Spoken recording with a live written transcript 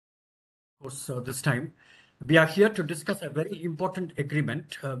course, this time. We are here to discuss a very important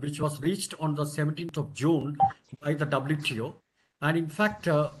agreement which was reached on the 17th of June by the WTO. And in fact,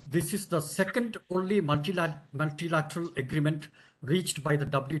 this is the second only multilateral agreement reached by the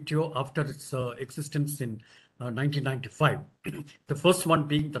WTO after its existence in 1995. The first one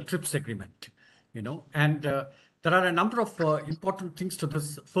being the TRIPS agreement, and there are a number of important things to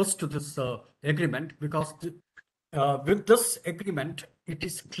this, first to this agreement, because with this agreement, it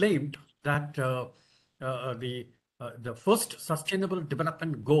is claimed that the first sustainable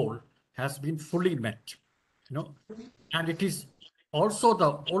development goal has been fully met, and it is also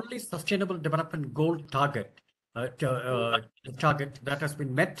the only sustainable development goal target that has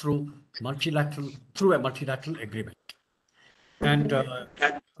been met through a multilateral agreement. And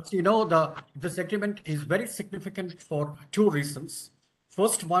this agreement is very significant for two reasons.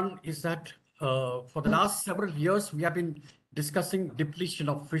 First one is that for the last several years, we have been discussing depletion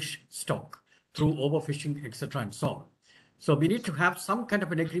of fish stock through overfishing, etc., and so on. So we need to have some kind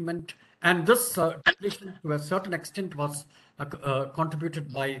of an agreement, and this depletion, to a certain extent, was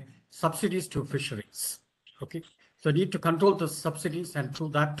contributed by subsidies to fisheries. Okay, so we need to control the subsidies, and through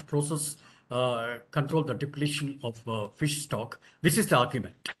that process, control the depletion of fish stock. This is the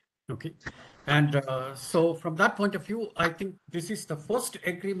argument. Okay, and so from that point of view, I think this is the first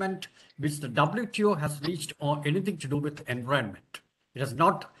agreement which the WTO has reached on anything to do with environment. It has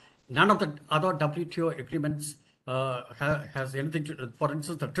not. None of the other WTO agreements has anything to. For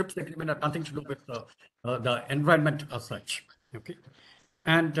instance, the TRIPS agreement had nothing to do with the environment as such. Okay,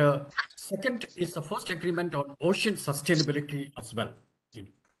 and second is the first agreement on ocean sustainability as well.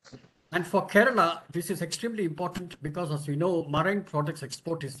 And for Kerala, this is extremely important because, as we know, marine products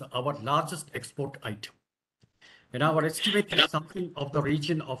export is our largest export item. And our estimate is something of the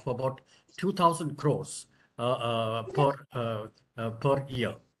region of about 2,000 crores per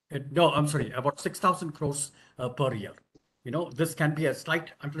year. No, I'm sorry, about 6,000 crores per year. This can be a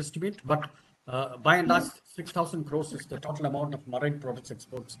slight underestimate, but by and large, 6,000 crores is the total amount of marine products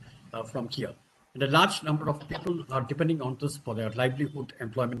exports from here. And a large number of people are depending on this for their livelihood,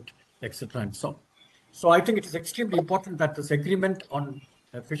 employment, etc., and so on. So I think it is extremely important that this agreement on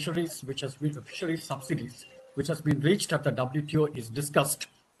fisheries, which has been the fisheries subsidies, which has been reached at the WTO, is discussed,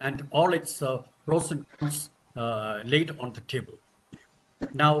 and all its pros and cons laid on the table.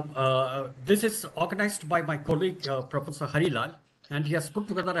 Now, this is organized by my colleague, Professor Harilal, and he has put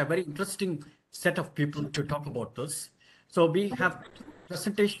together a very interesting set of people to talk about this. So we have two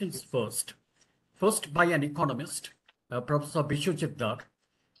presentations first. First by an economist, Professor Bishwajit Dar.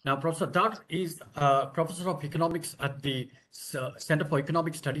 Now, Professor Dar is Professor of Economics at the Center for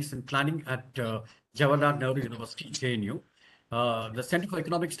Economic Studies and Planning at Jawaharlal Nehru University, JNU. The Center for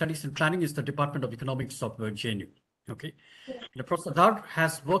Economic Studies and Planning is the Department of Economics of JNU. Okay. The Professor Dar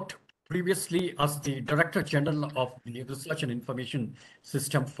has worked previously as the Director General of the Research and Information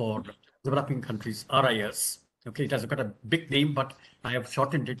System for Developing Countries, RIS. Okay, it has got a big name, but I have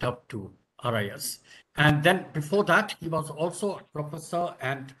shortened it up to RIS. And then before that, he was also a professor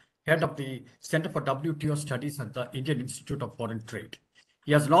and head of the Center for WTO Studies at the Indian Institute of Foreign Trade.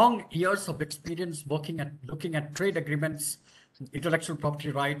 He has long years of experience looking at trade agreements, intellectual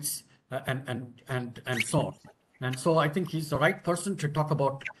property rights, and so on. And so I think he's the right person to talk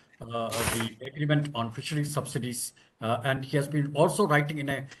about the agreement on fisheries subsidies. And he has been also writing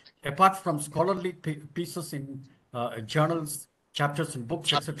apart from scholarly pieces in journals, chapters in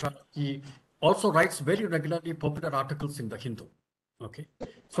books, etc. He also writes very regularly popular articles in the Hindu. Okay,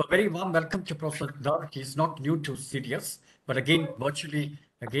 so a very warm welcome to Professor Dar. He's not new to CDS, but again, virtually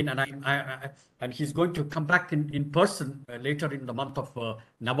again, and he's going to come back in person later in the month of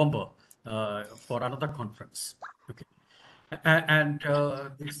November for another conference. Okay, and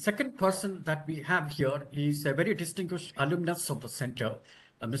the second person that we have here is a very distinguished alumnus of the center,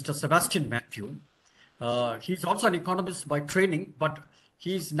 Mr. Sebastian Matthew. He's also an economist by training, but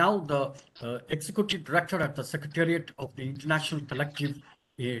he's now the executive director at the Secretariat of the International Collective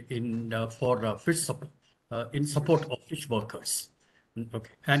for fish support, in support of fish workers.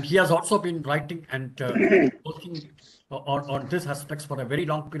 Okay, and he has also been writing and working on these aspects for a very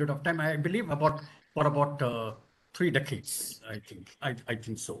long period of time. I believe for about 3 decades. I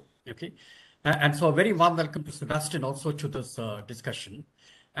think so. Okay, and so a very warm welcome to Sebastian also to this discussion.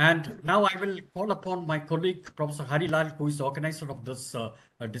 And now I will call upon my colleague, Professor Harilal, who is the organizer of this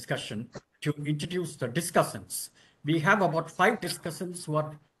discussion, to introduce the discussants. We have about 5 discussants who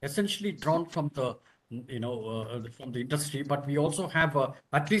are essentially drawn from the, from the industry, but we also have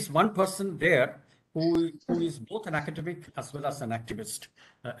at least one person there who is both an academic as well as an activist,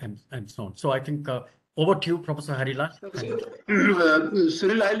 and so on. So I think Over to you, Professor Harilal.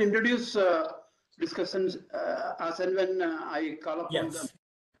 Cyril, I'll introduce discussions as and when I call upon them. Yes.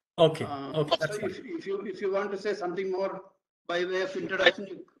 Okay. Okay. That's So fine. if you want to say something more by way of introduction,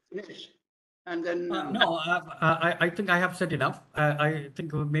 you finish, and then No, I think I have said enough. I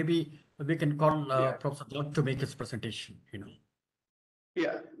think maybe we can call Professor Doug to make his presentation.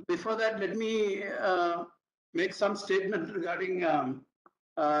 Yeah. Before that, let me make some statement regarding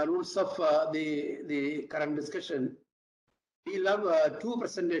rules of the current discussion. We'll have two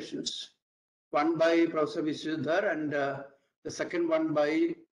presentations, one by Professor Visudhar and the second one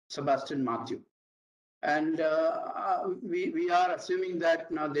by Sebastian Matthew. And we are assuming that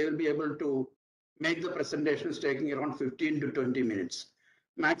now they will be able to make the presentations taking around 15 to 20 minutes.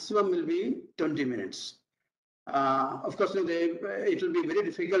 Maximum will be 20 minutes. Of course, it will be very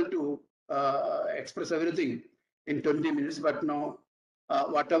difficult to express everything in 20 minutes, but no,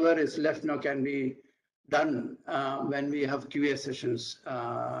 whatever is left now can be done when we have QA sessions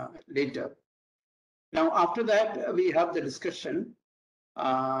later. Now, after that, we have the discussion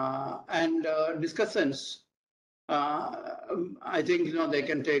and discussions. I think they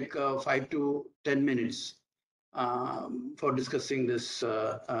can take 5 to 10 minutes for discussing this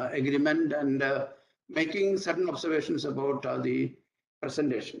agreement and making certain observations about the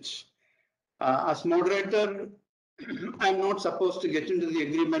presentations. As moderator, I'm not supposed to get into the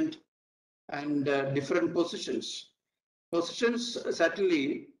agreement and different positions. Positions,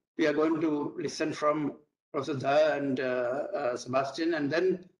 certainly, we are going to listen from Professor Dha and Sebastian, and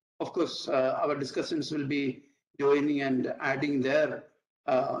then, of course, our discussions will be joining and adding their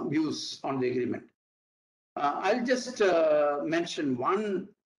views on the agreement. I'll just mention one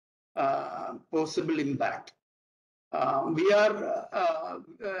possible impact.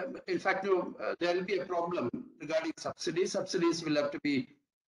 In fact, there will be a problem regarding subsidies. Subsidies will have to be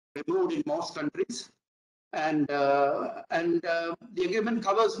removed in most countries. And the agreement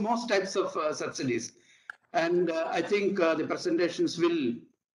covers most types of subsidies. And I think the presentations will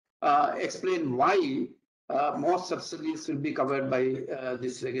explain why most subsidies will be covered by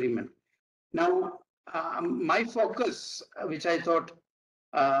this agreement. Now, my focus, which I thought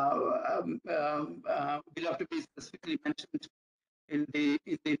will have to be specifically mentioned in the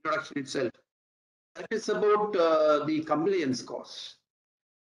introduction itself, that is about the compliance costs.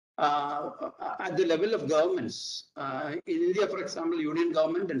 At the level of governments, in India, for example, union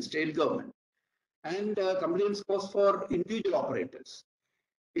government and state government, and compliance costs for individual operators,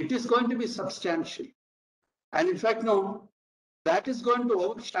 it is going to be substantial. And in fact, no, that is going to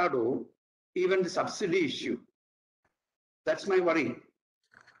overshadow even the subsidy issue. That's my worry.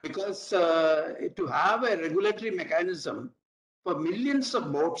 Because to have a regulatory mechanism for millions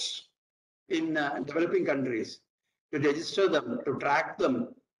of boats in developing countries, to register them, to track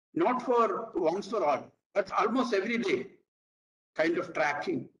them, not for once for all, but almost every day kind of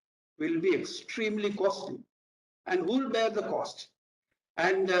tracking will be extremely costly. And who will bear the cost?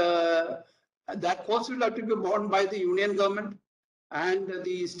 And that cost will have to be borne by the union government and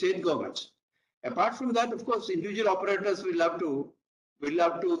the state governments. Apart from that, of course, individual operators will have to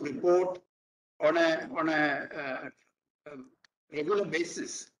report on a regular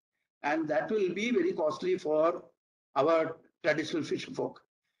basis, and that will be very costly for our traditional fish folk.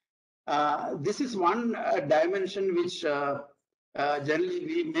 This is one dimension which generally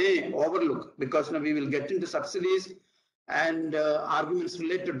we may overlook, because we will get into subsidies and arguments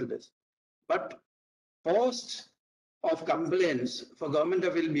related to this. But cost of complaints for government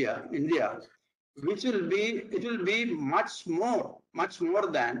of India, which will be much more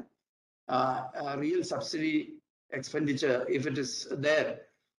than a real subsidy expenditure if it is there.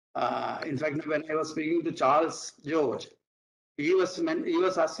 In fact, when I was speaking to Charles George, he was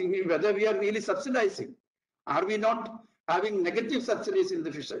asking me whether we are really subsidizing. Are we not having negative subsidies in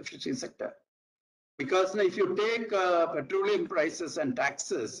the fishing sector? Because if you take petroleum prices and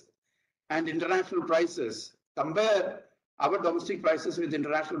taxes and international prices, compare our domestic prices with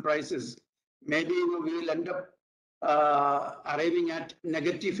international prices, maybe we will end up arriving at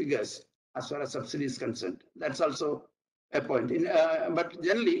negative figures as far as subsidy is concerned. That's also a point. But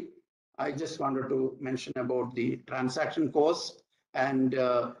generally, I just wanted to mention about the transaction costs and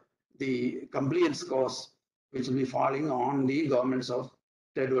the compliance costs, which will be falling on the governments of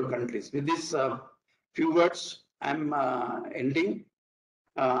third world countries. With these few words, I'm ending.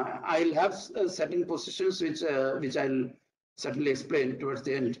 I'll have certain positions which I'll certainly explain towards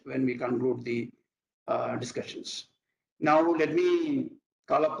the end when we conclude the discussions. Now, let me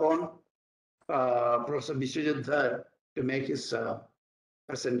call upon Professor Biswajit Dhar to make his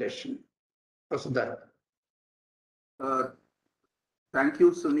presentation. Professor Dhar. Thank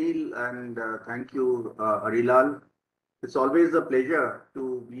you, Sunil, and thank you, Arilal. It's always a pleasure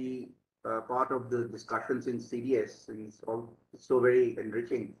to be part of the discussions in CDS. And it's so very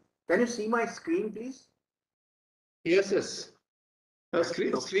enriching. Can you see my screen, please? Yes, yes.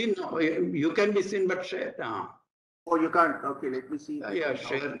 Okay. Screen, no, you can be seen, but share. Oh, you can't. Okay, let me see. Yeah,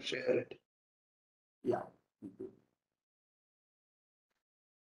 share it. Yeah. Okay.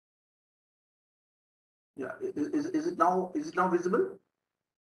 Yeah. Is it now visible?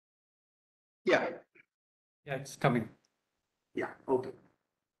 Yeah. Yeah, it's coming. Yeah. Okay.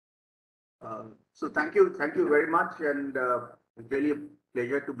 So thank you very much, and it's really a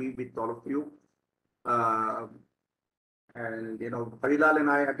pleasure to be with all of you. Uh, and Harilal and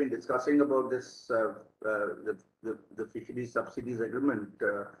I have been discussing about this the fisheries subsidies agreement.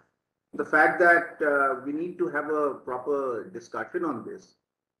 The fact that we need to have a proper discussion on this,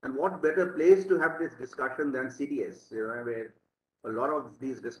 and what better place to have this discussion than CDS? Where a lot of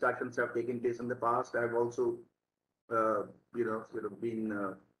these discussions have taken place in the past. I've also uh, sort of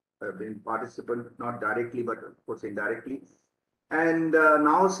been participant, not directly, but of course indirectly. And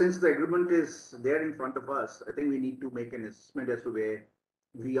now, since the agreement is there in front of us, I think we need to make an assessment as to where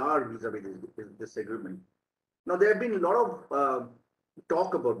we are vis-a-vis this agreement. Now, there have been a lot of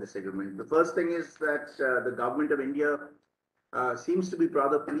talk about this agreement. The first thing is that the government of India seems to be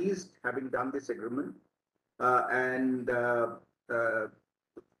rather pleased having done this agreement. And uh,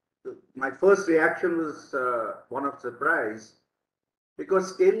 my first reaction was one of surprise,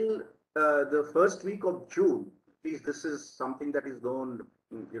 because till the first week of June, at least this is something that is known,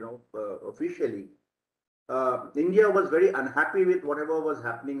 officially, India was very unhappy with whatever was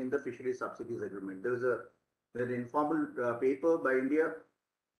happening in the fisheries subsidies agreement. There was an informal paper by India.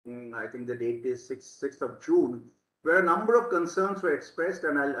 I think the date is 6th of June, where a number of concerns were expressed,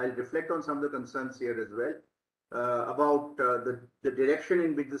 and I'll reflect on some of the concerns here as well, about the direction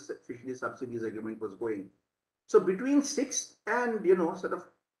in which the fisheries subsidies agreement was going. So between 6 and sort of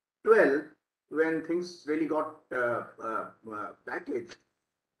 12, when things really got packaged,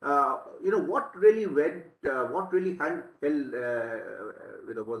 what really went, what really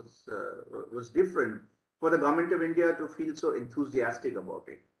was different for the government of India to feel so enthusiastic about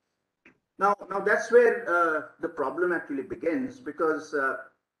it. Now that's where the problem actually begins, because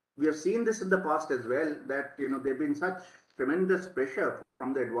we have seen this in the past as well, that there've been such tremendous pressure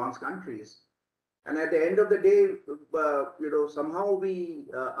from the advanced countries, and at the end of the day, somehow we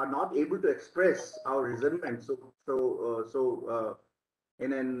are not able to express our resentment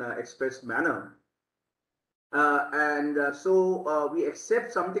in an expressed manner. And so we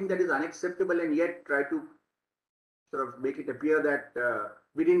accept something that is unacceptable and yet try to sort of make it appear that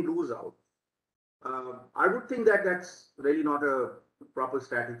we didn't lose out. I would think that that's really not a proper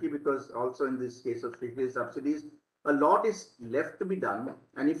strategy, because also in this case of fisheries subsidies, a lot is left to be done.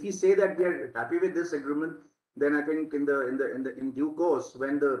 And if we say that we are happy with this agreement, then I think in due course,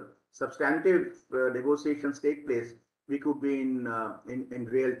 when the substantive negotiations take place, we could be in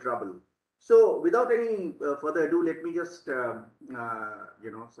real trouble. So, without any further ado, let me just sort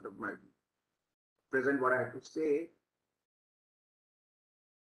of present what I have to say.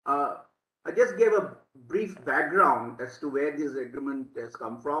 Uh, I just gave a brief background as to where this agreement has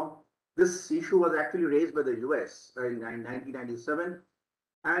come from. This issue was actually raised by the US in 1997,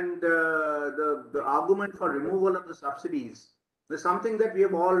 and the argument for removal of the subsidies is something that we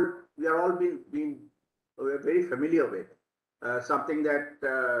are all been very familiar with. Something that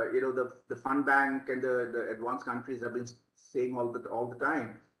the fund bank and the advanced countries have been saying all the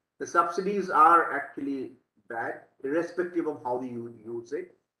time. The subsidies are actually bad, irrespective of how you use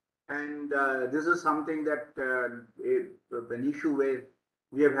it. And this is something that an issue where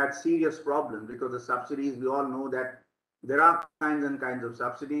we have had serious problems, because the subsidies, we all know that there are kinds and kinds of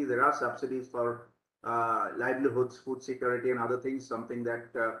subsidies. There are subsidies for livelihoods, food security, and other things, something that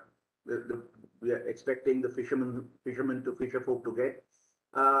we are expecting the fishermen to fisher folk to get.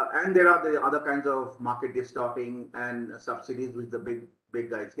 And there are the other kinds of market distorting and subsidies which the big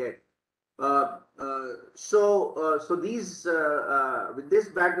guys get. So these with this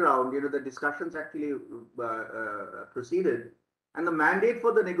background, the discussions actually proceeded, and the mandate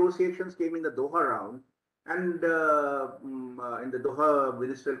for the negotiations came in the Doha round, and in the Doha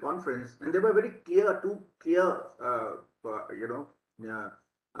Ministerial Conference, and they were very clear, two clear, uh,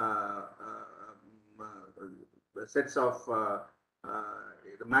 uh, sets of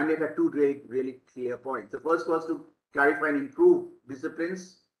the mandate had two really clear points. The first was to clarify and improve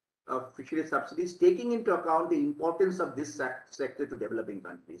disciplines of fisheries subsidies, taking into account the importance of this sector to developing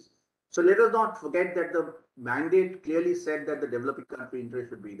countries. So let us not forget that the mandate clearly said that the developing country interest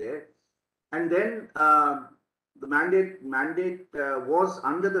should be there. And then the mandate was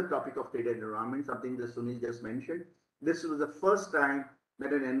under the topic of trade and environment, something that Sunil just mentioned. This was the first time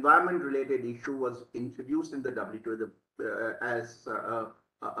that an environment-related issue was introduced in the WTO as a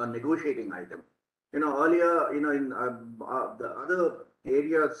negotiating item. Earlier, in the other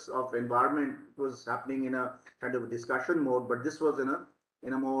areas of environment was happening in a kind of discussion mode, but this was in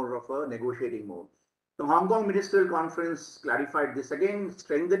a more of a negotiating mode. The Hong Kong Ministerial Conference clarified this again,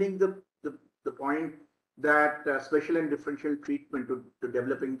 strengthening the point that special and differential treatment to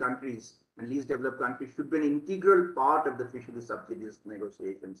developing countries and least developed countries should be an integral part of the fisheries subsidies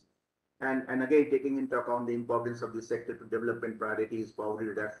negotiations. And again, taking into account the importance of the sector to development priorities, poverty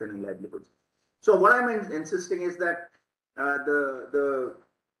reduction, and livelihoods. So what I'm insisting is that the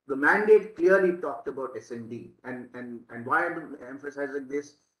mandate clearly talked about S&D, and why I'm emphasizing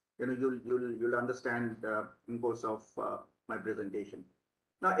this, you'll understand in course of my presentation.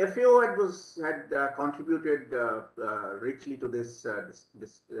 Now, FAO had contributed richly to the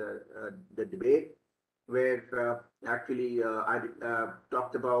debate, where actually I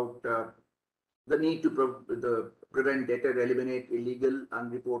talked about the need to prevent, deter, eliminate illegal,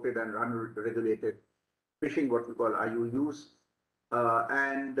 unreported, and unregulated fishing, what we call IUUs.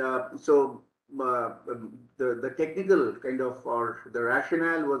 So the technical kind of, or the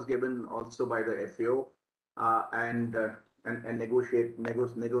rationale was given also by the FAO, and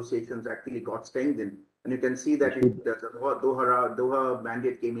negotiations actually got strengthened. And you can see that the Doha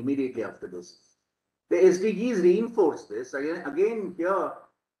mandate came immediately after this. The SDGs reinforced this. Again here,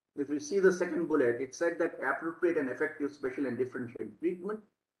 if you see the second bullet, it said that appropriate and effective special and differential treatment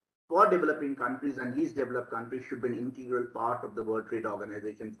for developing countries and least developed countries should be an integral part of the World Trade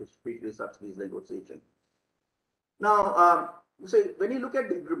Organization fisheries subsidies negotiation. Now, so when you look at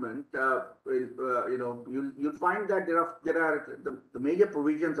the agreement, you'll find that there are the major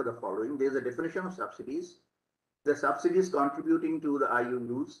provisions are the following. There's a definition of subsidies, the subsidies contributing to the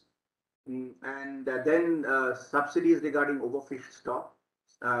IUUs, and then subsidies regarding overfished stock,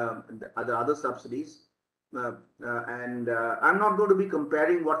 the other subsidies. And I'm not going to be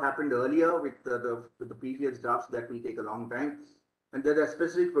comparing what happened earlier with the previous drafts that will take a long time. And there are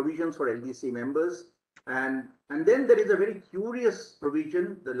specific provisions for LDC members. And then there is a very curious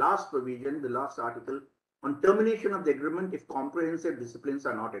provision, the last article, on termination of the agreement if comprehensive disciplines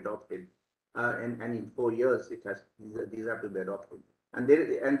are not adopted. And in 4 years, these have to be adopted. And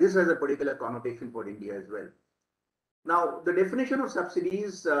this has a particular connotation for India as well. Now, the definition of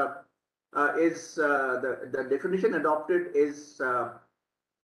subsidies is the definition adopted is that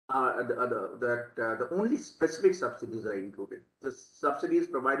the only specific subsidies are included. The subsidies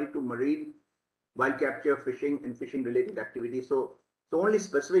provided to marine, wild capture, fishing, and fishing related activities. So only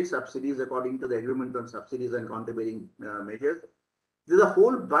specific subsidies according to the agreement on subsidies and countervailing measures. There's a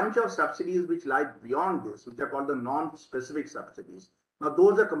whole bunch of subsidies which lie beyond this, which are called the non-specific subsidies. Now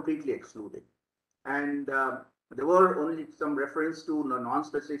those are completely excluded. And there were only some reference to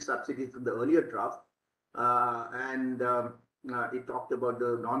non-specific subsidies in the earlier draft, and it talked about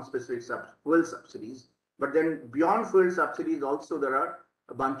the non-specific fuel subsidies. But then beyond fuel subsidies, also there are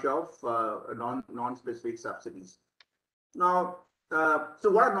a bunch of non-specific subsidies. Now, so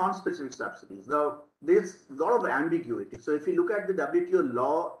what are non-specific subsidies? Now, there's a lot of ambiguity. So if you look at the WTO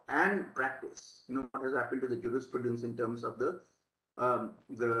law and practice, what has happened to the jurisprudence in terms of the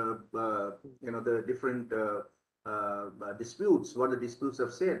different disputes, what the disputes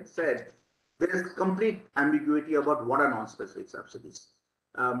have said, there is complete ambiguity about what are non-specific subsidies.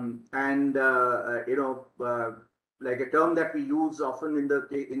 Like a term that we use often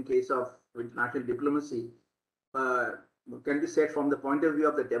in case of international diplomacy, can be said from the point of view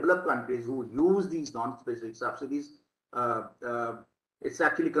of the developed countries who use these non-specific subsidies, it's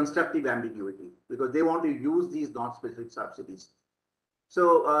actually constructive ambiguity because they want to use these non-specific subsidies.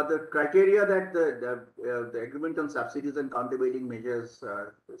 So the criteria that the agreement on subsidies and countervailing measures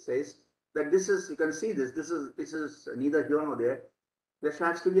says that this is, you can see this is neither here nor there. There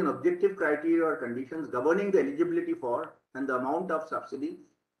has to be an objective criteria or conditions governing the eligibility for and the amount of subsidy.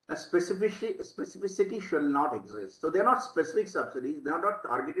 A specificity shall not exist. So they're not specific subsidies. They are not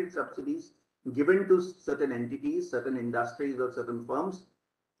targeted subsidies given to certain entities, certain industries, or certain firms.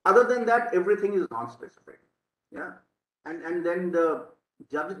 Other than that, everything is non-specific. Yeah, and then the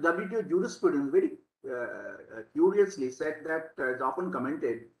WTO jurisprudence very curiously said that it's often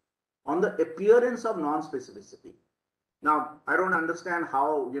commented on the appearance of non-specificity. Now, I don't understand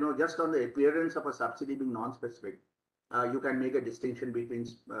how, just on the appearance of a subsidy being non-specific, you can make a distinction between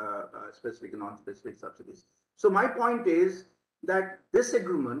specific and non-specific subsidies. So my point is that this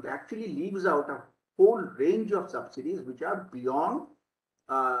agreement actually leaves out a whole range of subsidies which are beyond,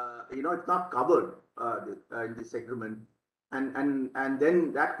 it's not covered in this agreement, and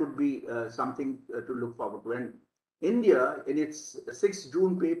then that could be something to look forward to. And India, in its 6th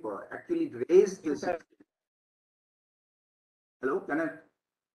June paper, actually raised this. Hello, can I?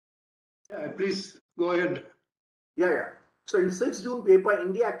 Yeah, please go ahead. Yeah. So in 6th June paper,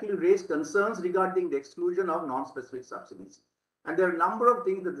 India actually raised concerns regarding the exclusion of non-specific subsidies. And there are a number of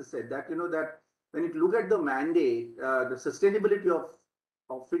things that they said that, that when you look at the mandate, the sustainability of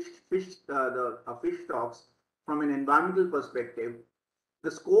fish stocks from an environmental perspective, the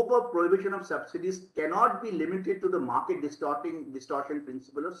scope of prohibition of subsidies cannot be limited to the market distortion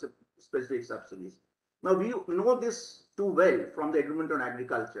principle of specific subsidies. Now, we know this too well from the Agreement on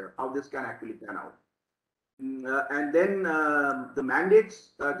Agriculture, how this can actually pan out. And then the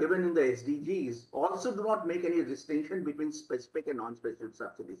mandates given in the SDGs also do not make any distinction between specific and non-specific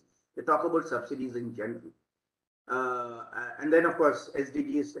subsidies. They talk about subsidies in general. And then, of course,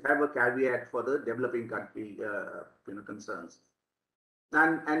 SDGs have a caveat for the developing country concerns.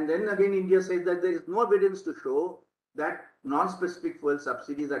 And then again, India says that there is no evidence to show that non-specific fuel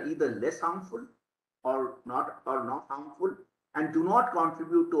subsidies are either less harmful or not harmful and do not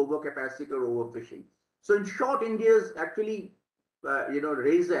contribute to overcapacity or overfishing. So in short, India's actually,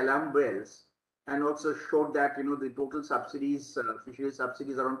 raised the alarm bells and also showed that, the total subsidies, fisheries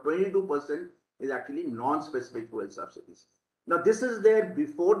subsidies, around 22% is actually non-specific fuel subsidies. Now, this is there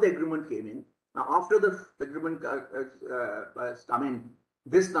before the agreement came in. Now, after the agreement has come in,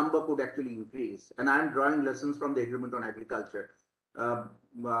 this number could actually increase. And I'm drawing lessons from the Agreement on Agriculture.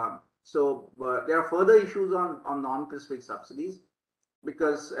 So there are further issues on non-specific subsidies,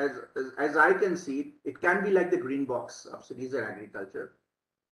 because as I can see, it can be like the green box subsidies in agriculture,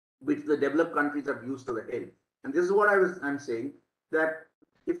 which the developed countries have used to the hill. And this is what I'm saying, that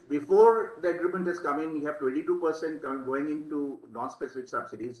if before the agreement has come in, you have 22% going into non-specific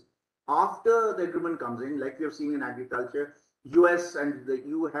subsidies. After the agreement comes in, like we have seen in agriculture, US and the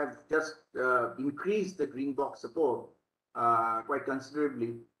EU have just increased the green box support quite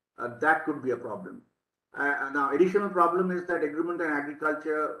considerably. That could be a problem. Now, additional problem is that agreement on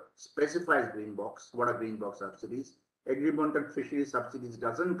agriculture specifies green box. What are green box subsidies? Agreement on fisheries subsidies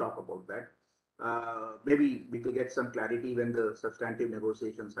doesn't talk about that. Maybe we will get some clarity when the substantive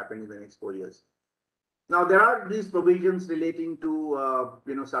negotiations happen in the next 4 years. Now, there are these provisions relating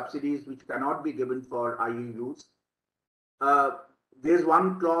to subsidies which cannot be given for IUUs. There's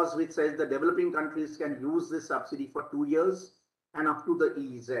one clause which says the developing countries can use this subsidy for 2 years and up to the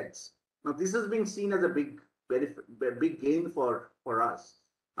EEZs. Now, this is being seen as a big benefit, a big gain for us.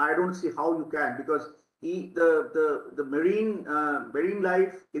 I don't see how you can, because the marine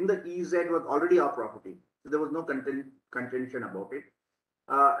life in the EEZ was already our property. So there was no contention about it.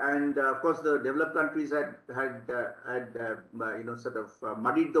 And of course, the developed countries had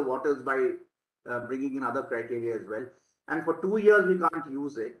muddied the waters by bringing in other criteria as well. And for 2 years, we can't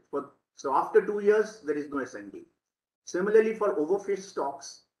use it. So after 2 years, there is no SND. Similarly, for overfished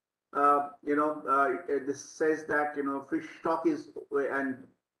stocks, this says that fish stock is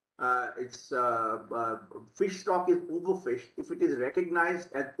fish stock is overfished if it is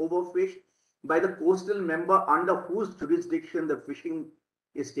recognized as overfished by the coastal member under whose jurisdiction the fishing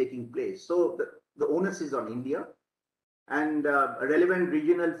is taking place. So the onus is on India, and a relevant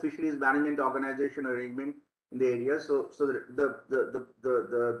regional fisheries management organization arrangement in the area. So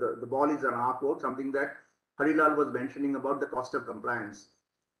the ball is on our court, something that Harilal was mentioning about the cost of compliance.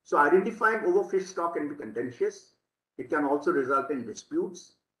 So identifying overfished stock can be contentious. It can also result in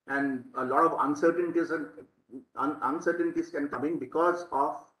disputes, and a lot of uncertainties can come in because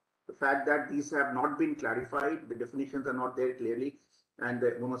of the fact that these have not been clarified. The definitions are not there clearly, and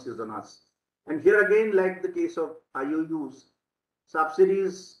the onus is on us. And here again, like the case of IUUs,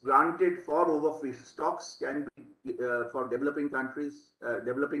 subsidies granted for overfished stocks can be for developing countries.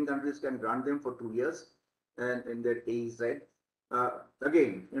 Developing countries can grant them for 2 years, and in their AEZ.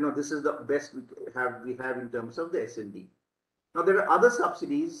 Again, this is the best we have in terms of the SND. Now, there are other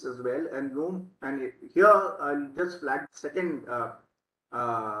subsidies as well, and here I'll just flag the second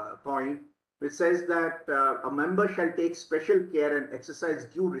point, which says that a member shall take special care and exercise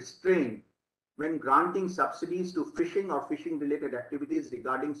due restraint when granting subsidies to fishing or fishing-related activities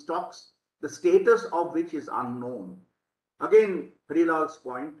regarding stocks, the status of which is unknown. Again, Harilal's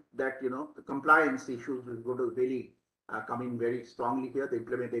point that the compliance issues is going to really come in very strongly here. The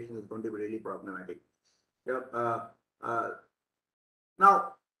implementation is going to be really problematic.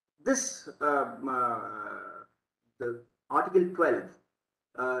 Now, this the Article 12,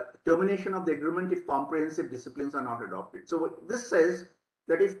 termination of the agreement if comprehensive disciplines are not adopted. So this says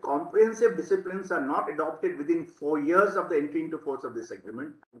that if comprehensive disciplines are not adopted within 4 years of the entry into force of this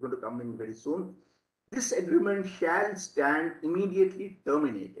agreement, it's going to come in very soon, this agreement shall stand immediately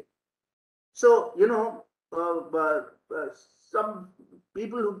terminated. So, you know, some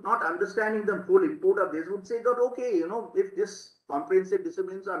people who not understanding the full import of this would say that, okay, you know, if this comprehensive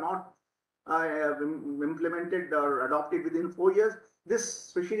disciplines are not implemented or adopted within 4 years,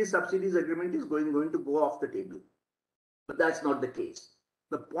 this fisheries subsidies agreement is going to go off the table. But that's not the case.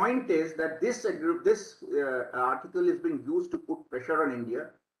 The point is that this article is being used to put pressure on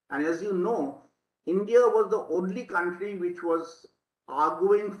India. And as you know, India was the only country which was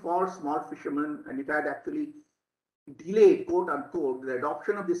arguing for small fishermen, and it had actually delayed, quote unquote, the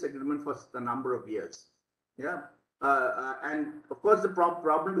adoption of this agreement for a number of years. Yeah. And of course, the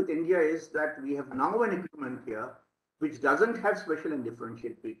problem with India is that we have now an agreement here which doesn't have special and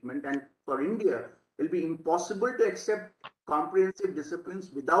differential treatment. And for India, it will be impossible to accept comprehensive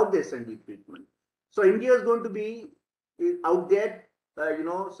disciplines without the S&D treatment. So India is going to be out there, you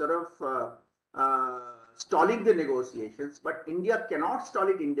know, sort of stalling the negotiations, but India cannot stall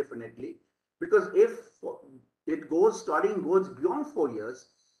it indefinitely, because if it goes stalling goes beyond 4 years,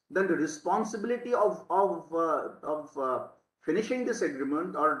 then the responsibility of finishing this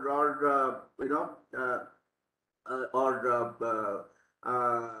agreement or you know the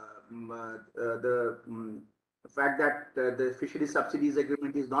fact that the fisheries subsidies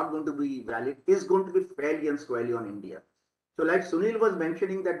agreement is not going to be valid is going to be fairly and squarely on India. So like Sunil was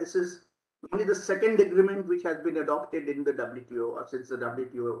mentioning, that this is only the second agreement which has been adopted in the WTO since the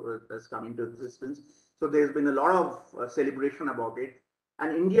WTO has come into existence. So there's been a lot of celebration about it,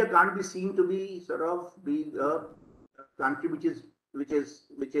 and India can't be seen to be sort of be a country which is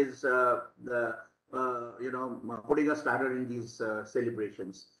the you know, putting a starter in these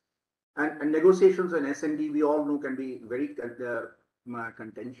celebrations. And negotiations on S&D, we all know, can be very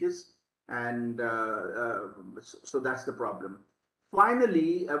contentious, and so that's the problem.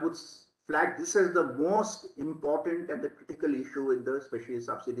 Finally, I would flag this as the most important and the critical issue in the fisheries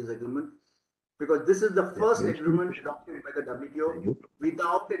subsidies agreement, because this is the first agreement adopted by the WTO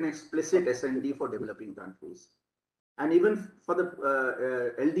without an explicit S&D for developing countries. And even for the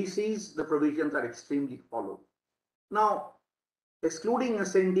LDCs, the provisions are extremely hollow. Now, excluding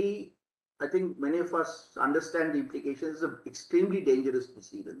S&D, I think many of us understand the implications of extremely dangerous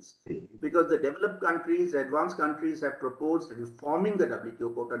precedents, because the developed countries, the advanced countries, have proposed reforming the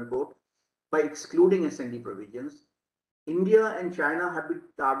WTO, quote unquote, by excluding S&D provisions. India and China have been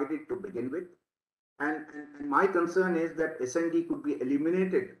targeted to begin with. And my concern is that S&D could be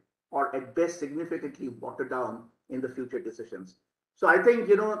eliminated or at best significantly watered down in the future decisions. So I think,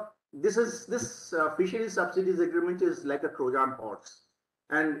 you know, this fisheries subsidies agreement is like a Trojan horse,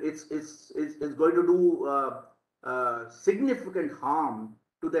 and it's going to do significant harm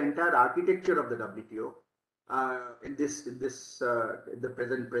to the entire architecture of the WTO in the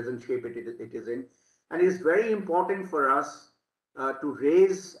present shape it is in. And it's very important for us to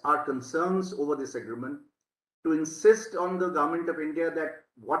raise our concerns over this agreement, to insist on the government of India that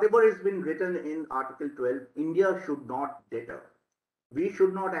whatever has been written in Article 12, India should not deter. We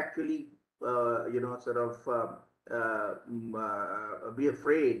should not actually, you know, sort of be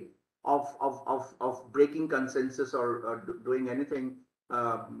afraid of breaking consensus or doing anything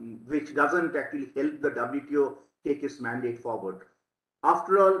which doesn't actually help the WTO take its mandate forward.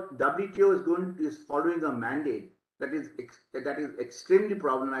 After all, WTO is following a mandate that is extremely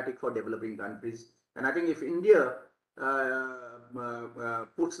problematic for developing countries. And I think if India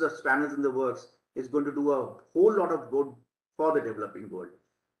puts the spanners in the works, it's going to do a whole lot of good for the developing world.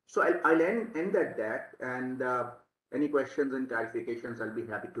 So I'll end at that, and any questions and clarifications, I'll be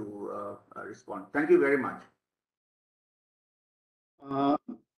happy to respond. Thank you very much.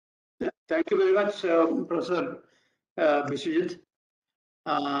 Thank you very much, Professor Biswajit.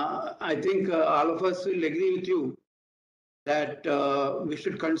 I think all of us will agree with you that we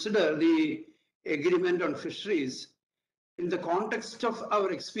should consider the agreement on fisheries in the context of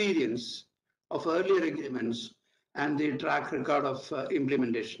our experience of earlier agreements and the track record of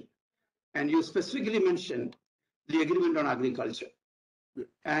implementation. And you specifically mentioned the agreement on agriculture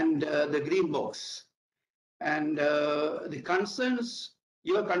and the green box, and the concerns,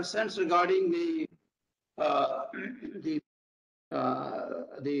 your concerns regarding the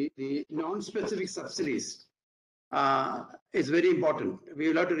non-specific subsidies is very important. We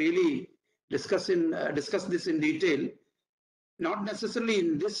will have to really discuss this in detail, not necessarily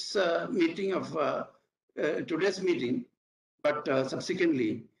in this meeting of today's meeting, but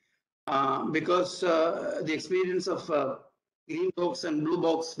subsequently, because the experience of green box and blue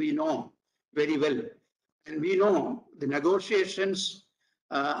box we know very well, and we know the negotiations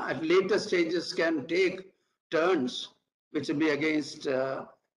at later stages can take turns which will be against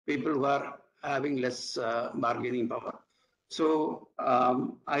people who are having less bargaining power. So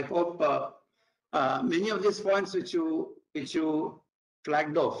I hope many of these points which you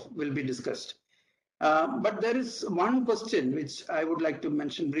flagged off will be discussed. But there is one question which I would like to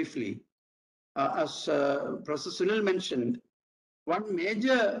mention briefly. As Professor Sunil mentioned, one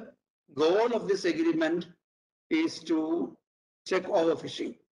major goal of this agreement is to check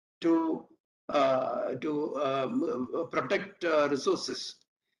overfishing, to protect resources.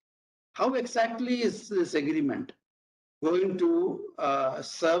 How exactly is this agreement going to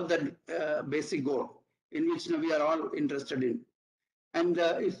serve that basic goal in which we are all interested in? And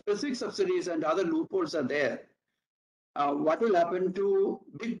if specific subsidies and other loopholes are there, what will happen to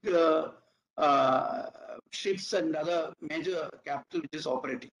big ships and other major capital which is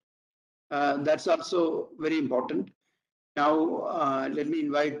operating? That's also very important. Now, let me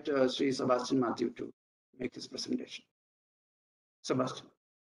invite Sri Sebastian Matthew to make his presentation. Sebastian.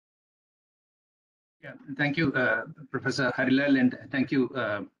 Yeah, thank you, Professor Harilal, and thank you,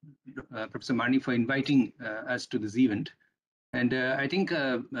 Professor Mani, for inviting us to this event. And I think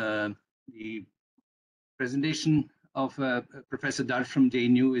the presentation of Professor Dar from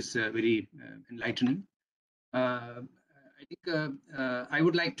JNU is very enlightening. I think I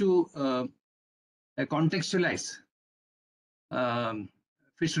would like to contextualize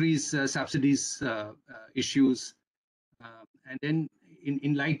fisheries subsidies issues, and then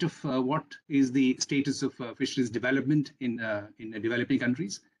in light of what is the status of fisheries development in developing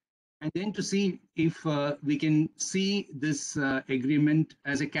countries, and then to see if we can see this agreement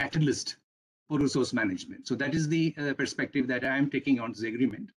as a catalyst for resource management. So that is the perspective that I am taking on this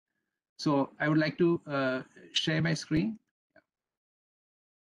agreement. So I would like to share my screen.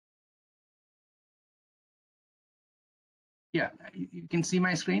 Yeah, you can see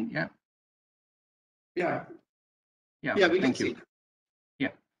my screen. Yeah. Yeah. Yeah. Yeah, we can thank see. you.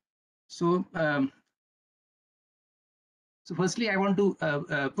 Yeah. So. So firstly, I want to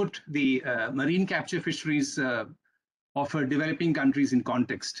put the marine capture fisheries of developing countries in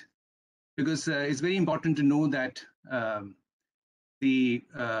context, because it's very important to know that the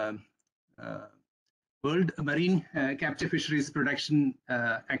world marine capture fisheries production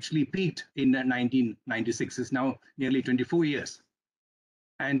actually peaked in 1996. It's now nearly 24 years.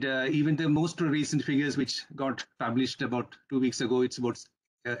 And even the most recent figures which got published about 2 weeks ago, it's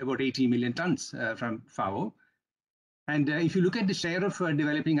about 80 million tons from FAO. And if you look at the share of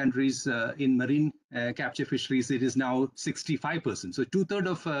developing countries in marine capture fisheries, it is now 65%. So 2/3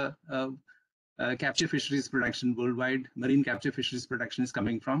 of capture fisheries production worldwide, marine capture fisheries production is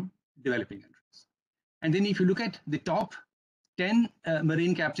coming from developing countries. And then if you look at the top 10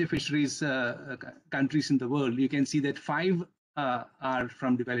 marine capture fisheries countries in the world, you can see that 5 are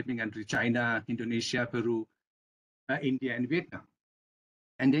from developing countries: China, Indonesia, Peru, India, and Vietnam.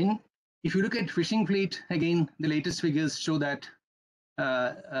 And then if you look at fishing fleet, again, the latest figures show that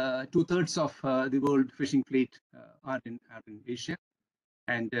 2/3 of the world fishing fleet are in Asia,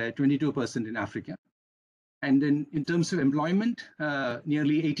 and 22% in Africa. And then in terms of employment,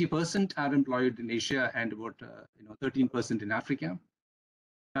 nearly 80% are employed in Asia and about 13% in Africa.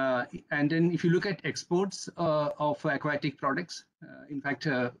 And then if you look at exports of aquatic products, in fact,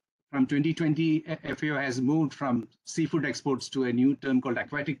 from 2020, FAO has moved from seafood exports to a new term called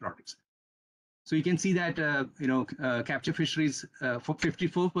aquatic products. So you can see that capture fisheries for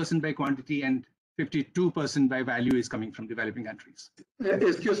 54% by quantity and 52% by value is coming from developing countries.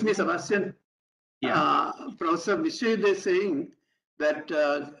 Excuse me, Sebastian. Yeah. Professor Vishid is saying that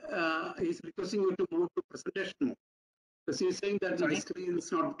he's requesting you to move to presentation mode, because he's saying that the screen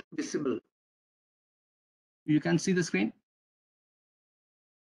is not visible. You can see the screen?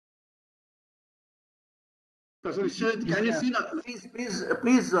 Professor Vishid, can you see that?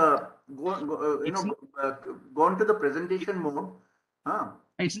 Please go on to the presentation mode.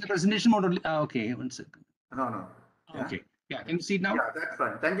 It's in the presentation mode only. Okay, 1 second. No. Yeah. Okay. Yeah, can you see it now? Yeah, that's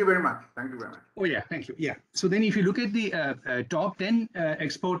fine. Thank you very much. Thank you very much. Oh, yeah, thank you. Yeah. So then if you look at the top 10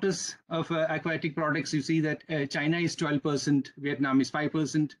 exporters of aquatic products, you see that China is 12%, Vietnam is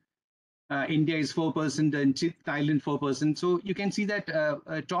 5%, India is 4%, and Thailand 4%. So you can see that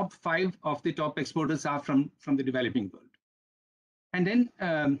top 5 of the top exporters are from the developing world. And then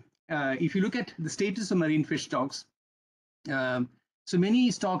if you look at the status of marine fish stocks, so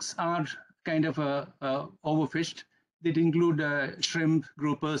many stocks are kind of overfished. That include shrimp,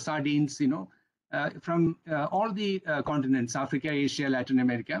 grouper, sardines, from all the continents: Africa, Asia, Latin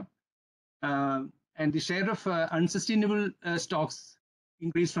America. And the share of unsustainable stocks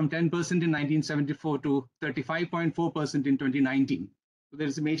increased from 10% in 1974 to 35.4% in 2019. So there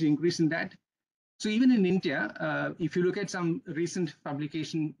is a major increase in that. So even in India, if you look at some recent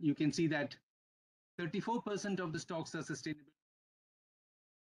publication, you can see that 34% of the stocks are sustainable.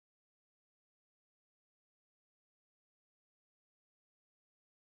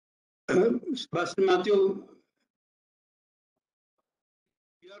 Sebastian Matthew,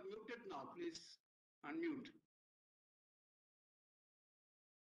 you are muted now. Please unmute.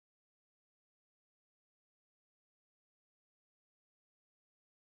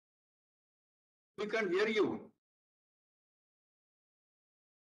 We can't hear you.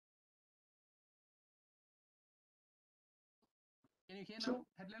 Can you hear now,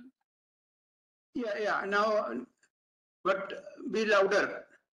 Hadlal? Yeah. Now, but be louder.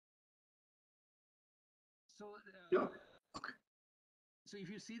 So, No. so if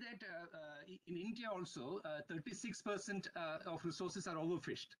you see that in India also, 36% of resources are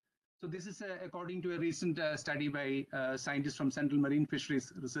overfished. So this is according to a recent study by scientists from Central Marine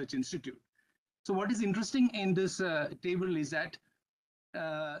Fisheries Research Institute. So what is interesting in this table is that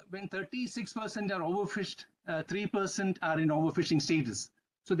when 36% are overfished, 3% are in overfishing status.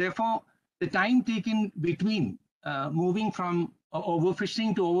 So therefore, the time taken between moving from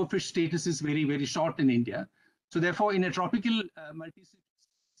overfishing to overfish status is very, very short in India. So therefore, in a tropical multi-species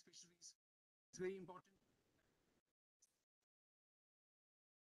fisheries, it's very important.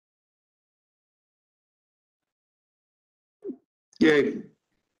 Yeah.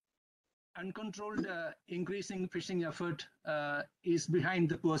 Uncontrolled increasing fishing effort is behind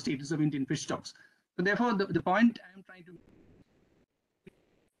the poor status of Indian fish stocks. So therefore, the point I'm trying to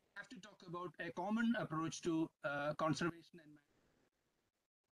have to talk about a common approach to conservation and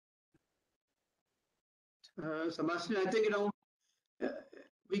Sebastian, I think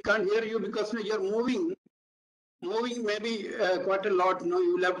we can't hear you because you're moving maybe quite a lot.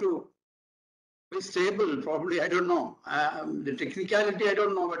 You will have to be stable. Probably, I don't know. The technicality, I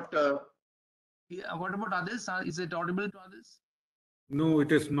don't know, but. Yeah, what about others? Is it audible to others? No,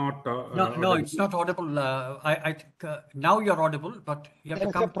 it is not. No, audible. it's not audible. I think now you're audible, but you have to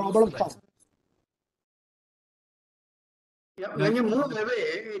There's come a problem, close to sir. that. Yeah, when you move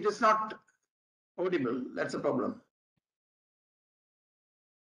away, it is not audible. That's the problem.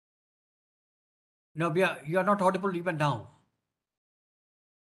 No, you're not audible even now.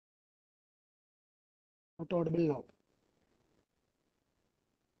 Not audible now.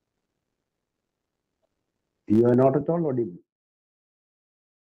 You are not at all audible.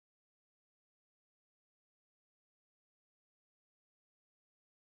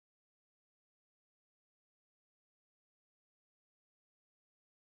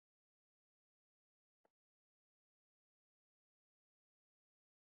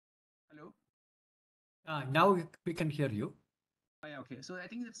 Hello? Now we can hear you. Yeah, okay. So I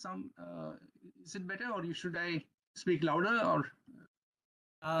think it's some, is it better or should I speak louder or?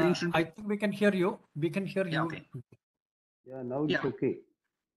 I think we can hear you. We can hear you. Yeah, okay. Yeah, now it's Yeah. okay.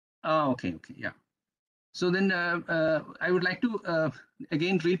 Oh, okay, yeah. So then I would like to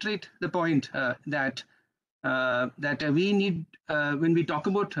again reiterate the point that we need, when we talk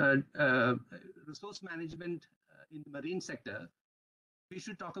about resource management in the marine sector, we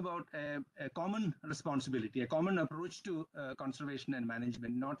should talk about a common responsibility, a common approach to conservation and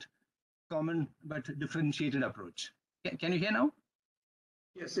management, not common but differentiated approach. Can you hear now?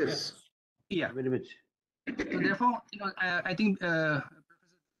 Yes. Yeah. Very much. So therefore, I think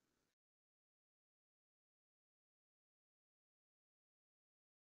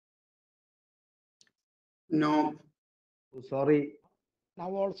No. Oh, sorry.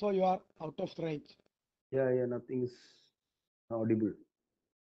 Now also you are out of range. Yeah, nothing's audible.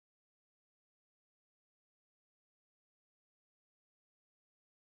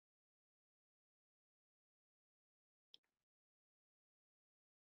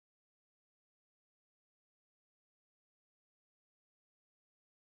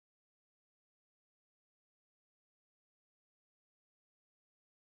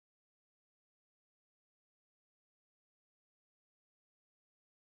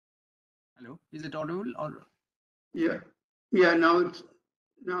 hello, is it audible or? Yeah. Now it's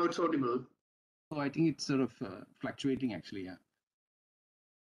audible. Oh, I think it's sort of fluctuating actually. Yeah.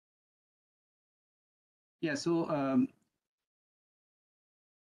 Yeah. So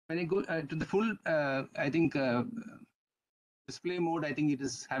when I go to the full, I think display mode, I think it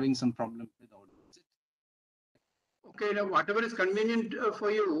is having some problem with audio. Okay, now whatever is convenient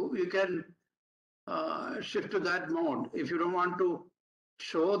for you, you can shift to that mode. If you don't want to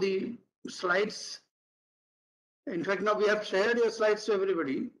show the slides, in fact, now we have shared your slides to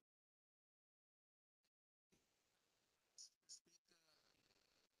everybody.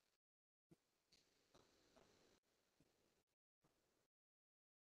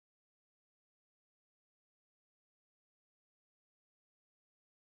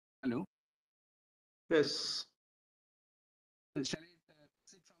 Hello. Yes. Shall I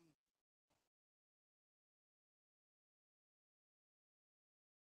exit from?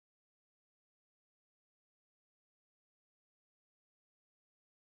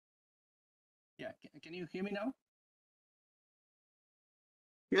 Yeah, can you hear me now?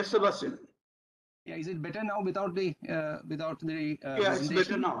 Yes, Sebastian. Yeah, is it better now without the Yeah, it's better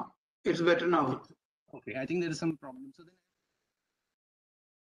presentation? now. It's better now. Okay, I think there is some problem. So then.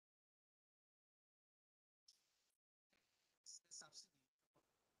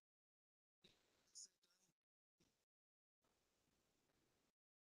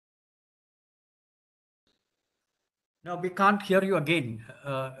 No, we can't hear you again.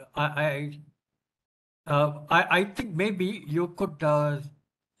 I think maybe you could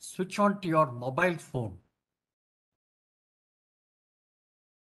switch on to your mobile phone.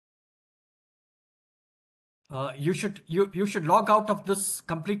 You should log out of this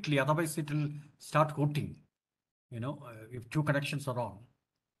completely, otherwise it will start hooting. If two connections are on.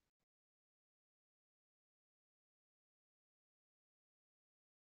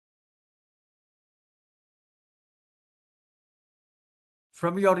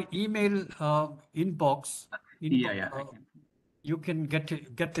 From your email inbox, Yeah, I can. you can get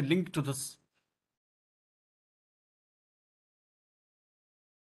the link to this.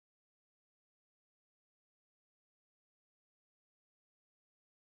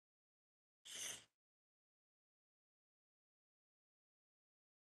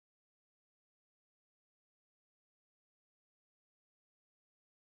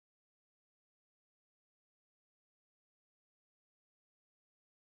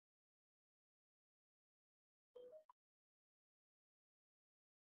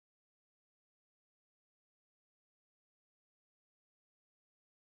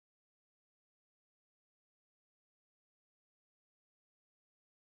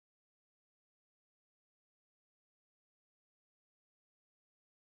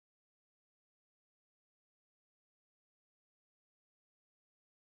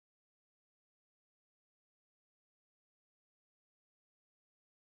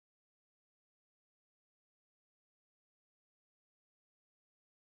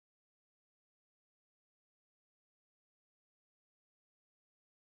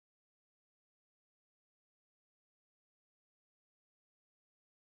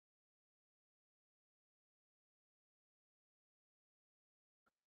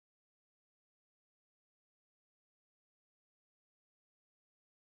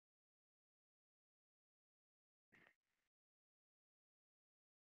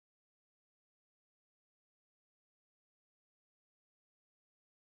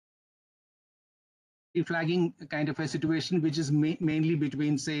 Flagging kind of a situation, which is mainly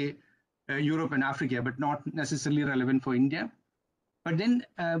between, say, Europe and Africa, but not necessarily relevant for India. But then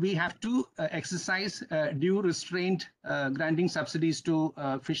we have to exercise due restraint, granting subsidies to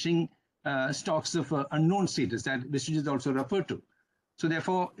fishing stocks of unknown status that Fisheries also referred to. So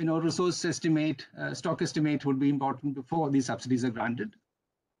therefore, resource estimate, stock estimate would be important before these subsidies are granted.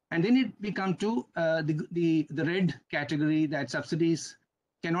 And then we come to the red category, that subsidies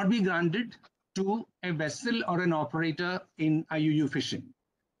cannot be granted to a vessel or an operator in IUU fishing.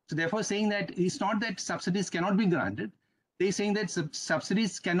 So therefore saying that it's not that subsidies cannot be granted, they're saying that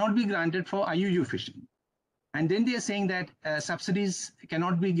subsidies cannot be granted for IUU fishing. And then they're saying that subsidies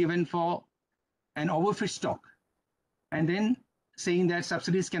cannot be given for an overfished stock. And then saying that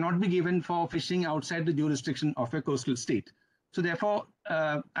subsidies cannot be given for fishing outside the jurisdiction of a coastal state. So therefore,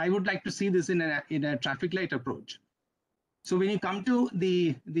 I would like to see this in a traffic light approach. So when you come to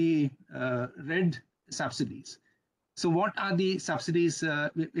the red subsidies, so what are the subsidies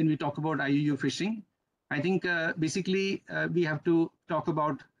when we talk about IUU fishing? I think basically we have to talk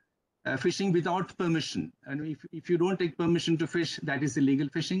about fishing without permission. And if you don't take permission to fish, that is illegal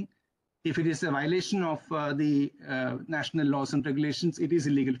fishing. If it is a violation of the national laws and regulations, it is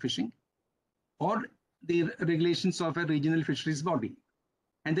illegal fishing, or the regulations of a regional fisheries body.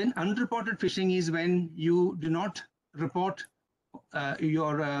 And then unreported fishing is when you do not report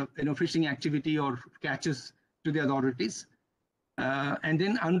your fishing activity or catches to the authorities. And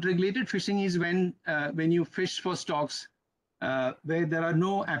then unregulated fishing is when you fish for stocks where there are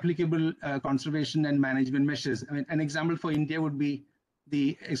no applicable conservation and management measures. I mean, an example for India would be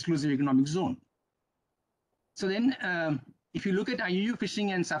the exclusive economic zone. So then if you look at IUU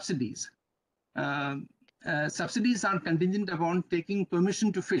fishing and subsidies, subsidies are contingent upon taking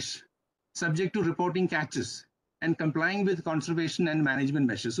permission to fish, subject to reporting catches and complying with conservation and management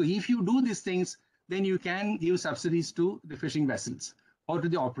measures. So if you do these things, then you can give subsidies to the fishing vessels or to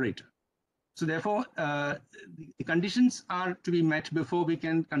the operator. So therefore, the conditions are to be met before we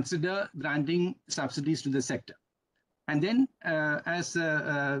can consider granting subsidies to the sector. And then, as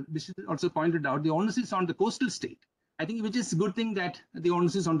this is also pointed out, the onus is on the coastal state. I think which is a good thing that the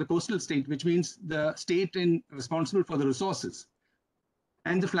onus is on the coastal state, which means the state responsible for the resources.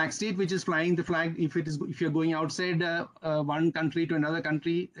 And the flag state, which is flying the flag, if you're going outside one country to another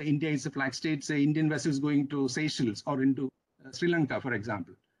country, India is a flag state, say Indian vessels going to Seychelles or into Sri Lanka, for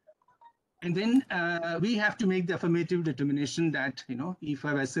example. And then we have to make the affirmative determination that, if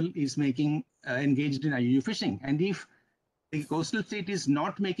a vessel is engaged in IUU fishing, and if the coastal state is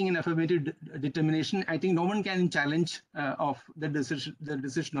not making an affirmative determination, I think no one can challenge of the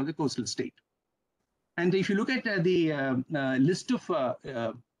decision of the coastal state. And if you look at the list of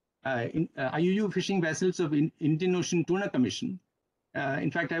IUU fishing vessels of Indian Ocean Tuna Commission,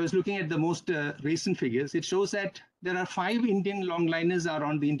 in fact, I was looking at the most recent figures. It shows that there are 5 Indian longliners are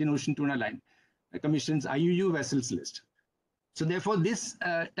on the Indian Ocean Tuna Line Commission's IUU vessels list. So therefore, this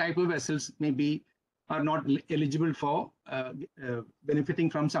type of vessels are not eligible for benefiting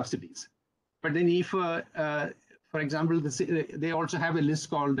from subsidies. But then if, for example, they also have a list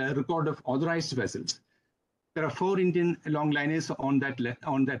called Record of Authorized Vessels. There are 4 Indian longliners on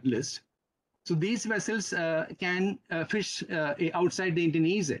that list. So these vessels can fish outside the Indian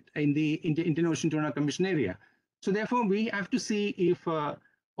EEZ in the Indian Ocean Tuna Commission area. So therefore, we have to see if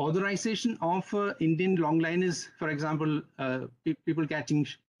authorization of Indian longliners, for example, people catching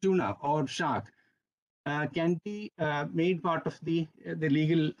tuna or shark, can be made part of the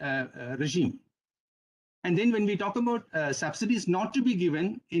legal regime. And then when we talk about subsidies not to be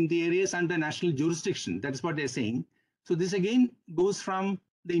given in the areas under national jurisdiction, that's what they're saying. So this again goes from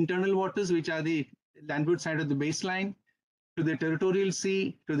the internal waters, which are the landward side of the baseline, to the territorial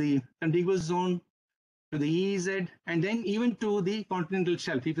sea, to the contiguous zone, to the EEZ, and then even to the continental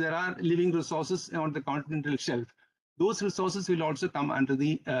shelf. If there are living resources on the continental shelf, those resources will also come under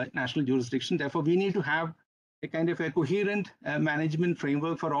the national jurisdiction. Therefore, we need to have a kind of a coherent management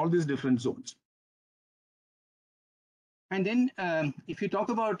framework for all these different zones. And then if you talk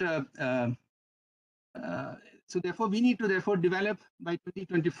about, so therefore we need to develop by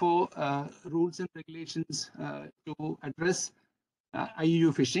 2024 rules and regulations to address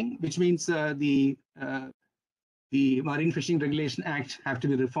IUU fishing, which means the Marine Fishing Regulation Act have to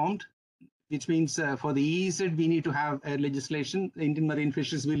be reformed, which means for the EEZ we need to have a legislation. The Indian Marine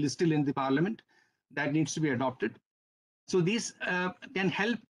Fisheries Bill is still in the Parliament. That needs to be adopted. So these can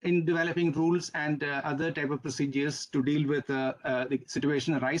help in developing rules and other type of procedures to deal with the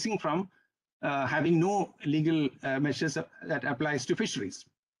situation arising from having no legal measures that applies to fisheries.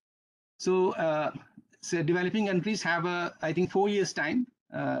 So, developing countries have I think 4 years time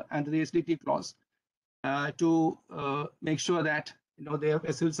under the SDT clause to make sure that their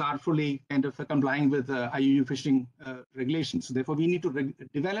vessels are fully kind of complying with IUU fishing regulations. So therefore, we need to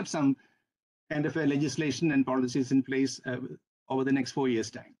develop some kind of a legislation and policies in place over the next 4 years'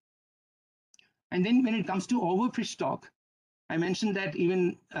 time. And then when it comes to overfish stock, I mentioned that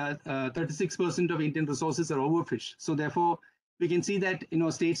even 36% of Indian resources are overfished. So therefore, we can see that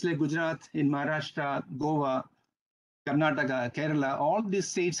states like Gujarat, in Maharashtra, Goa, Karnataka, Kerala, all these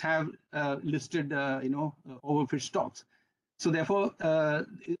states have listed overfished stocks. So therefore,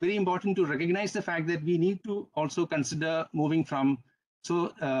 it's very important to recognize the fact that we need to also consider moving from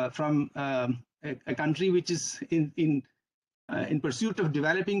a country which is in pursuit of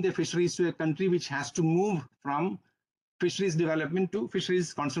developing the fisheries to a country which has to move from fisheries development to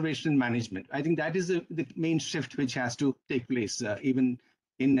fisheries conservation and management. I think that is the main shift which has to take place even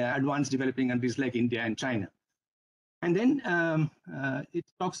in advanced developing countries like India and China. And then it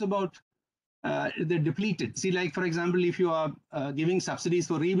talks about the depleted. See, like for example, if you are giving subsidies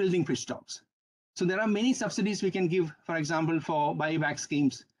for rebuilding fish stocks. So there are many subsidies we can give, for example, for buyback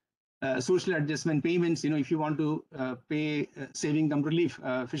schemes, social adjustment payments. If you want to pay saving income relief,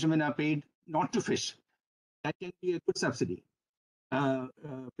 fishermen are paid not to fish. That can be a good subsidy.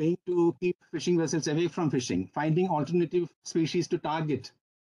 Paying to keep fishing vessels away from fishing, finding alternative species to target.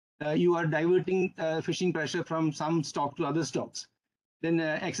 You are diverting fishing pressure from some stock to other stocks. Then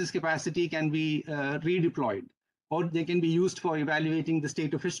excess capacity can be redeployed, or they can be used for evaluating the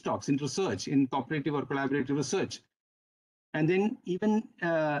state of fish stocks in research, in cooperative or collaborative research. And then even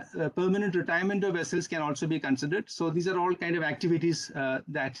permanent retirement of vessels can also be considered. So these are all kind of activities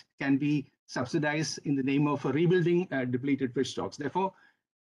that can be subsidized in the name of rebuilding depleted fish stocks. Therefore,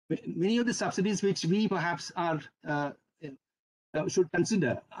 many of the subsidies which we perhaps are should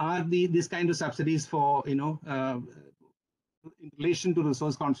consider are this kind of subsidies for in relation to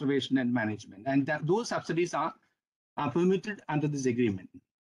resource conservation and management, and those subsidies are permitted under this agreement.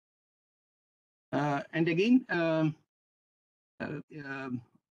 And again,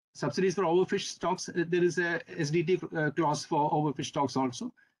 subsidies for overfish stocks, there is a SDT clause for overfish stocks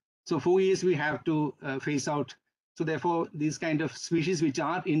also. So 4 years we have to phase out. So therefore, these kind of species which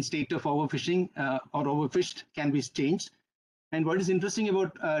are in state of overfishing or overfished can be changed. And what is interesting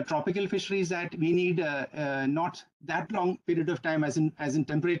about tropical fisheries is that we need not that long period of time as in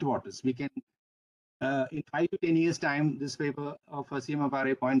temperate waters. We can, in 5 to 10 years time, this paper of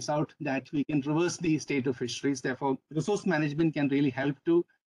CMFRA points out that we can reverse the state of fisheries. Therefore, resource management can really help to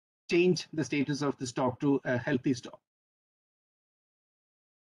change the status of the stock to a healthy stock.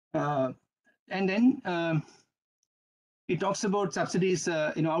 And then it talks about subsidies,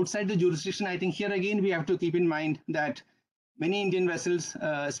 outside the jurisdiction. I think here again we have to keep in mind that many Indian vessels,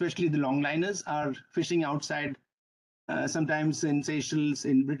 especially the longliners, are fishing outside, sometimes in Seychelles,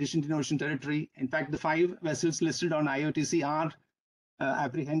 in British Indian Ocean Territory. In fact, the 5 vessels listed on IOTC are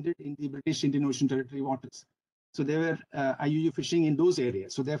apprehended in the British Indian Ocean Territory waters. So they were IUU fishing in those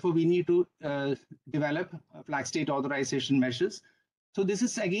areas. So therefore, we need to develop flag state authorization measures. So this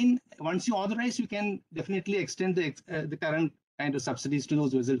is again, once you authorize, you can definitely extend the current kind of subsidies to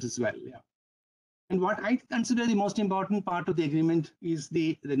those vessels as well. Yeah. And what I consider the most important part of the agreement is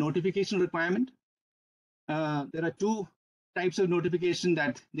the notification requirement. There are 2 types of notification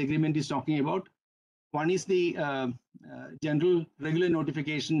that the agreement is talking about. One is the general regular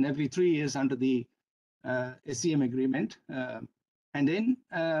notification every 3 years under the SCM agreement. And then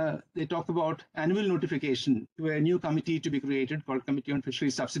they talk about annual notification to a new committee to be created called Committee on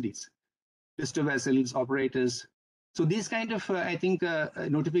Fisheries Subsidies, list of vessels, operators. So these kind of, I think,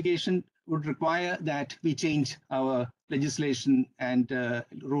 notification would require that we change our legislation and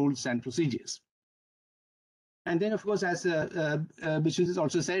rules and procedures. And then, of course, as Bishop has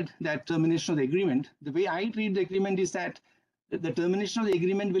also said, that termination of the agreement, the way I read the agreement is that the termination of the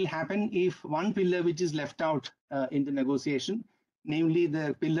agreement will happen if one pillar which is left out in the negotiation, namely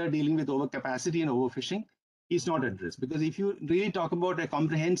the pillar dealing with overcapacity and overfishing, is not addressed. Because if you really talk about a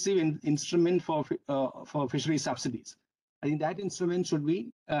comprehensive instrument for fishery subsidies, I think that instrument should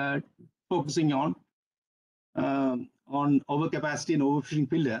be focusing on overcapacity and overfishing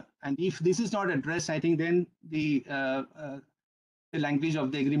pillar. And if this is not addressed, I think then the language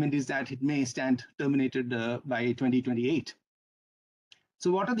of the agreement is that it may stand terminated by 2028. So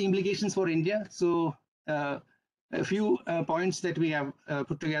what are the implications for India? So a few points that we have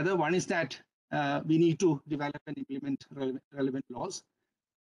put together. One is that we need to develop and implement relevant laws,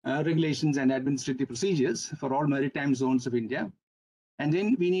 regulations and administrative procedures for all maritime zones of India. And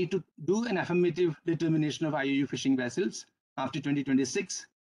then we need to do an affirmative determination of IUU fishing vessels after 2026,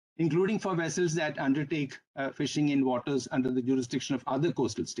 including for vessels that undertake fishing in waters under the jurisdiction of other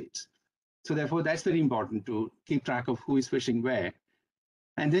coastal states. So therefore, that's very important to keep track of who is fishing where.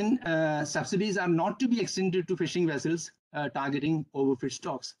 And then subsidies are not to be extended to fishing vessels targeting overfished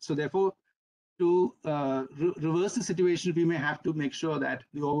stocks. So therefore, to reverse the situation, we may have to make sure that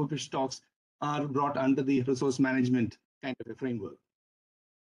the overfished stocks are brought under the resource management kind of a framework.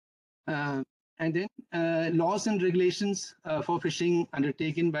 And then laws and regulations for fishing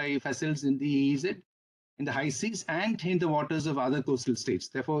undertaken by vessels in the EEZ, in the high seas, and in the waters of other coastal states.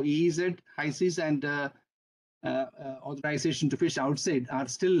 Therefore, EEZ, high seas, and authorization to fish outside are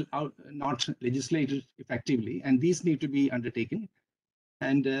still not legislated effectively, and these need to be undertaken.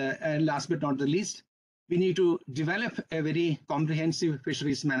 And last but not the least, we need to develop a very comprehensive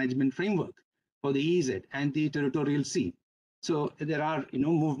fisheries management framework for the EEZ and the territorial sea. So there are,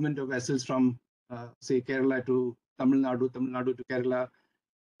 movement of vessels from, say, Kerala to Tamil Nadu to Kerala,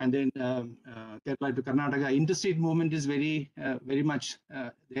 and then Kerala to Karnataka. Interstate movement is very much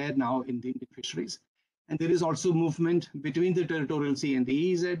there now in the Indian fisheries. And there is also movement between the territorial sea and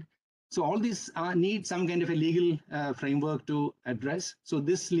the EEZ. So all these need some kind of a legal framework to address. So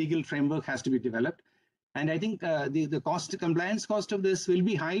this legal framework has to be developed. And I think the compliance cost of this will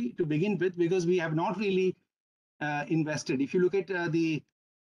be high to begin with, because we have not really invested. If you look at the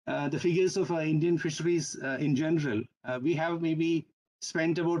figures of Indian fisheries in general, we have maybe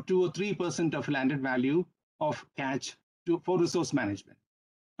spent about 2 or 3% of landed value of catch for resource management.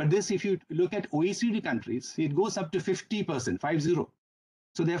 But this, if you look at OECD countries, it goes up to 50%, 50.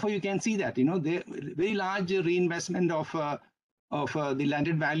 So therefore, you can see that the very large reinvestment of the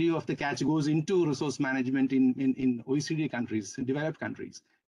landed value of the catch goes into resource management in OECD countries, in developed countries.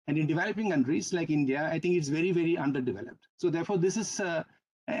 And in developing countries like India, I think it's very, very underdeveloped. So therefore, this is an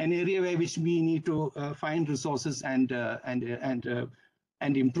area where which we need to find resources and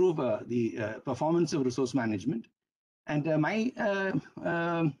improve the performance of resource management. And my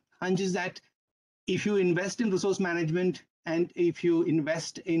hunch is that if you invest in resource management, and if you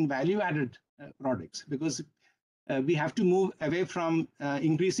invest in value-added products, because we have to move away from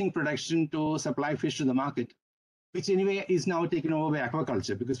increasing production to supply fish to the market, which anyway is now taken over by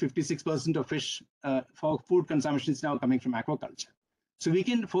aquaculture, because 56% of fish for food consumption is now coming from aquaculture. So we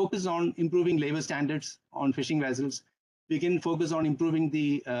can focus on improving labor standards on fishing vessels. We can focus on improving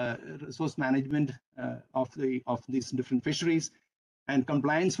the resource management of these different fisheries and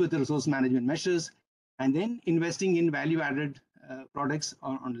compliance with the resource management measures, and then investing in value-added products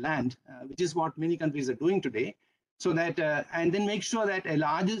on land, which is what many countries are doing today. So that and then make sure that a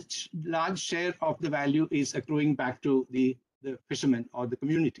large share of the value is accruing back to the fishermen or the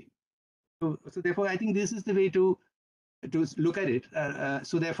community. So therefore, I think this is the way to look at it.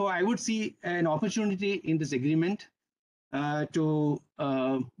 So therefore, I would see an opportunity in this agreement to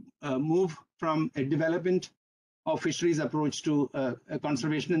move from a development of fisheries approach to a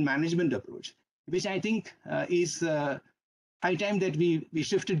conservation and management approach, which I think is high time that we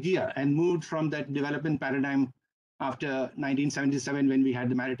shifted gear and moved from that development paradigm after 1977, when we had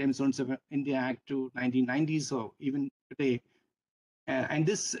the Maritime Zones of India Act, to 1990s, or even today. And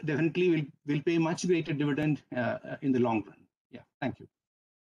this definitely will pay much greater dividend in the long run. Yeah, thank you.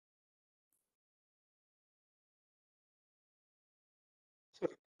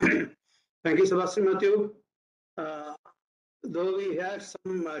 Thank you, Sebastian Matthew. Though we had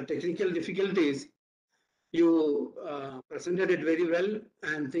some technical difficulties, you presented it very well,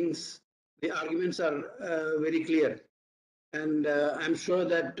 and the arguments are very clear. And I'm sure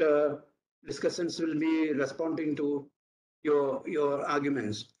that discussions will be responding to your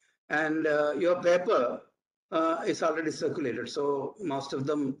arguments. And your paper is already circulated, so most of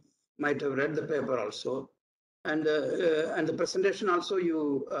them might have read the paper also. And the presentation also,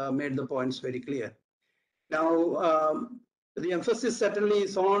 you made the points very clear. Now, the emphasis certainly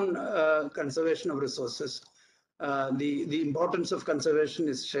is on conservation of resources. The importance of conservation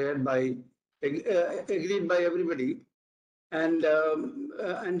is shared by, agreed by everybody. And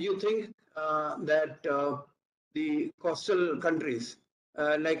you think that the coastal countries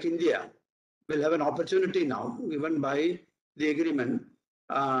like India will have an opportunity now, given by the agreement,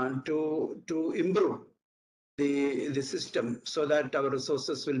 to improve the system so that our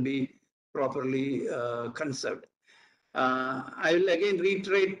resources will be properly conserved. I will again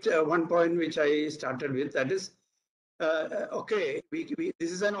reiterate one point which I started with, that is, okay,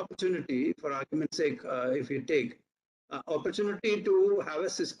 this is an opportunity, for argument's sake, if we take opportunity to have a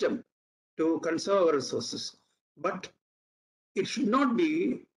system to conserve our resources, but it should not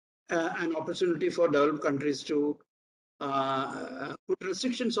be an opportunity for developed countries to put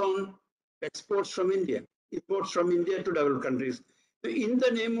restrictions on exports from India, imports from India to developed countries, in the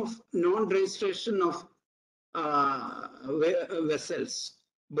name of non-registration of vessels,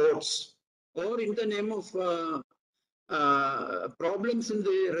 boats, or in the name of problems in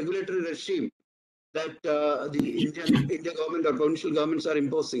the regulatory regime that the Indian government or provincial governments are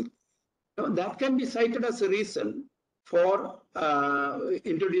imposing. Now, that can be cited as a reason for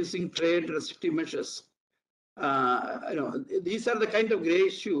introducing trade restrictive measures. These are the kind of grey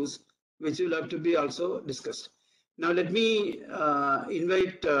issues which will have to be also discussed. Now, let me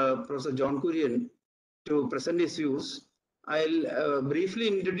invite Professor John Kurian to present his views. I'll briefly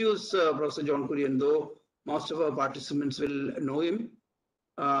introduce Professor John Kurian, though most of our participants will know him.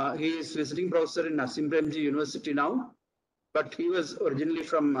 He is visiting professor in Nasim Premji University now, but he was originally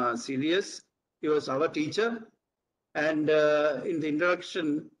from CDS. He was our teacher. And in the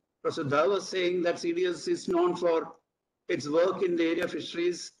introduction, Professor Dha was saying that CDS is known for its work in the area of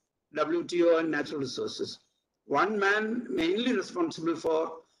fisheries, WTO, and natural resources. One man mainly responsible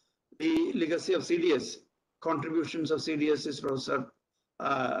for the legacy of CDS, contributions of CDS, is Professor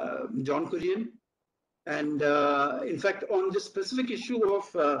John Kurian. And in fact, on this specific issue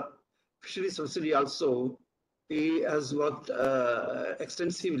of fisheries subsidy also, he has worked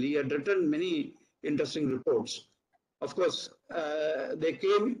extensively. He had written many interesting reports. Of course, they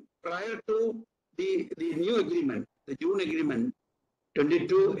came prior to the new agreement, the June agreement,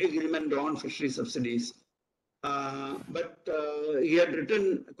 22 agreement on fisheries subsidies. But he had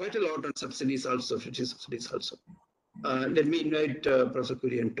written quite a lot on subsidies also, fisheries subsidies also. Let me invite Professor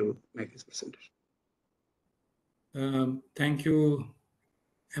Kurian to make his presentation. Thank you.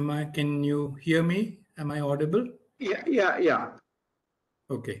 Can you hear me? Am I audible? Yeah.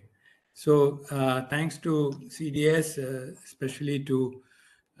 Okay. So thanks to CDS, especially to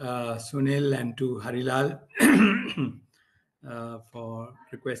Sunil and to Harilal for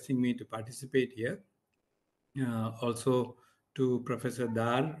requesting me to participate here. Also to Professor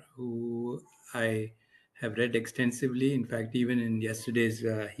Dar, who I have read extensively. In fact, even in yesterday's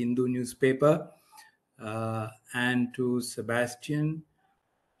Hindu newspaper, and to Sebastian,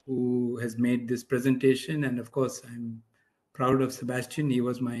 who has made this presentation. And of course, I'm proud of Sebastian. He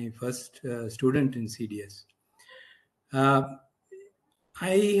was my first student in CDS.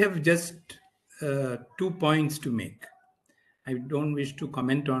 I have just 2 points to make. I don't wish to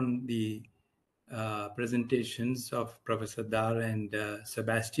comment on the presentations of Professor Dar and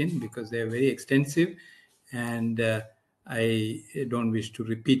Sebastian because they are very extensive, and I don't wish to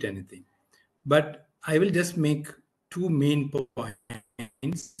repeat anything. But I will just make 2 main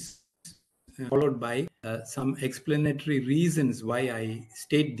points, followed by some explanatory reasons why I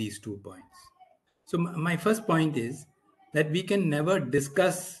state these 2 points. So my first point is that we can never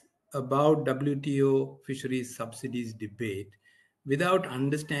discuss about WTO fisheries subsidies debate without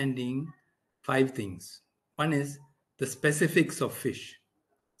understanding 5 things. One is the specifics of fish.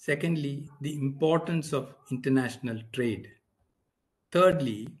 Secondly, the importance of international trade.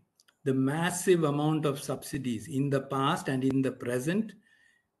 Thirdly, the massive amount of subsidies in the past and in the present,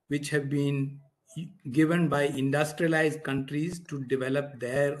 which have been given by industrialized countries to develop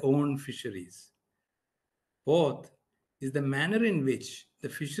their own fisheries. Fourth is the manner in which the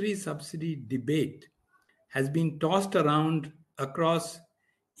fisheries subsidy debate has been tossed around across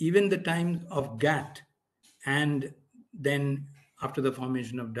even the time of GATT and then after the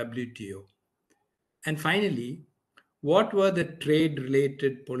formation of WTO. And finally, what were the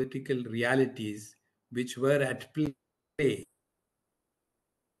trade-related political realities which were at play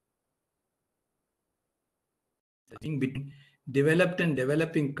between developed and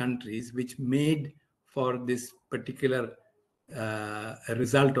developing countries, which made for this particular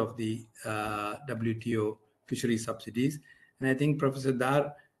result of the WTO fishery subsidies? And I think Professor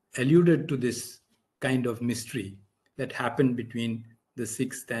Dar alluded to this kind of mystery that happened between the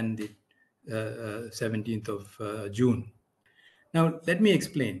 6th and the 17th of June. Now, let me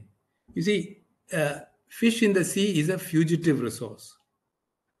explain. You see, fish in the sea is a fugitive resource.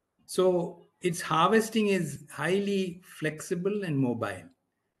 So its harvesting is highly flexible and mobile.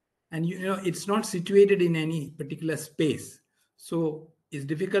 And it's not situated in any particular space. So it's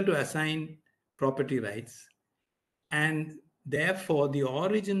difficult to assign property rights. And therefore, the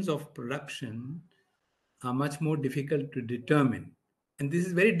origins of production are much more difficult to determine. And this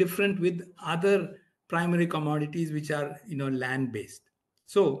is very different with other primary commodities which are land-based.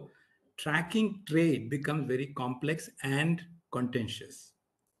 So tracking trade becomes very complex and contentious.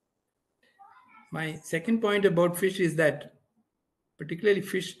 My second point about fish is that particularly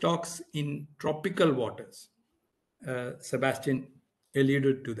fish stocks in tropical waters, Sebastian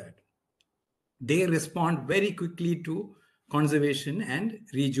alluded to that. They respond very quickly to conservation and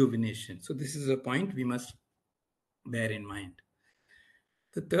rejuvenation. So this is a point we must bear in mind.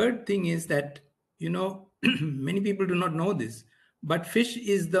 The third thing is that, many people do not know this, but fish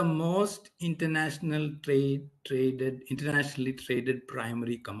is the most internationally traded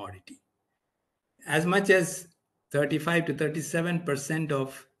primary commodity. As much as 35 to 37%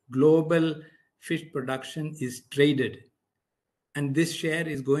 of global fish production is traded. And this share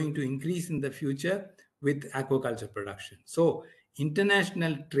is going to increase in the future with aquaculture production. So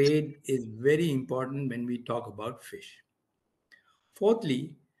international trade is very important when we talk about fish.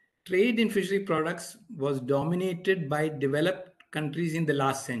 Fourthly, trade in fishery products was dominated by developed countries in the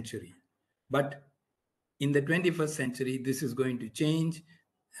last century. But in the 21st century, this is going to change.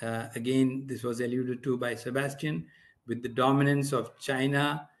 Again, this was alluded to by Sebastian, with the dominance of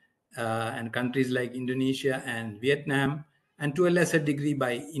China and countries like Indonesia and Vietnam, and to a lesser degree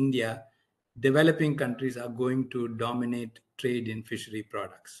by India. Developing countries are going to dominate trade in fishery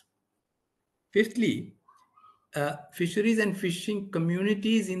products. Fifthly, fisheries and fishing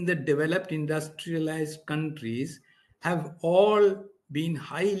communities in the developed industrialized countries have all been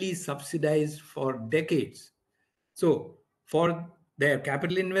highly subsidized for decades. So for their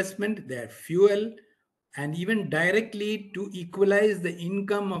capital investment, their fuel, and even directly to equalize the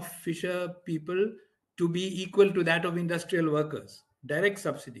income of fisher people to be equal to that of industrial workers, direct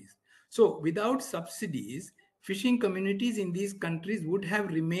subsidies. So without subsidies, fishing communities in these countries would have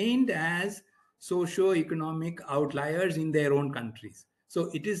remained as socio-economic outliers in their own countries. So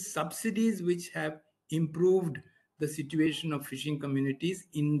it is subsidies which have improved the situation of fishing communities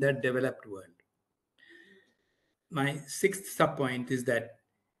in the developed world. My sixth subpoint is that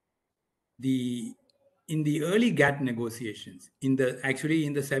in the early GATT negotiations, actually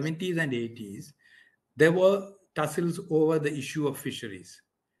in the 70s and 80s, there were tussles over the issue of fisheries.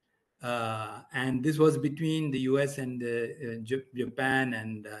 And this was between the US and Japan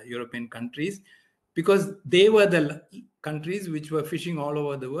and European countries, because they were the countries which were fishing all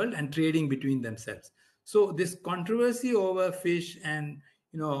over the world and trading between themselves. So this controversy over fish and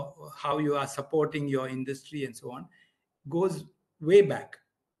how you are supporting your industry and so on, goes way back.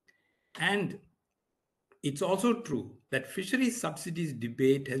 And it's also true that fisheries subsidies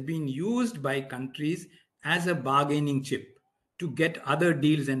debate has been used by countries as a bargaining chip to get other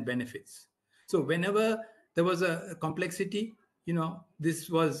deals and benefits. So whenever there was a complexity, this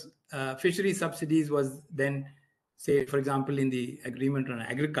was fisheries subsidies was then, say, for example, in the agreement on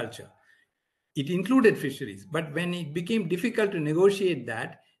agriculture, it included fisheries, but when it became difficult to negotiate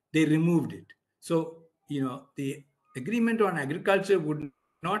that, they removed it. So, the agreement on agriculture would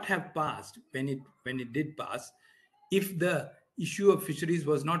not have passed when it did pass if the issue of fisheries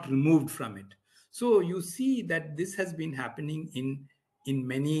was not removed from it. So you see that this has been happening in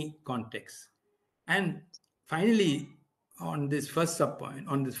many contexts. And finally, on this first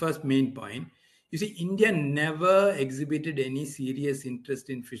main point, you see, India never exhibited any serious interest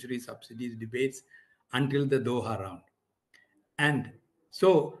in fishery subsidies debates until the Doha round. And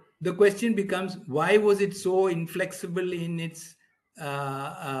so the question becomes, why was it so inflexible in its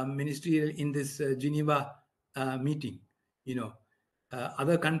ministerial, in this Geneva meeting?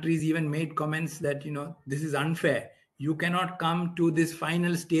 Other countries even made comments that, this is unfair. You cannot come to this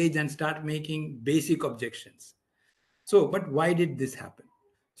final stage and start making basic objections. So, but why did this happen?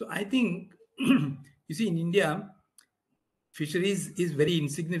 So I think, you see, in India, fisheries is very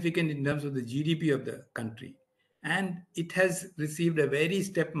insignificant in terms of the GDP of the country. And it has received a very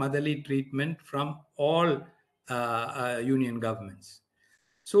stepmotherly treatment from all union governments.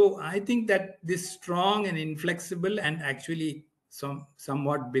 So I think that this strong and inflexible and actually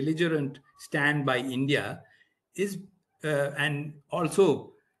somewhat belligerent stand by India is, and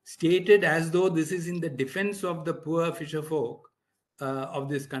also stated as though this is in the defense of the poor fisher folk of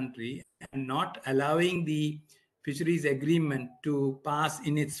this country, and not allowing the fisheries agreement to pass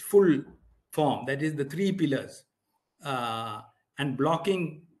in its full form, that is the three pillars, and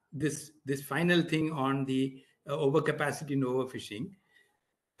blocking this final thing on the overcapacity and overfishing.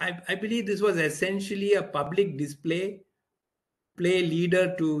 I believe this was essentially a public play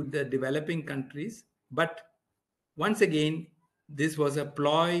leader to the developing countries. But once again, this was a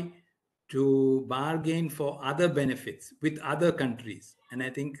ploy to bargain for other benefits with other countries. And I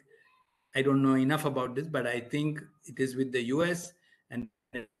think, I don't know enough about this, but I think it is with the US, and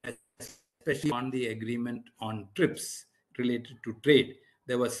especially on the agreement on TRIPS related to trade.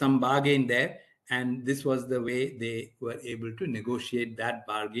 There was some bargain there, and this was the way they were able to negotiate that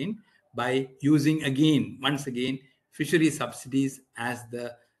bargain, by using once again, fishery subsidies as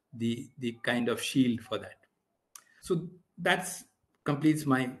the kind of shield for that. So that completes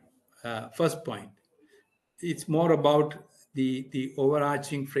my first point. It's more about the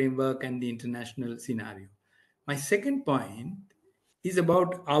overarching framework and the international scenario. My second point is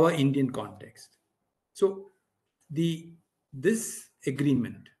about our Indian context. So this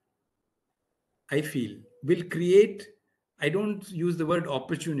agreement, I feel, will create, I don't use the word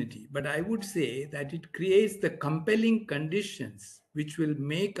opportunity, but I would say that it creates the compelling conditions which will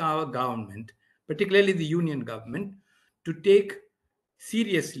make our government, particularly the union government, to take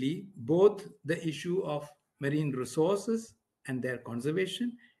seriously both the issue of marine resources and their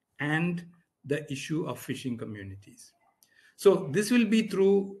conservation, and the issue of fishing communities. So this will be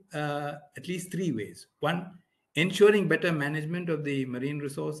through at least three ways. One, ensuring better management of the marine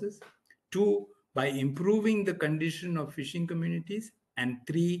resources. Two, by improving the condition of fishing communities. And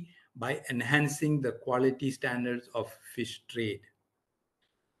three, by enhancing the quality standards of fish trade.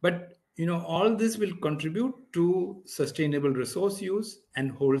 But all this will contribute to sustainable resource use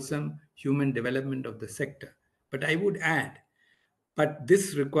and wholesome human development of the sector. But I would add, but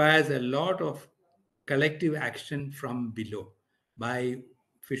this requires a lot of collective action from below, by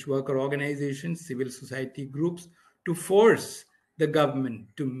fish worker organizations, civil society groups, to force the government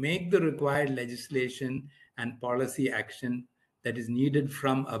to make the required legislation and policy action that is needed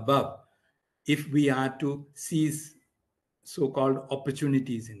from above, if we are to seize so-called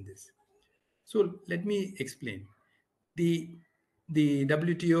opportunities in this. So let me explain. The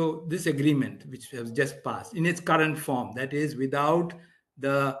WTO, this agreement, which has just passed in its current form, that is without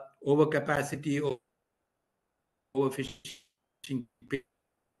the overcapacity or overfishing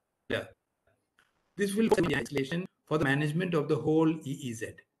pillar, this will be legislation for the management of the whole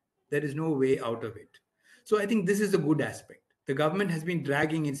EEZ. There is no way out of it. So I think this is a good aspect. The government has been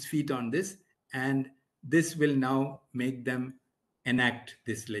dragging its feet on this, and this will now make them enact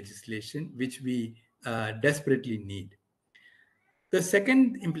this legislation, which we desperately need. The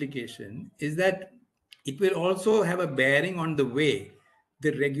second implication is that it will also have a bearing on the way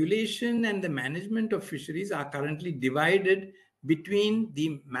the regulation and the management of fisheries are currently divided between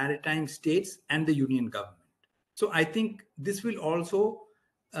the maritime states and the union government. So I think this will also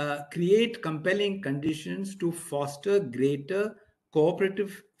create compelling conditions to foster greater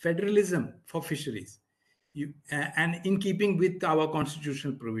cooperative federalism for fisheries, and in keeping with our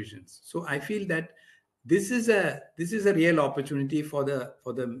constitutional provisions. So I feel that this is a real opportunity for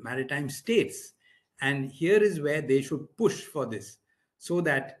the maritime states, and here is where they should push for this, so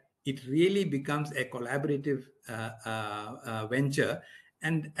that it really becomes a collaborative venture.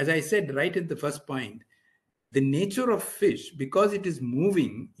 And as I said right at the first point, the nature of fish, because it is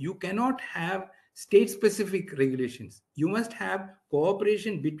moving, you cannot have state specific regulations. You must have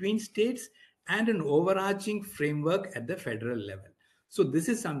cooperation between states and an overarching framework at the federal level. So this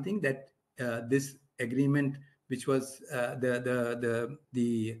is something that this agreement, which was the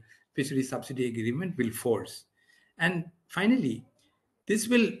fishery subsidy agreement, will force. And finally, this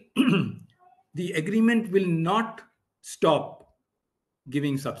will the agreement will not stop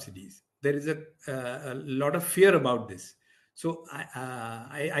giving subsidies. There is a lot of fear about this. So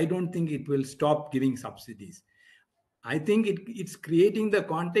I don't think it will stop giving subsidies. I think it's creating the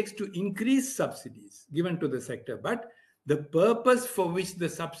context to increase subsidies given to the sector, but the purpose for which the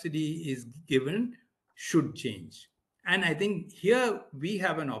subsidy is given should change. And I think here we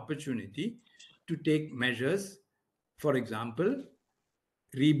have an opportunity to take measures, for example,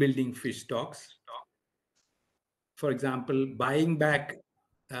 rebuilding fish stocks, for example, buyback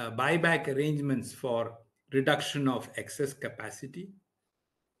arrangements for reduction of excess capacity,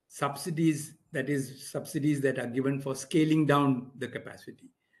 subsidies, that is, subsidies that are given for scaling down the capacity,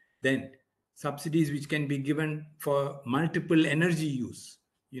 then subsidies which can be given for multiple energy use.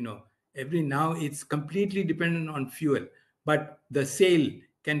 Every now it's completely dependent on fuel, but the sale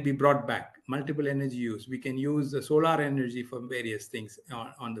can be brought back. Multiple energy use, we can use the solar energy for various things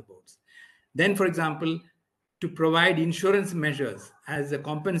on the boats. Then, for example, to provide insurance measures as a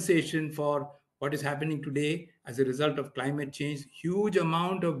compensation for what is happening today as a result of climate change, huge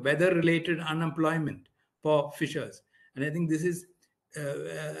amount of weather related unemployment for fishers. And I think this is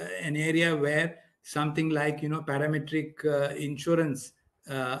an area where something like parametric insurance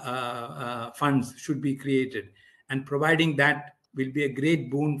funds should be created, and providing that will be a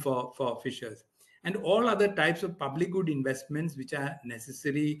great boon for fishers, and all other types of public good investments which are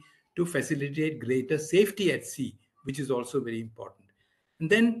necessary to facilitate greater safety at sea, which is also very important. And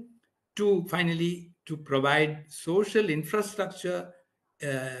then finally to provide social infrastructure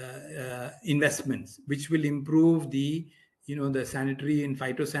investments which will improve the sanitary and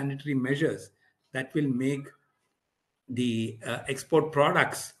phytosanitary measures that will make the export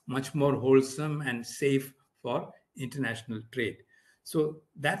products much more wholesome and safe for international trade. So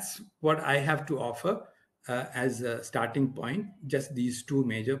that's what I have to offer as a starting point, just these two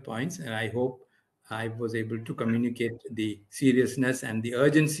major points. And I hope I was able to communicate the seriousness and the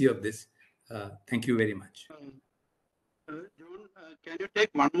urgency of this. Thank you very much. John, can you take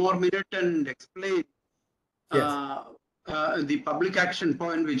 1 more minute and explain Yes. The public action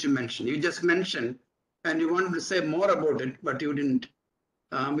point which you mentioned? You just mentioned, and you wanted to say more about it, but you didn't,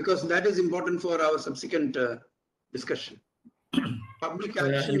 because that is important for our subsequent discussion. Public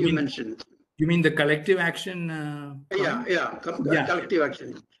action you mentioned. You mean the collective action? Collective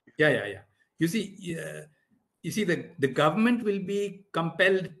action. Yeah. You see, the government will be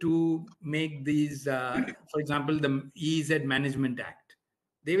compelled to make these, for example, the EEZ Management Act.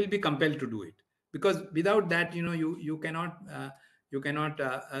 They will be compelled to do it, because without that, you cannot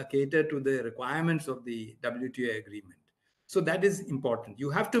cater to the requirements of the WTO agreement. So that is important.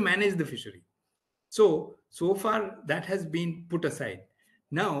 You have to manage the fishery. So far that has been put aside.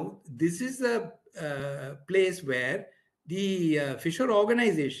 Now this is a place where the fisher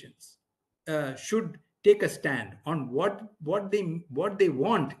organizations should take a stand on what they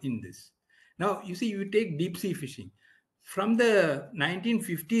want in this. Now you see, you take deep sea fishing. From the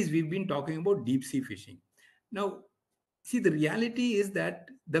 1950s, we've been talking about deep sea fishing. Now, see, the reality is that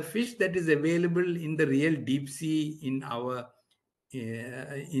the fish that is available in the real deep sea in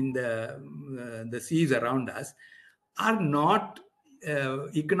the seas around us are not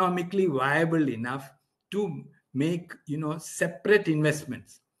economically viable enough to make separate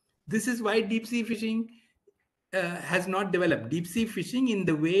investments. This is why deep sea fishing has not developed. Deep sea fishing in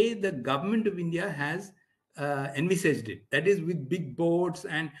the way the government of India has envisaged it, that is with big boats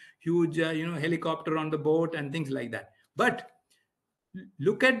and huge helicopter on the boat and things like that. But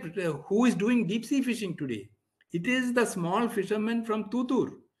look at who is doing deep sea fishing today. It is the small fishermen from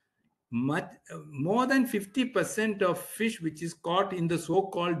Tutur. More than 50% of fish which is caught in the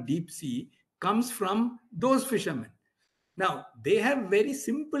so-called deep sea comes from those fishermen. Now, they have very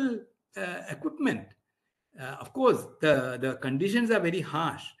simple equipment. Of course, the conditions are very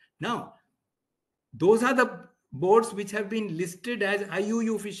harsh. Now, those are the boats which have been listed as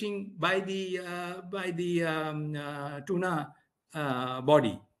IUU fishing by the tuna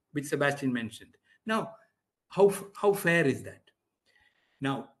body, which Sebastian mentioned. Now, how fair is that?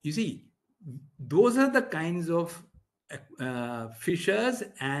 Now, you see, those are the kinds of fishers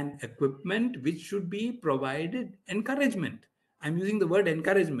and equipment which should be provided encouragement. I'm using the word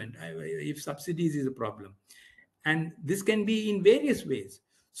encouragement if subsidies is a problem. And this can be in various ways.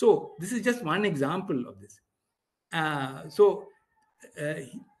 So this is just one example of this.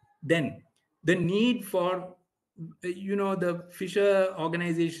 Then the need for, the fisher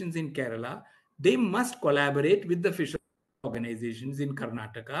organizations in Kerala, they must collaborate with the fisher organizations in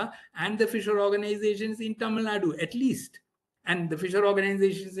Karnataka and the fisher organizations in Tamil Nadu, at least. And the fisher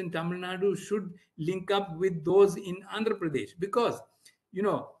organizations in Tamil Nadu should link up with those in Andhra Pradesh, because,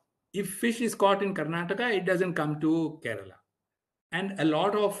 if fish is caught in Karnataka, it doesn't come to Kerala. And a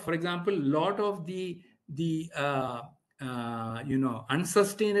lot of, for example, the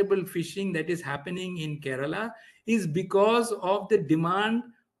unsustainable fishing that is happening in Kerala is because of the demand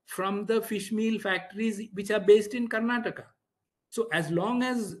from the fish meal factories which are based in Karnataka. So as long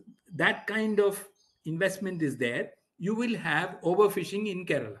as that kind of investment is there, you will have overfishing in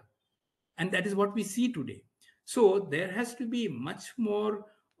Kerala. And that is what we see today. So there has to be much more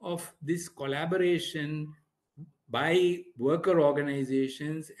of this collaboration by worker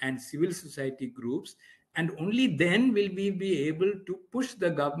organizations and civil society groups, and only then will we be able to push the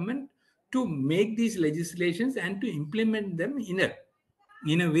government to make these legislations and to implement them in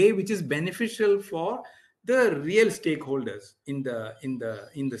a way which is beneficial for the real stakeholders in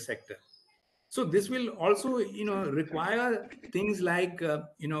the sector. So this will also require things like a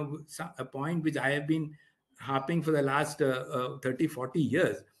point which I have been harping for the last 30-40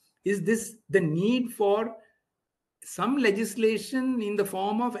 years, is this the need for some legislation in the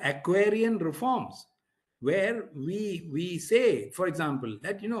form of aquarian reforms, where we say, for example,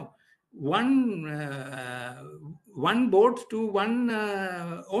 that one boat to one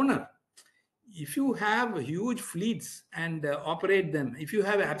owner. If you have huge fleets and operate them, if you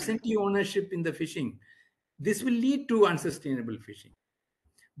have absentee ownership in the fishing, this will lead to unsustainable fishing.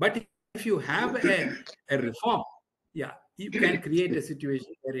 But if you have a reform, you can create a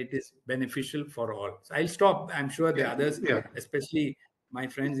situation where it is beneficial for all. So I'll stop. I'm sure the others, especially my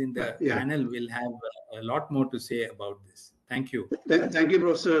friends in the panel, will have a lot more to say about this. Thank you. Thank you,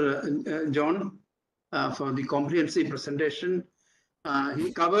 Professor John, for the comprehensive presentation.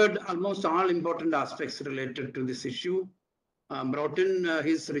 He covered almost all important aspects related to this issue, brought in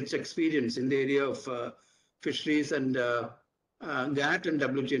his rich experience in the area of fisheries and GATT and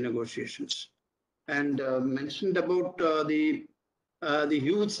WTO negotiations, and mentioned about the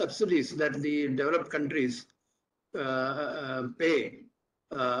huge subsidies that the developed countries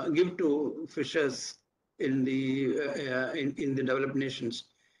give to fishers in the developed nations.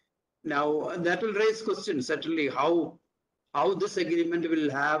 Now that will raise questions certainly how this agreement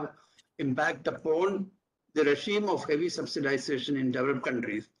will have impact upon the regime of heavy subsidization in developed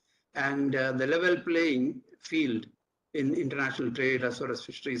countries and the level playing field in international trade as far as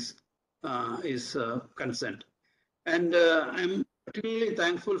fisheries is concerned. And I'm particularly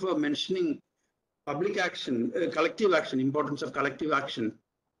thankful for mentioning public action, collective action, importance of collective action.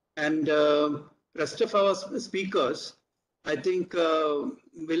 And rest of our speakers, I think,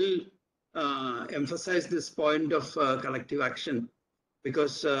 will emphasize this point of collective action,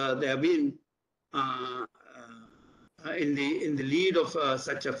 because they have been in the lead of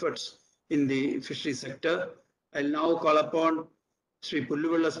such efforts in the fishery sector. I'll now call upon Sri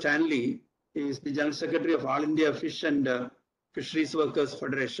Pulluvella Stanley. He is the General Secretary of All India Fish and Fisheries Workers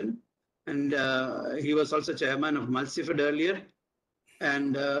Federation, and he was also chairman of Mulsifed earlier,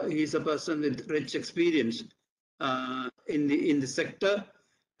 and he is a person with rich experience in the sector,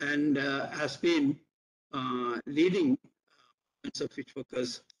 and has been leading of fish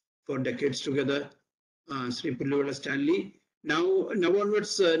workers for decades together. Sri Pulluvella Stanley. Now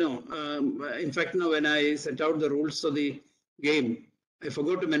onwards, in fact, when I set out the rules of the game, I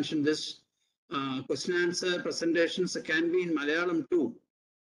forgot to mention this. Question answer presentations can be in Malayalam too.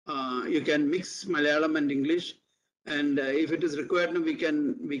 You can mix Malayalam and English, and if it is required, we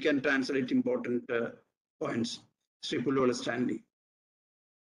can translate important points. Sri Pulluvella Stanley.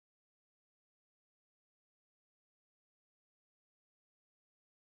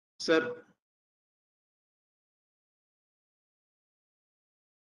 Sir,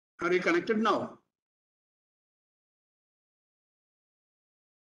 are you connected now?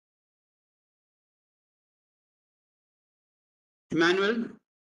 Emmanuel,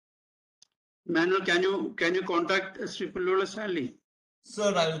 can you contact Sri Pulluvella Stanley?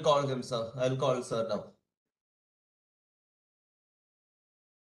 Sir, I will call him, sir. I will call sir now.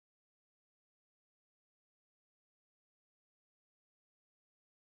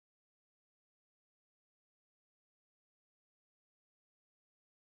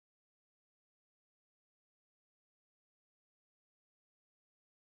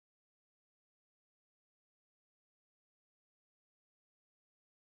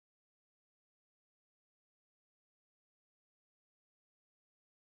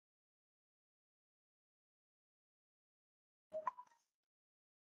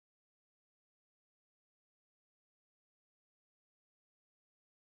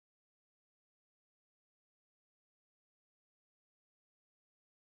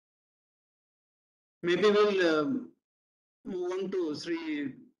 Maybe we'll move on to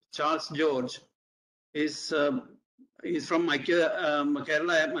Sri Charles George. Is from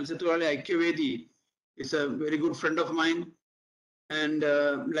Kerala Mansathuwali Aikyavedi. Is a very good friend of mine, and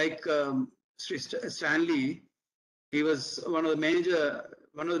like Sri Stanley, he was one of the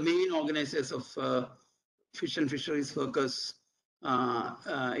main organizers of fish and fisheries workers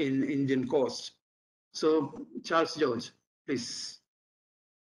in Indian coast. So Charles George, please.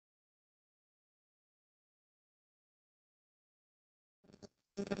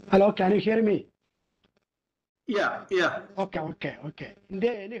 Hello, can you hear me? Yeah. Okay.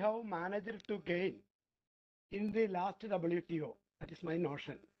 India anyhow managed to gain in the last WTO. That is my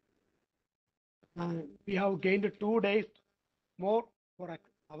notion. We have gained 2 days more for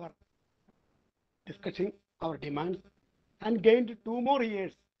our discussing our demands and gained 2 more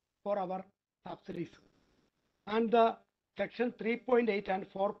years for our subsidies. And the section 3.8 and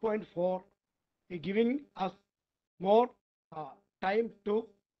 4.4 is giving us more time to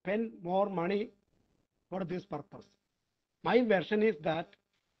spend more money for this purpose. My version is that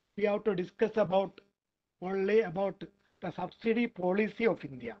we have to discuss only about the subsidy policy of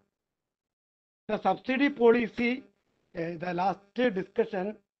India. The subsidy policy, the last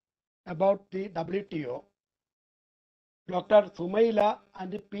discussion about the WTO, Dr. Sumaila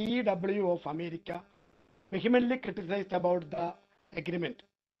and the PEW of America vehemently criticized about the agreement.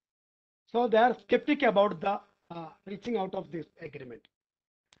 So they are skeptic about the reaching out of this agreement.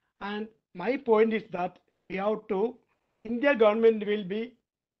 And my point is that we have to, India government will be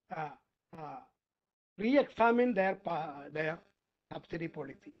re-examine their subsidy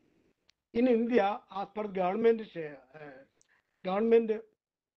policy. In India, as per government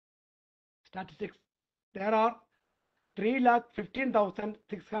statistics, there are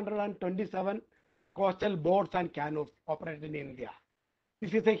 3,15,627 coastal boats and canoes operated in India.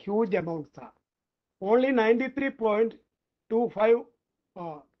 This is a huge amount, sir. Only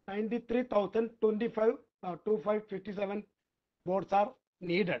 93,2557 boats are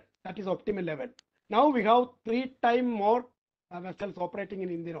needed. That is optimal level. Now we have 3 times more vessels operating in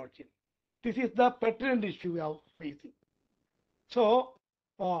Indian Ocean. This is the pertinent issue we are facing. So,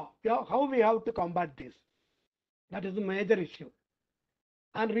 how we have to combat this? That is the major issue.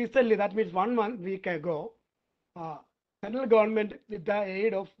 And recently, that means 1 week ago, central government with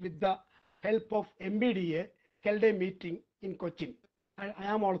the help of MBDA held a meeting in Cochin. I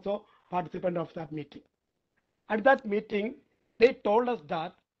am also participant of that meeting. At that meeting, they told us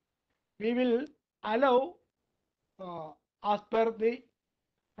that we will allow, as per the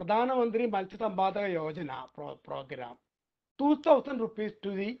Pradhana Mantri Matsya Yojana program, 2,000 rupees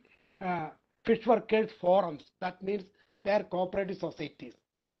to the fish workers forums. That means their cooperative societies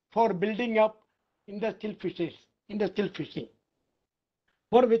for building up industrial fishing.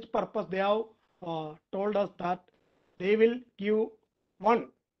 For which purpose they have told us that they will give 1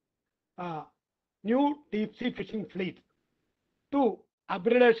 new deep sea fishing fleet, 2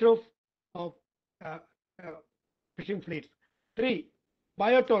 upgradation of fishing fleets, 3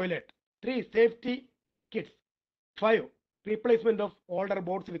 bio toilet, 3 safety kits, 5 replacement of older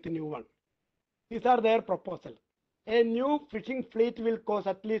boats with a new one. These are their proposals. A new fishing fleet will cost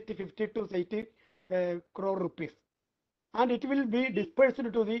at least 50 to 80 crore rupees, and it will be dispersed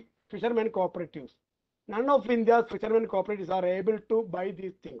to the fishermen cooperatives. None of India's fishermen cooperatives are able to buy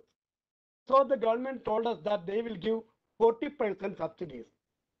these things. So the government told us that they will give 40% subsidies,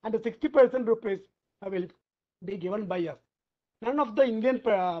 and the 60% rupees will be given by us. None of the Indian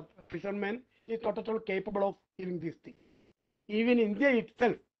fishermen is not at all capable of giving these things. Even India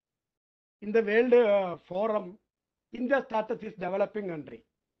itself, in the world forum, India's status is developing country.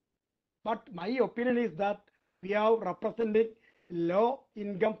 But my opinion is that we have represented low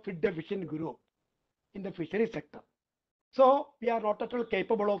income feed deficient group in the fishery sector. So we are not at all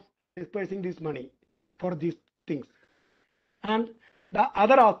capable of dispersing this money for these things. And the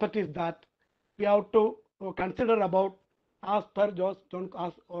other aspect is that we have to consider about, as per as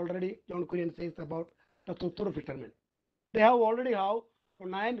already John Kurian says about the Tutturu fishermen. They already have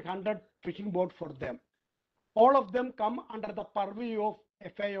 900 fishing boats for them. All of them come under the purview of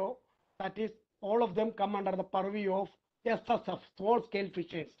FAO. That is, all of them come under the purview of SSF, small scale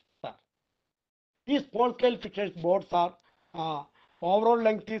fishers. These small scale fishers boats are overall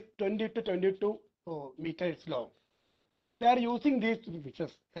length is 20 to 22 meters long. They are using these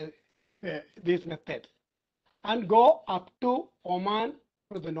fishes, these methods, and go up to Oman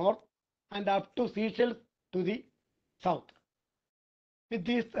to the north and up to Seychelles to the south with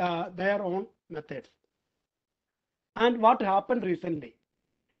these their own methods. And what happened recently?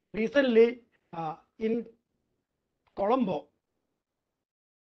 Recently, in Colombo,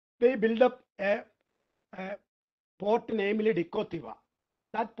 they built up a a port, namely Dikotiva.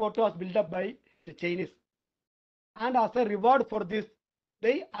 That port was built up by the Chinese. And as a reward for this,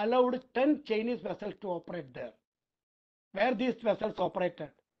 they allowed 10 Chinese vessels to operate there. Where these vessels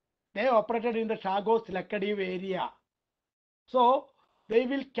operated? They operated in the Chagos Lakadiv area. So they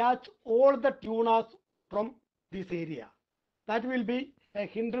will catch all the tunas from this area. That will be a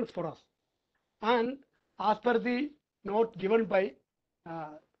hindrance for us. And as per the note given by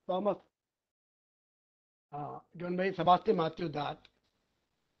Thomas, given by Sebastian Matthew, that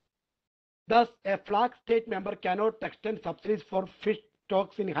thus a flag state member cannot extend subsidies for fish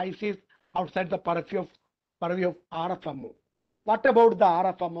stocks in high seas outside the purview of RFMO. What about the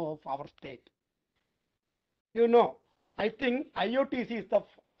RFMO of our state? You know, I think IOTC is the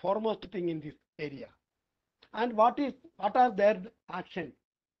foremost thing in this area. And what are their actions?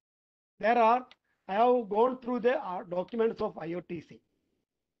 I have gone through the documents of IOTC.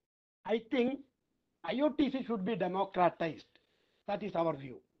 I think IOTC should be democratized. That is our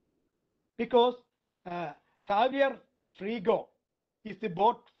view. Because Xavier Frigo is the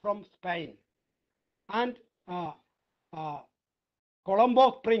boat from Spain, and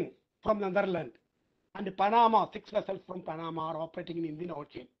Colombo Spring from Netherlands, and Panama, 6 vessels from Panama are operating in Indian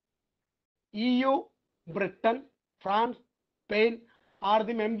Ocean. EU, Britain, France, Spain are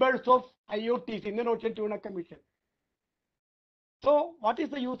the members of IOTC, Indian Ocean Tuna Commission. So what is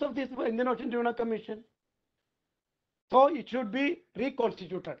the use of this Indian Ocean Tuna Commission? So it should be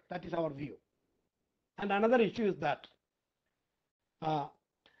reconstituted. That is our view. And another issue is that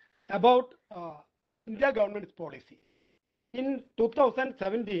about India government's policy. In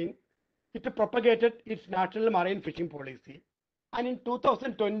 2017, it propagated its national marine fishing policy. And in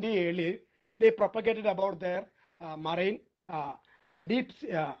 2020 early, they propagated about their marine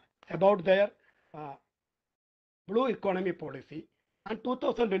about their blue economy policy, and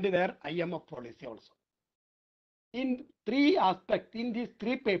 2020 their IMF policy also. In 3 aspects, in these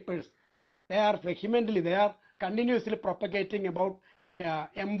 3 papers, they are continuously propagating about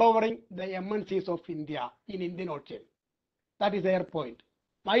empowering the MNCs of India in Indian Ocean. That is their point.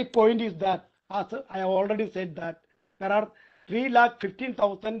 My point is that, as I have already said, that there are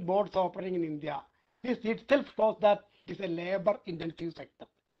 3,15,000 boats operating in India. This itself shows that it is a labor-intensive sector.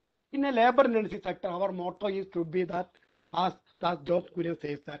 In a labor-intensive sector, our motto should be that, as George Kurian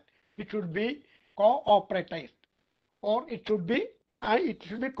says, that it should be co-operatized, or it should be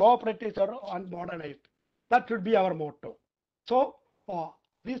cooperative and modernized. That should be our motto. So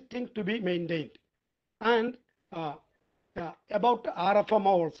these things to be maintained. And about RFMO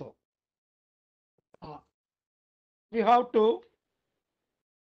also, we have to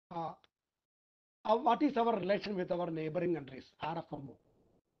what is our relation with our neighboring countries, RFMO?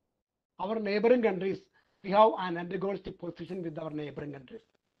 Our neighboring countries, we have an antagonistic position with our neighboring countries.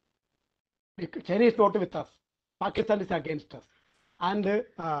 China is not with us. Pakistan is against us. And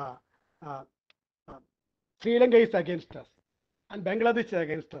Sri Lanka is against us. And Bangladesh is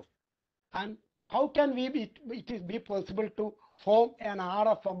against us. And how can it be possible to form an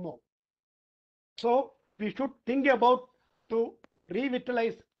RFMO? So we should think about to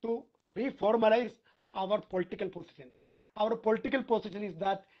revitalize, to reformalize our political position. Our political position is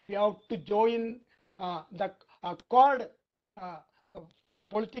that we have to join the Quad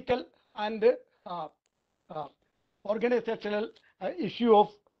political and organizational issue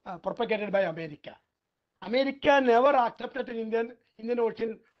of propagated by America. America never accepted Indian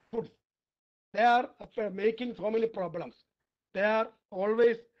Ocean foods. They are making so many problems. They are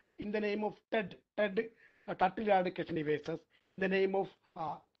always in the name of turtle eradication devices, in the name of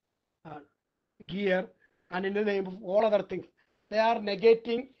gear, and in the name of all other things. They are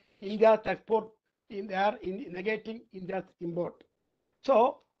negating India's export, they are negating India's import.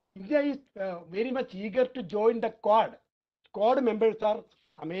 So India is very much eager to join the Quad. Quad members are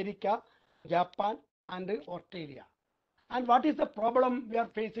America, Japan, and Australia. And what is the problem we are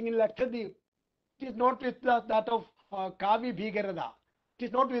facing in Lakshadweep? It is not with that of Kavi Bhigarada. It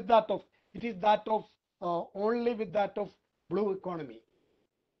is not with that of, it is that of only with that of blue economy.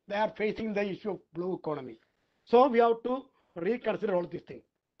 They are facing the issue of blue economy. So we have to reconsider all these things.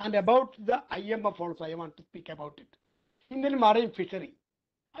 And about the IMF also, I want to speak about it. Indian marine fishery.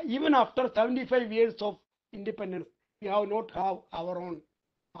 Even after 75 years of independence, we have not have our own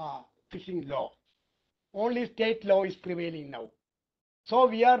fishing law. Only state law is prevailing now. So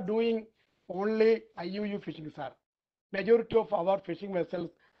we are doing only IUU fishing, sir. Majority of our fishing vessels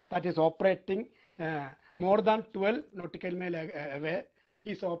that is operating more than 12 nautical mile away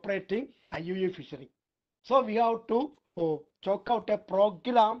is operating IUU fishery. So we have to chalk out a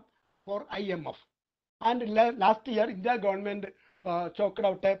program for IMF. And last year, India government chalked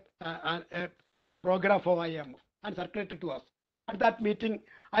out a program for IMF and circulated to us. At that meeting,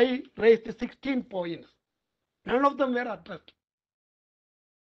 I raised 16 points. None of them were addressed.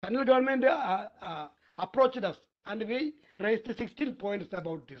 Central government approached us and we raised 16 points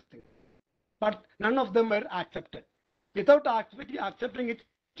about this thing. But none of them were accepted. Without accepting it,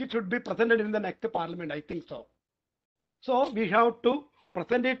 it should be presented in the next parliament, I think so. So we have to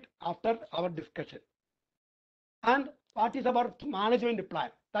present it after our discussion. And what is our management plan?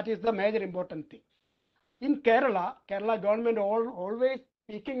 That is the major important thing. In Kerala government always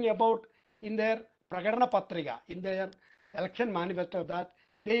speaking about in their Prakarana Patrika, in their election manifesto, that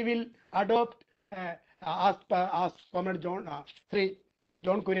they will adopt, as Comrade John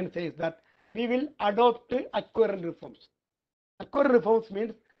Kurian says, that we will adopt actuarial reforms. Actuarial reforms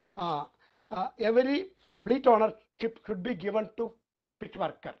means every fleet ownership should be given to fish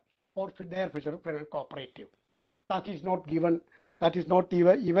worker or their fisher cooperative. That is not given. That is not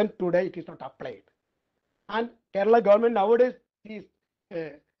even today. It is not applied. And Kerala government nowadays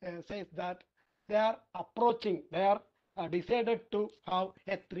says that they are approaching. They are decided to have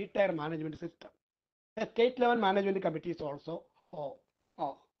a three-tier management system. A state level management committee is also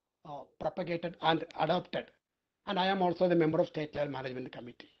propagated and adopted. And I am also the member of state level management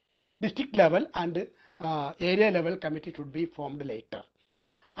committee. District level and area level committee should be formed later.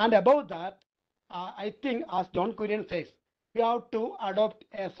 And above that, I think, as John Kurian says, we have to adopt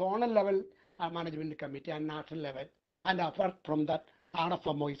a zonal level management committee and national level. And apart from that,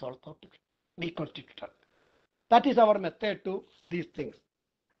 RFMO is also to be constituted. That is our method to these things.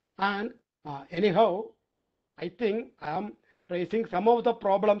 And anyhow, I think I am raising some of the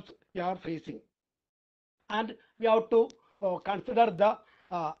problems we are facing. And we have to consider the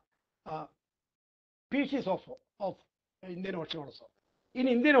species of Indian Ocean also. In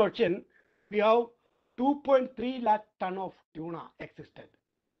Indian Ocean, we have 2.3 lakh ton of tuna existed.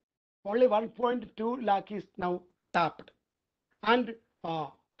 Only 1.2 lakh is now tapped. And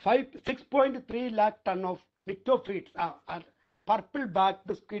 6.3 lakh ton of victophytes are purple back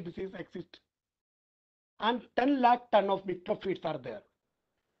squid disease exist. And 10 lakh ton of victophytes are there.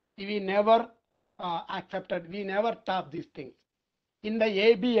 We never accepted, we never tapped these things. In the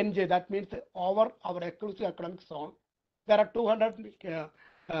ABNJ, that means over our exclusive economic zone, there are 200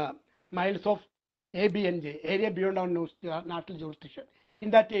 miles of ABNJ, area beyond our national jurisdiction. In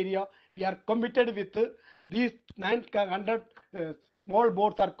that area, we are committed with these 900 small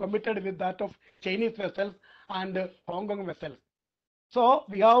boats are committed with that of Chinese vessels and Hong Kong vessels. So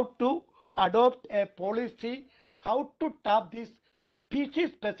we have to adopt a policy how to tap this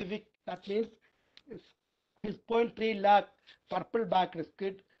species specific. That means 6.3 lakh purple back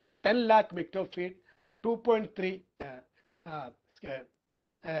squid, 10 lakh victophyte, 2.3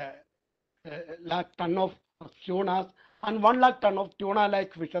 lakh ton of tunas, and 1 lakh ton of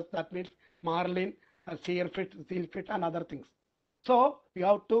tuna-like fishes. That means marlin, sealfish, and other things. So we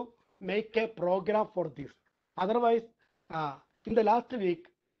have to make a program for this. Otherwise, in the last week,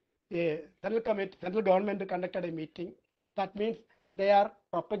 central government conducted a meeting. That means they are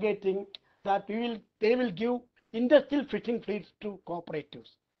propagating that they will give industrial fishing fleets to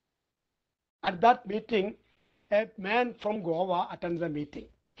cooperatives. At that meeting, a man from Goa attended the meeting.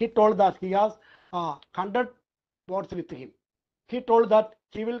 He told that he has 100 boats with him. He told that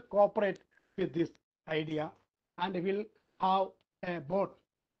he will cooperate with this idea and he will have a boat,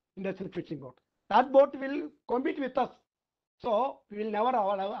 industrial fishing boat. That boat will compete with us. So we will never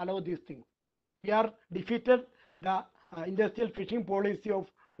allow these things. We are defeated the industrial fishing policy of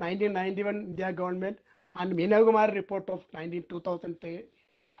 1991 India government and Minakumar report of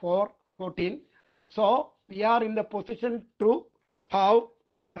 2014. So we are in the position to have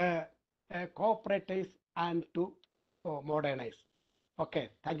cooperatives and to modernize. Okay,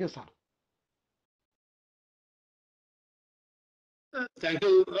 thank you, sir. Thank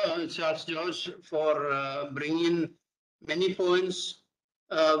you, Charles George, for bringing many points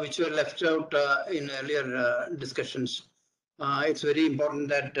which were left out in earlier discussions. It's very important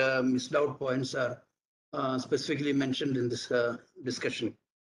that missed out points are specifically mentioned in this discussion.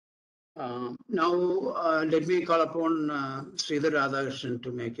 Now, let me call upon Sridhar Radhakrishnan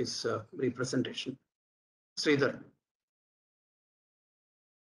to make his representation. Sridhar.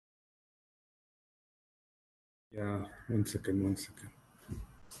 Yeah, one second.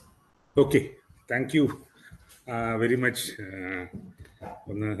 Okay, thank you very much,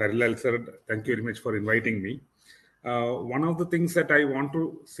 Harilal sir. Thank you very much for inviting me. One of the things that I want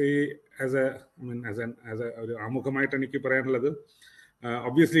to say as ആമുഖമായിട്ട് എനിക്ക് പറയാനുള്ളത്,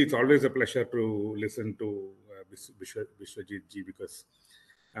 obviously it's always a pleasure to listen to Vishwajit ji, because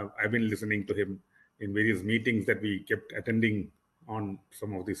I've been listening to him in various meetings that we kept attending on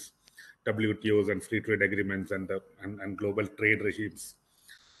some of these WTOs and free trade agreements and global trade regimes,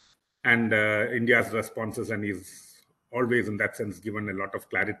 and India's responses, and he's always in that sense given a lot of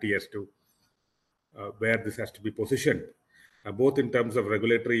clarity as to where this has to be positioned, both in terms of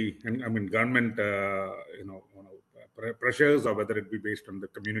regulatory and government pressures, or whether it be based on the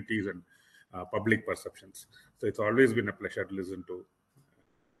communities and public perceptions. So it's always been a pleasure to listen to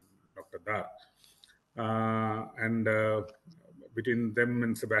Dr. Dar. And between them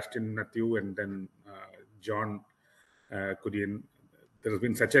and Sebastian Matthew and then John Kurian, there has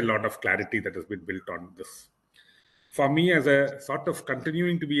been such a lot of clarity that has been built on this. For me, as a sort of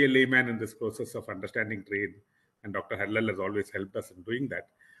continuing to be a layman in this process of understanding trade, and Dr. Harlal has always helped us in doing that,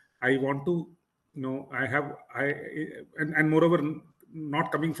 I want to know, and moreover,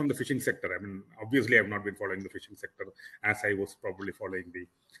 not coming from the fishing sector. Obviously, I've not been following the fishing sector as I was probably following the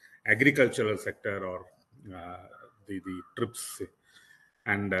agricultural sector or the trips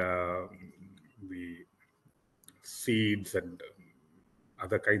and the seeds and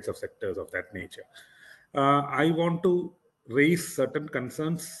other kinds of sectors of that nature. I want to raise certain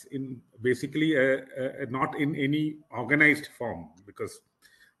concerns in basically not in any organized form, because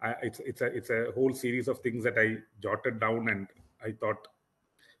it's a whole series of things that I jotted down, and I thought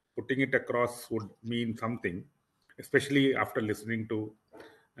putting it across would mean something, especially after listening to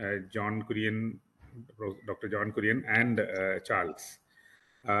John Kurian, Dr. John Kurian, and Charles,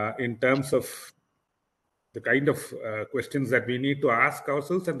 in terms of the kind of questions that we need to ask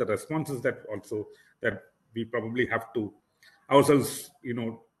ourselves, and the responses that we probably have to ourselves,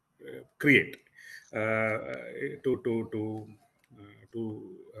 create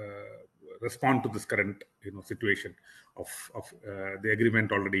to respond to this current, situation of the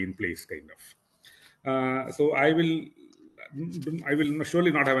agreement already in place, kind of. So I will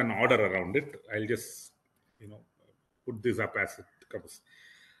surely not have an order around it. I'll just, put this up as it comes.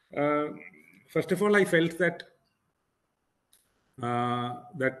 First of all, I felt that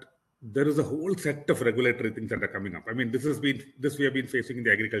that there is a whole set of regulatory things that are coming up. This we have been facing in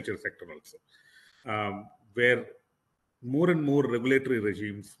the agriculture sector also, where more and more regulatory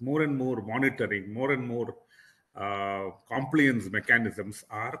regimes, more and more monitoring, more and more compliance mechanisms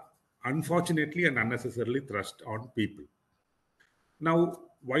are unfortunately and unnecessarily thrust on people. Now,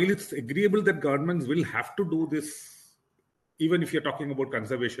 while it's agreeable that governments will have to do this, even if you're talking about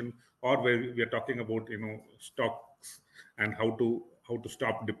conservation, or where we are talking about stocks and how to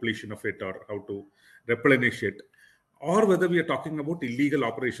stop depletion of it, or how to replenish it, or whether we are talking about illegal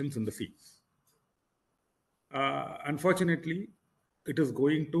operations in the seas. Unfortunately, it is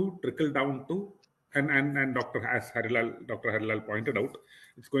going to trickle down to, and Dr. Harlal pointed out,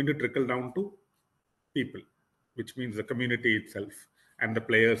 it's going to trickle down to people, which means the community itself and the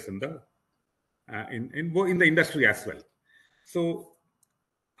players in the industry as well. So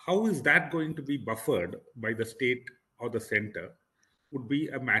how is that going to be buffered by the state or the center would be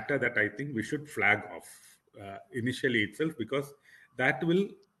a matter that I think we should flag off initially itself, because that will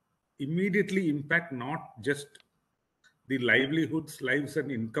immediately impact not just the livelihoods, lives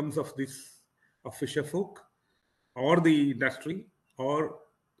and incomes of fisher folk or the industry or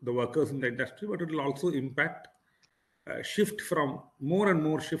the workers in the industry, but it will also impact shift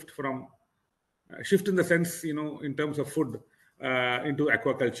in the sense, in terms of food into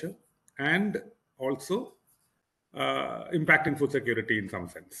aquaculture, and also impacting food security in some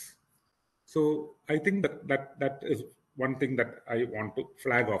sense. So I think that is one thing that I want to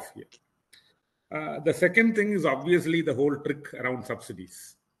flag off here. The second thing is obviously the whole trick around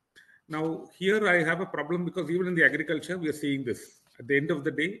subsidies. Now, here I have a problem, because even in the agriculture, we are seeing this. At the end of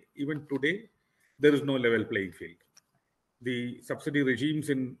the day, even today, there is no level playing field. The subsidy regimes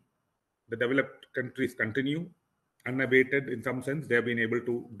in the developed countries continue unabated in some sense. They have been able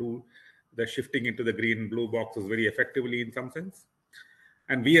to do the shifting into the green and blue boxes very effectively in some sense.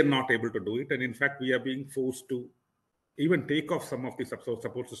 And we are not able to do it. And in fact, we are being forced to even take off some of the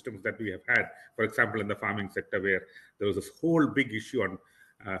support systems that we have had. For example, in the farming sector, where there was this whole big issue on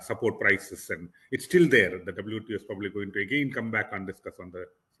support prices, and it's still there. The WTO is probably going to again come back and discuss on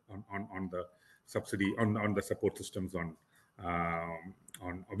the subsidy, on the support systems on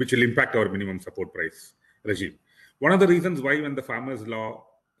which will impact our minimum support price regime. One of the reasons why, when the farmers' law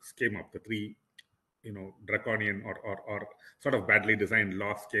came up, the three draconian or sort of badly designed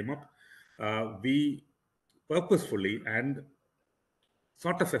laws came up, we purposefully and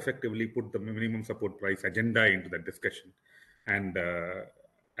sort of effectively put the minimum support price agenda into that discussion, and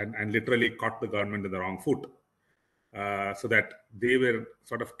literally caught the government in the wrong foot, so that they were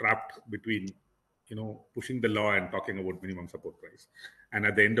sort of trapped between pushing the law and talking about minimum support price. And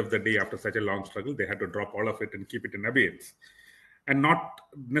at the end of the day, after such a long struggle, they had to drop all of it and keep it in abeyance. and not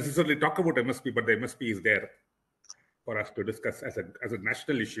necessarily talk about MSP, but the MSP is there for us to discuss as a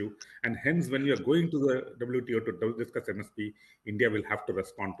national issue. And hence, when we are going to the WTO to discuss MSP, India will have to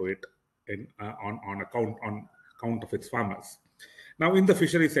respond to it on account of its farmers. Now, in the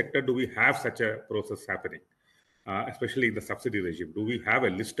fishery sector, do we have such a process happening? Especially in the subsidy regime, do we have a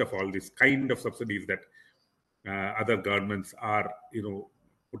list of all these kind of subsidies that other governments are,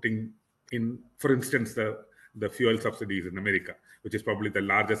 putting in? For instance, the fuel subsidies in America, which is probably the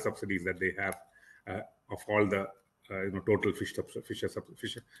largest subsidies that they have of all the total fish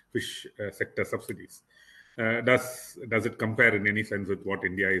sector subsidies. Does it compare in any sense with what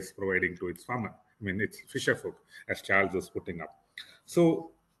India is providing to its farmer? I mean, it's fisher food, as Charles was putting up.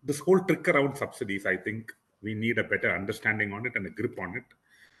 So this whole trick around subsidies, I think we need a better understanding on it and a grip on it,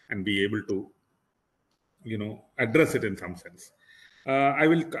 and be able to, address it in some sense. I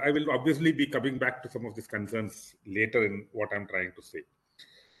will obviously be coming back to some of these concerns later in what I'm trying to say.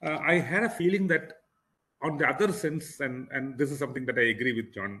 I had a feeling that on the other sense, and this is something that I agree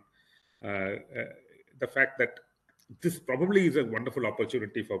with John, the fact that this probably is a wonderful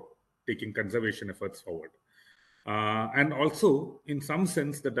opportunity for taking conservation efforts forward. And also, in some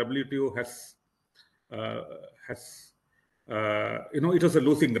sense, the WTO has it was a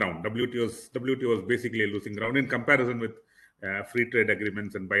losing ground. WTO was basically a losing ground in comparison with free trade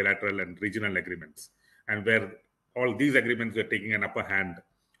agreements and bilateral and regional agreements, and where all these agreements were taking an upper hand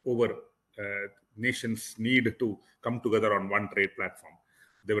over nations' need to come together on one trade platform.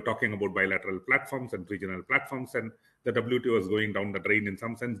 They were talking about bilateral platforms and regional platforms, and the WTO is going down the drain in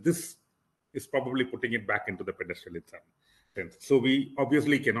some sense. This is probably putting it back into the pedestal in some sense. So we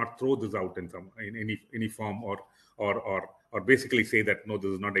obviously cannot throw this out in any form, or basically say that no,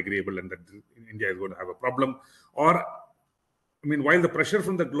 this is not agreeable and that India is going to have a problem. Or, I mean, while the pressure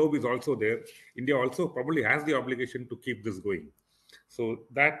from the globe is also there, India also probably has the obligation to keep this going. So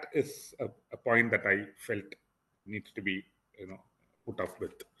that is a point that I felt needs to be, put up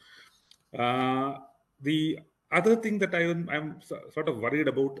with. The other thing that I'm sort of worried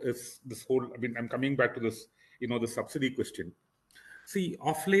about is this whole, I mean, I'm coming back to this, the subsidy question. See,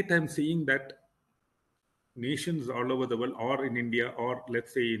 of late, I'm seeing that nations all over the world, or in India, or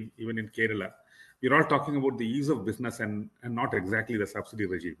let's say even in Kerala, we're all talking about the ease of business and not exactly the subsidy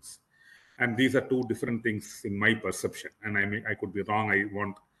regimes. And these are two different things in my perception. And I could be wrong. I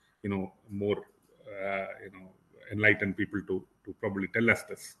want, more, enlightened people to probably tell us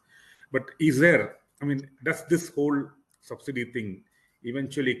this. But is there, I mean, does this whole subsidy thing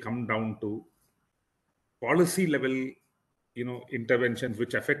eventually come down to policy level, interventions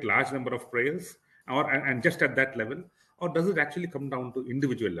which affect large number of players, and just at that level, or does it actually come down to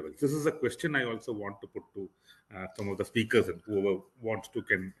individual levels? This is a question I also want to put to some of the speakers, and whoever wants to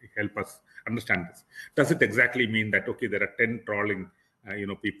can help us understand this. Does it exactly mean that, okay, there are 10 trawling,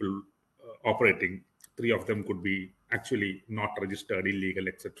 people operating, 3 of them could be actually not registered, illegal,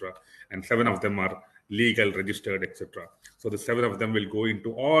 etc., and 7 of them are legal, registered, etc. So the 7 of them will go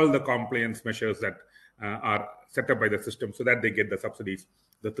into all the compliance measures that are set up by the system so that they get the subsidies.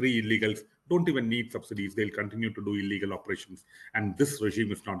 The 3 illegals don't even need subsidies. They'll continue to do illegal operations. And this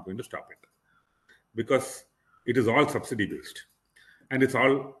regime is not going to stop it, because it is all subsidy based. And it's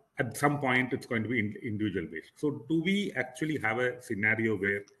all, at some point, it's going to be individual based. So do we actually have a scenario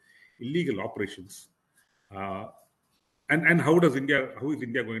where illegal operations, and how is India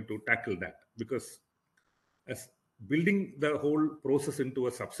going to tackle that? Because as building the whole process into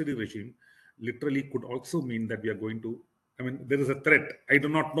a subsidy regime literally could also mean that we are going to, I mean, there is a threat. I do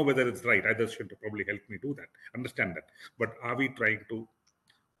not know whether it's right. Others should probably help me do that, understand that. But are we trying to,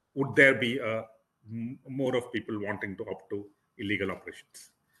 would there be more of people wanting to opt to illegal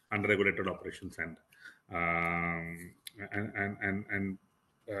operations, unregulated operations, and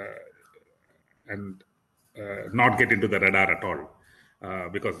not get into the radar at all,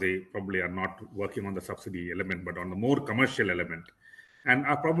 because they probably are not working on the subsidy element, but on the more commercial element, and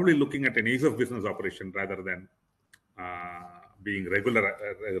are probably looking at an ease of business operation rather than being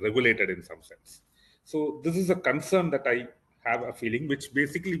regulated in some sense. So this is a concern that I have a feeling, which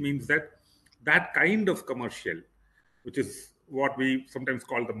basically means that that kind of commercial, which is what we sometimes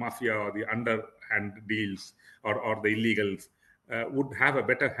call the mafia or the underhand deals, or the illegals, would have a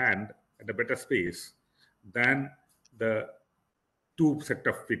better hand and a better space than the 2 set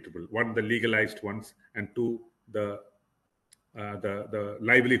of people: 1, the legalized ones, and 2, the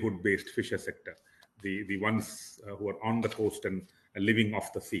livelihood-based fisher sector, the ones who are on the coast and living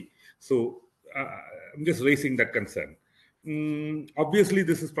off the sea. So I'm just raising that concern. Obviously,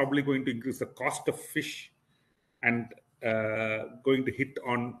 this is probably going to increase the cost of fish, and going to hit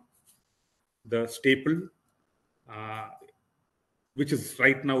on the staple which is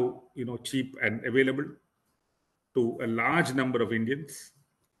right now, cheap and available to a large number of Indians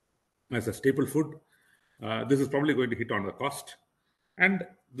as a staple food, this is probably going to hit on the cost. And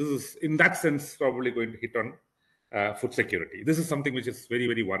this is, in that sense, probably going to hit on food security. This is something which is very,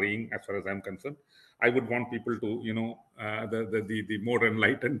 very worrying as far as I'm concerned. I would want people to, the more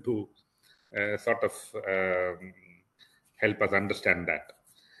enlightened to sort of help us understand that.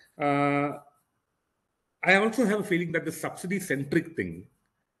 I also have a feeling that the subsidy-centric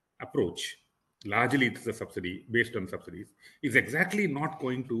approach, largely it's a subsidy based on subsidies, is exactly not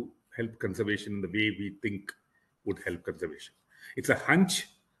going to help conservation in the way we think would help conservation. It's a hunch.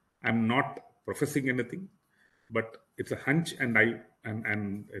 I'm not professing anything, but it's a hunch, and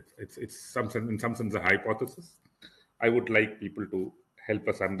it's in some sense a hypothesis. I would like people to help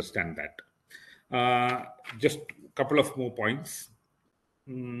us understand that. Just a couple of more points.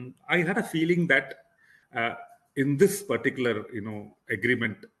 I had a feeling that in this particular,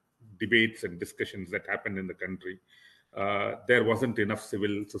 agreement, debates and discussions that happened in the country, there wasn't enough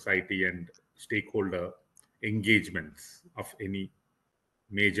civil society and stakeholder engagements of any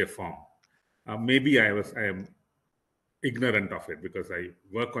major form. Maybe I am ignorant of it because I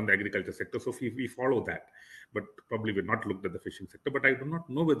work on the agriculture sector, so we follow that, but probably we've not looked at the fishing sector. But I do not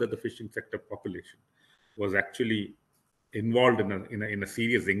know whether the fishing sector population was actually involved in a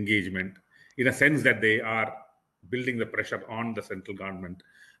serious engagement, in a sense that they are building the pressure on the central government,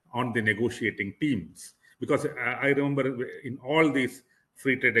 on the negotiating teams. Because I remember in all these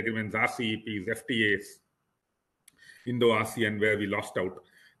free trade agreements, RCEPs, FTAs, Indo-ASEAN, where we lost out,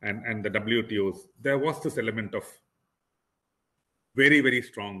 and the WTOs, there was this element of very, very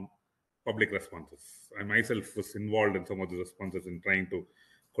strong public responses. I myself was involved in some of the responses in trying to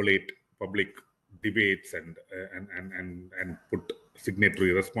collate public debates and put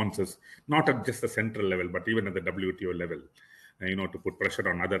signatory responses, not at just the central level, but even at the WTO level, to put pressure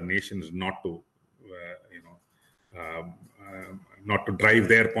on other nations not to, not to drive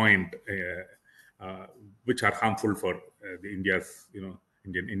their point, which are harmful for the India's,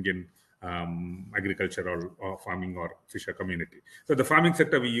 Indian agricultural or farming or fisher community. So the farming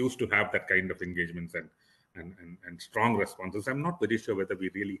sector, we used to have that kind of engagements and strong responses. I'm not very sure whether we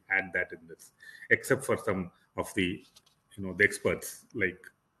really had that in this, except for some of the, the experts like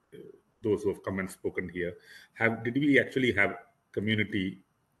those who have come and spoken here. Did we actually have community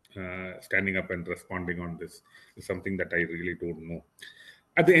standing up and responding on this? Is something that I really don't know.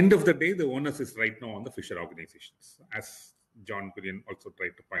 At the end of the day, the onus is right now on the fisher organizations, as John Kurian also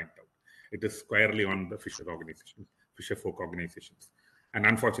tried to point out. It is squarely on the fisher organizations, fisher folk organizations, and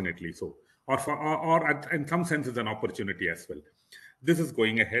unfortunately so. Or in some sense, it's an opportunity as well. This is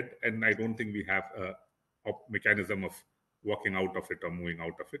going ahead, and I don't think we have a mechanism of walking out of it or moving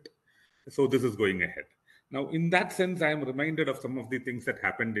out of it. So this is going ahead. Now, in that sense, I am reminded of some of the things that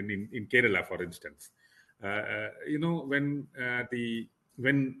happened in Kerala, for instance. The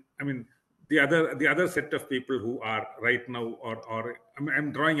other set of people who are right now, or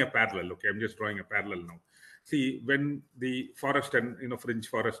I'm drawing a parallel. Okay, I'm just drawing a parallel now. See, when the forest and fringe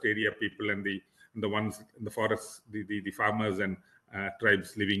forest area people and the ones in the forest, the farmers and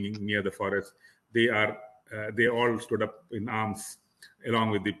tribes living near the forest, they all stood up in arms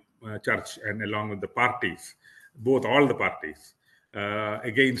along with the church and along with the parties, all the parties,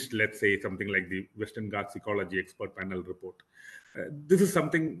 against, let's say, something like the Western Ghats Ecology Expert Panel report. This is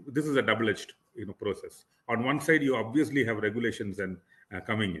a double-edged process. On one side, you obviously have regulations and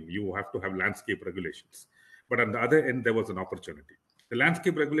coming in. You have to have landscape regulations. But on the other end, there was an opportunity. The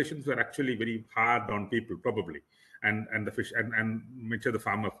landscape regulations were actually very hard on people, probably. And the fish and much of the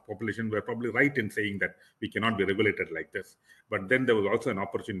farmer population were probably right in saying that we cannot be regulated like this. But then there was also an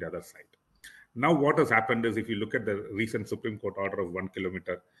opportunity on the other side. Now, what has happened is, if you look at the recent Supreme Court order of 1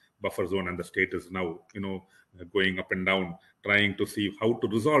 kilometer buffer zone, and the state is now, going up and down, trying to see how to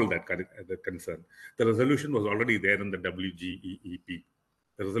resolve that concern. The resolution was already there in the WGEEP.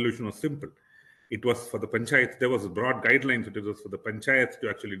 The resolution was simple. It was for the panchayats. There was broad guidelines. It was for the panchayats to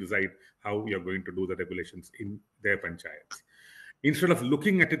actually decide how you're going to do the regulations in their panchayats. Instead of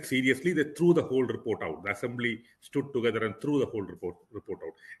looking at it seriously, they threw the whole report out. The assembly stood together and threw the whole report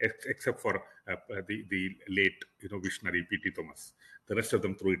out, except for the late, visionary P.T. Thomas. The rest of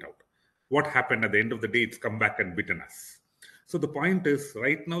them threw it out. What happened at the end of the day? It's come back and bitten us. So the point is,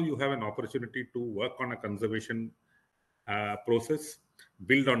 right now you have an opportunity to work on a conservation process,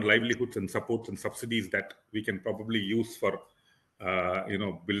 build on livelihoods and supports and subsidies that we can probably use for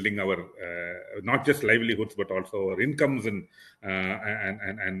building our not just livelihoods but also our incomes and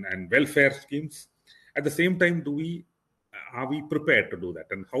welfare schemes. At the same time, are we prepared to do that,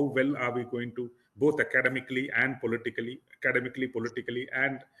 and how well are we going to, both academically, politically,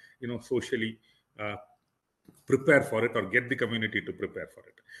 and socially, prepare for it, or get the community to prepare for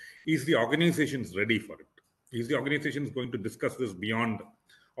it? Is the organizations ready for it? Is the organizations going to discuss this beyond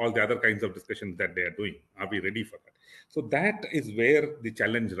all the other kinds of discussions that they are doing? Are we ready for that? So that is where the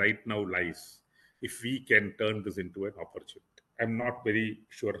challenge right now lies. If we can turn this into an opportunity, I'm not very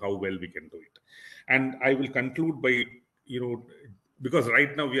sure how well we can do it. And I will conclude by, because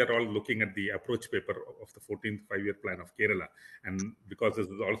right now we are all looking at the approach paper of the 14th five-year plan of Kerala, and because this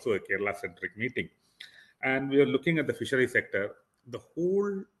is also a Kerala-centric meeting, and we are looking at the fishery sector, the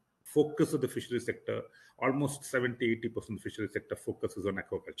whole focus of the fishery sector, almost 70-80% fishery sector focuses on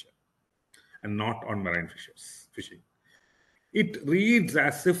aquaculture and not on marine fishing. It reads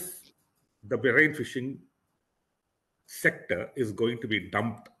as if the marine fishing sector is going to be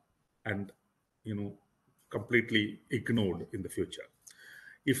dumped and completely ignored in the future.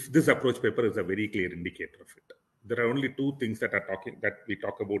 If this approach paper is a very clear indicator of it, there are only two things that we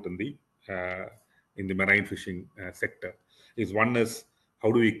talk about in the marine fishing sector. One is,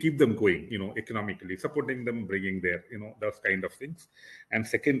 how do we keep them going, economically, supporting them, bringing their, those kind of things. And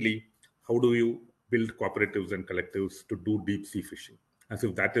secondly, how do you build cooperatives and collectives to do deep sea fishing, as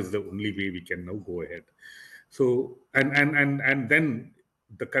if that is the only way we can now go ahead. So, and then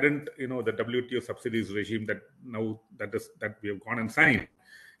the current, the WTO subsidies regime that we have gone and signed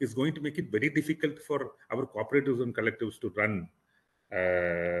is going to make it very difficult for our cooperatives and collectives to run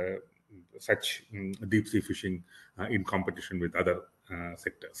such deep sea fishing in competition with other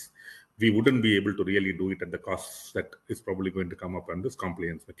sectors. We wouldn't be able to really do it at the costs that is probably going to come up on this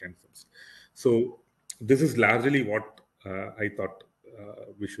compliance mechanisms. So this is largely what I thought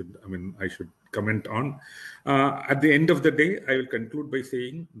I should comment on. At the end of the day, I will conclude by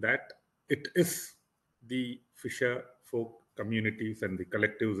saying that it is the fisher folk communities and the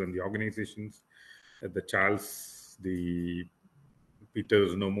collectives and the organizations, the Charles, the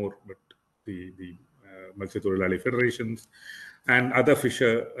Peters no more, but the Matsyathoriyalali federations and other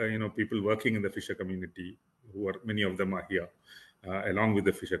fisher, people working in the fisher community, many of them are here, along with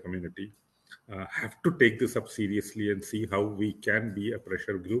the fisher community, have to take this up seriously and see how we can be a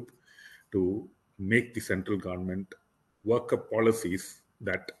pressure group to make the central government work up policies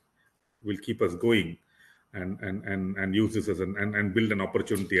that will keep us going and use this as and build an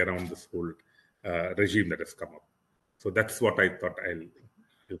opportunity around this whole regime that has come up. So that's what I thought I'll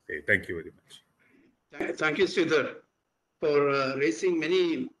say. Thank you very much. Thank you, Sridhar, for raising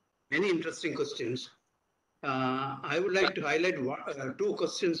many interesting questions. I would like to highlight two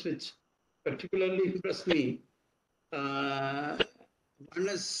questions which particularly impressed me. One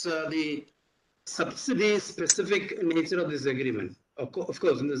is the subsidy-specific nature of this agreement. Of course,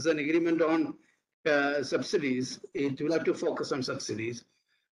 this is an agreement on subsidies. It will have to focus on subsidies.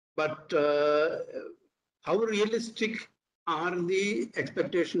 But how realistic are the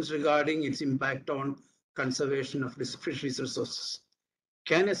expectations regarding its impact on conservation of fisheries resources?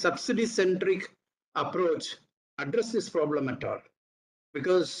 Can a subsidy-centric approach address this problem at all?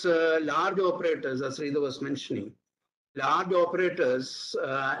 Because large operators, as Sridhar was mentioning, large operators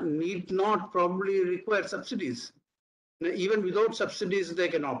need not probably require subsidies. Even without subsidies, they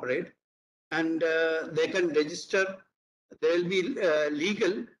can operate and they can register. They'll be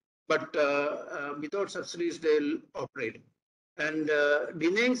legal, but without subsidies, they'll operate. And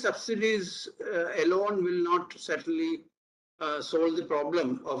denying subsidies alone will not certainly solve the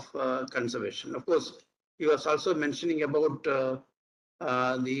problem of conservation. Of course, he was also mentioning about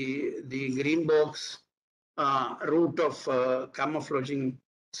the green box route of camouflaging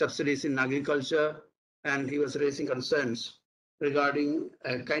subsidies in agriculture, and he was raising concerns regarding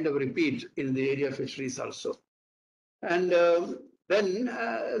a kind of repeat in the area of fisheries also. And then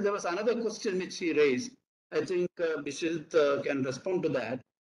there was another question which he raised. I think Bishilt can respond to that.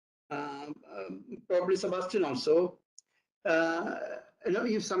 Probably Sebastian also.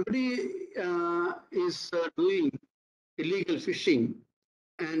 If somebody is doing illegal fishing,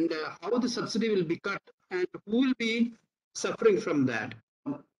 and how the subsidy will be cut and who will be suffering from that.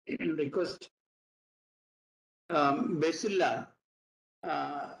 Request Basilla,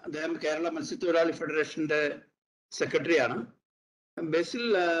 അദ്ദേഹം കേരള മത്സ്യത്തൊഴിലാളി ഫെഡറേഷന്റെ സെക്രട്ടറിയാണ്.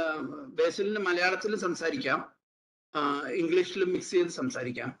 ബേസിലിന് മലയാളത്തിൽ സംസാരിക്കാം, ഇംഗ്ലീഷിലും mix ചെയ്ത്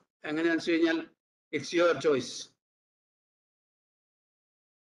സംസാരിക്കാം. എങ്ങനെയാണെന്ന് വെച്ച് കഴിഞ്ഞാൽ it's your choice.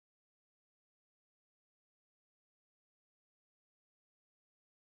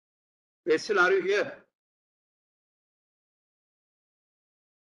 Basil, are you here?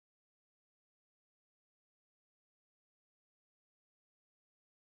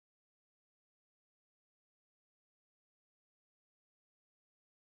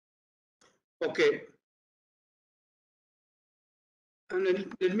 Okay. And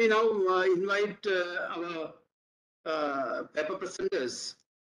let me now invite our paper presenters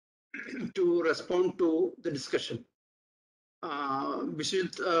to respond to the discussion.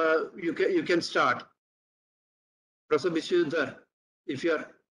 Vishit, you can start. Professor Vishit, if you are.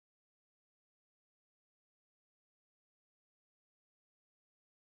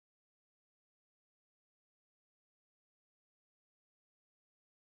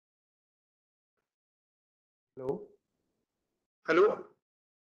 Hello. Hello?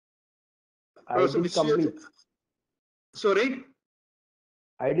 I Professor didn't complete. Sorry?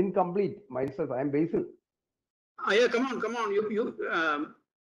 I didn't complete myself. I am Basil. Yeah, come on.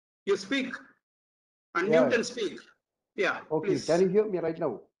 You speak. Unmute Yeah. and speak. Yeah, Okay. please. Can you hear me right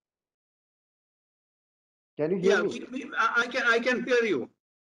now? Can you hear Yeah, me? I can hear you.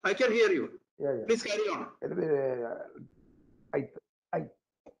 I can hear you. Yeah. Yeah. Please carry on. I I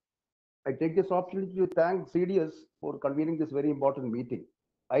I take this opportunity to thank CDS for convening this very important meeting.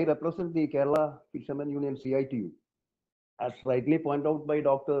 I represent the Kerala Fishermen Union CITU. As rightly pointed out by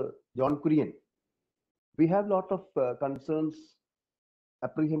Dr. John Kurian, we have a lot of concerns,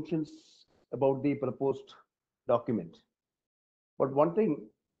 apprehensions about the proposed document. But one thing,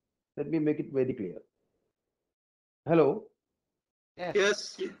 let me make it very clear. Hello.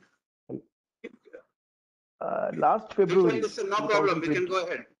 Yes. Last We February, can listen, no problem. We can 2020, go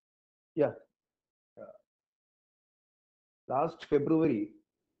ahead. yeah, last February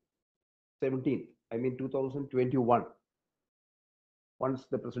 17th, I mean 2021, once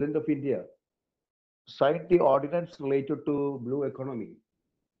the President of India signed the ordinance related to blue economy,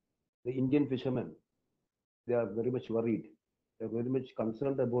 the Indian fishermen, they are very much worried. They're very much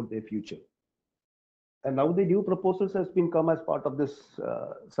concerned about their future. And now the new proposals has been come as part of this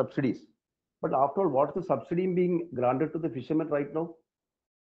subsidies. But after all, what's the subsidy being granted to the fishermen right now?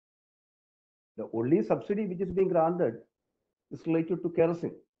 The only subsidy which is being granted is related to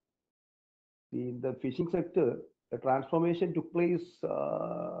kerosene. In the fishing sector, the transformation took place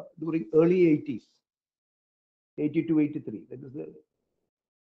during early 80s, 82, 83. That is the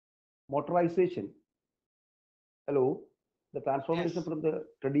motorization. Hello, the transformation Yes. from the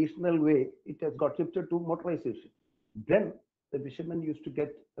traditional way, it has got shifted to motorization. Then the fishermen used to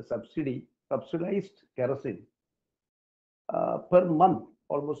get a subsidized kerosene per month,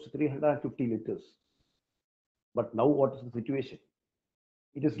 almost 350 liters. But now what is the situation?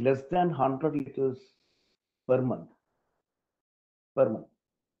 It is less than 100 liters per month. Per month.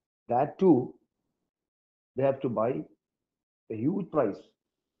 That too, they have to buy a huge price.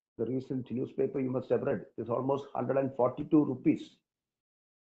 The recent newspaper you must have read is almost 142 rupees.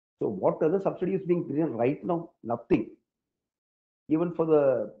 So what other subsidy is being given right now? Nothing. Even for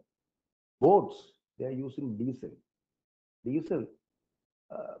the boats, they are using diesel. Diesel,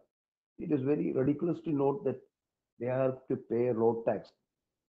 it is very ridiculous to note that they have to pay road tax.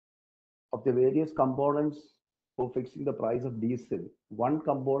 Of the various components for fixing the price of diesel, one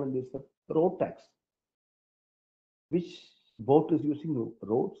component is the road tax. Which boat is using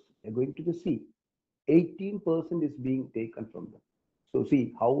roads? They're going to the sea. 18% is being taken from them. So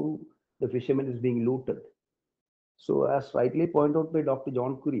see how the fisherman is being looted. So as rightly pointed out by Dr.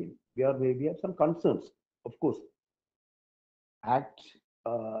 John Kurian, we have some concerns. Of course, Act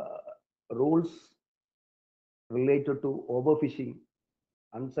rules related to overfishing,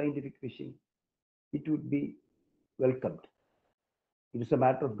 unscientific fishing, it would be welcomed. It is a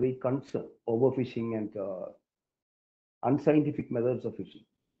matter of great concern, overfishing and unscientific methods of fishing.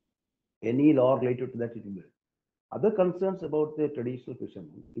 Any law related to that, it will be. Other concerns about the traditional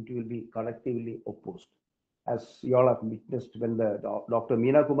fishermen, it will be collectively opposed. As you all have witnessed when the Dr.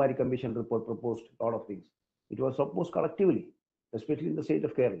 Meena Kumari Commission report proposed a lot of things, it was opposed collectively, especially in the state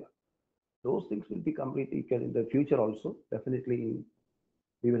of Kerala. Those things will be completely in the future also. Definitely,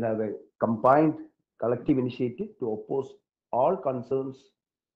 we will have a combined collective initiative to oppose all concerns,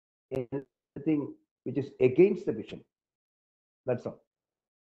 anything which is against the vision. That's all.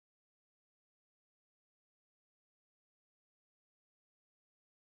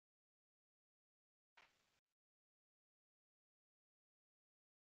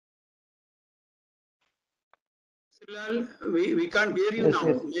 Silal, we can't hear you Yes, now.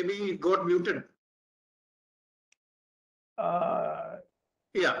 yes. Maybe it got muted.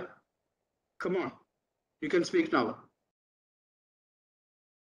 Yeah. Come on. You can speak now.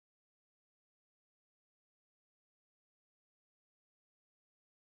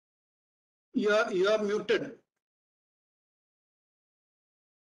 You are muted.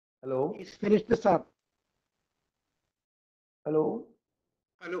 Hello. He's finished, sir. Hello.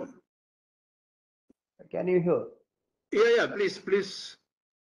 Hello. Can you hear? Yeah, please.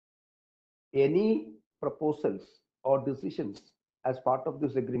 any proposals or decisions as part of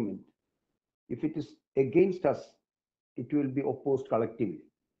this agreement, if it is against us, it will be opposed collectively.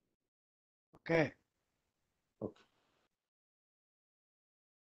 Okay.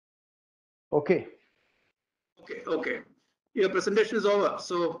 Okay. Okay. Your presentation is over.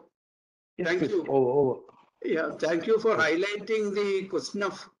 So Yes, thank please. you. Over. Yeah, thank you for highlighting the question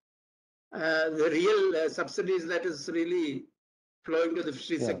of the real subsidies that is really flowing to the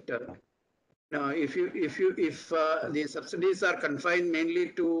fishery sector. Now, if the subsidies are confined mainly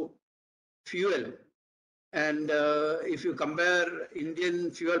to fuel, and if you compare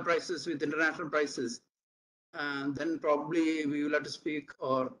Indian fuel prices with international prices, then probably we will have to speak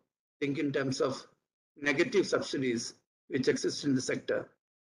or think in terms of negative subsidies which exist in the sector,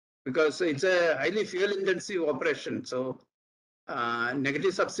 because it's a highly fuel intensive operation. So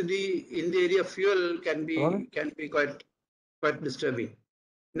negative subsidy in the area of fuel can be quite disturbing.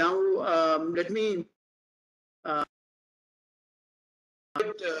 Now let me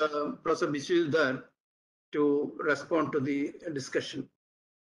Professor Biswidhar to respond to the discussion.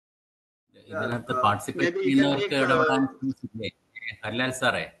 ഇതിനകത്ത് participate Maybe you can ചെയ്യുന്നവർക്ക് take, ഇടപെടാൻ ചാൻസില്ലേ? ഹരിലാൽ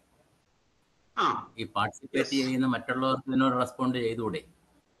സാറേ, ഈ participate yes. ചെയ്യുന്ന മറ്റുള്ളവർക്ക് ഇതിനോട് respond ചെയ്തുകൂടെ?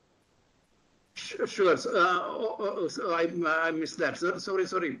 Sure. So I missed that.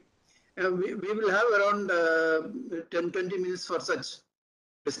 Sorry. We will have around 10-20 minutes for such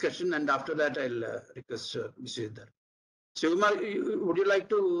discussion, and after that I'll request Biswidhar. Shivkumar, would you like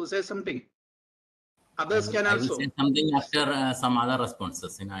to say something? Others can I also. will say something after some other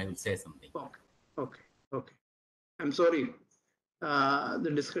responses, and I will say something. Okay. I'm sorry.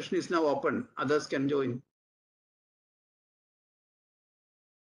 The discussion is now open. Others can join.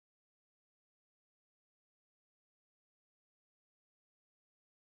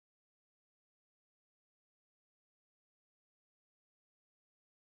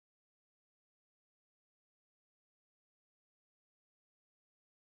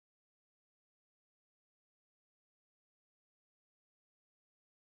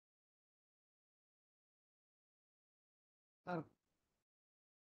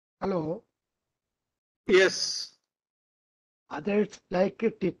 Hello. Yes. Others like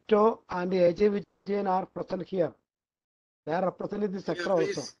Tito and AJ Vijayan are present here. They are representing the sector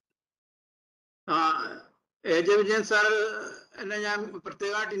also. AJ Vijayan sir, എന്നെ ഞാൻ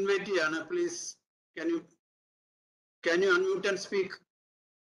പ്രത്യേകമായിട്ട് invite ചെയ്യാണ്. Please, can you unmute and speak?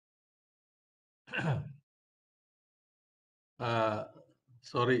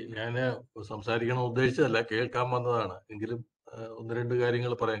 Sorry, ഞാൻ സംസാരിക്കണം ഉദ്ദേശിച്ചതല്ല, കേൾക്കാൻ വന്നതാണ്. എങ്കിലും ഒന്ന് രണ്ട്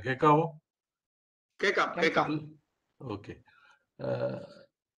കാര്യങ്ങൾ പറയാം. കേൾക്കാമോ? കേൾക്കാം. ഓക്കെ.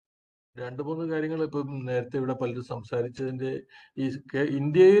 രണ്ട് മൂന്ന് കാര്യങ്ങൾ ഇപ്പം നേരത്തെ ഇവിടെ പലരും സംസാരിച്ചതിന്റെ ഈ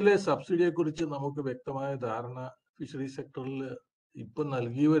ഇന്ത്യയിലെ സബ്സിഡിയെ കുറിച്ച് നമുക്ക് വ്യക്തമായ ധാരണ ഫിഷറി സെക്ടറിൽ ഇപ്പം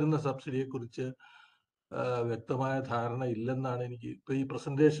നൽകി വരുന്ന സബ്സിഡിയെ കുറിച്ച് വ്യക്തമായ ധാരണ ഇല്ലെന്നാണ് എനിക്ക് ഇപ്പൊ ഈ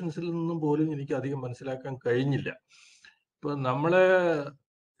പ്രസന്റേഷൻസിൽ നിന്നും പോലും എനിക്ക് അധികം മനസ്സിലാക്കാൻ കഴിഞ്ഞില്ല. ഇപ്പൊ നമ്മളെ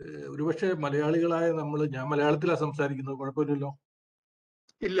ഒരുപക്ഷെ മലയാളികളായ ഞാൻ മലയാളത്തിലാണ് സംസാരിക്കുന്നത്, കുഴപ്പമില്ലല്ലോ?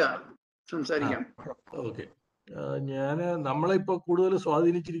 ഇല്ല, സംസാരിക്കാം. ഓക്കെ. നമ്മളെ ഇപ്പൊ കൂടുതൽ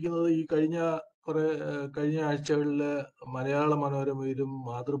സ്വാധീനിച്ചിരിക്കുന്നത് ഈ കഴിഞ്ഞ ആഴ്ചകളില് മലയാള മനോരമയിലും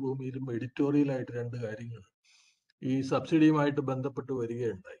മാതൃഭൂമിയിലും എഡിറ്റോറിയലായിട്ട് രണ്ട് കാര്യങ്ങൾ ഈ സബ്സിഡിയുമായിട്ട് ബന്ധപ്പെട്ട്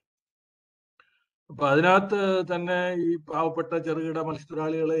വരികയുണ്ടായി. അപ്പൊ അതിനകത്ത് തന്നെ ഈ പാവപ്പെട്ട ചെറുകിട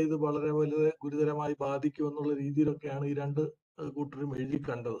മത്സ്യത്തൊഴിലാളികളെ ഇത് വളരെ വളരെ ഗുരുതരമായി ബാധിക്കും എന്നുള്ള രീതിയിലൊക്കെയാണ് ഈ രണ്ട് കൂട്ടരും എഴുതി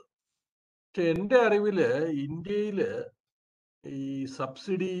കണ്ടത്. പക്ഷെ എൻ്റെ അറിവില് ഇന്ത്യയില് ഈ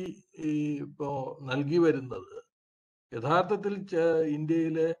സബ്സിഡി ഇപ്പോ നൽകി വരുന്നത് യഥാർത്ഥത്തിൽ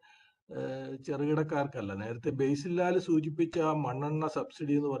ഇന്ത്യയിലെ ചെറുകിടക്കാർക്കല്ല. നേരത്തെ ബേസിലാൽ സൂചിപ്പിച്ച ആ മണ്ണെണ്ണ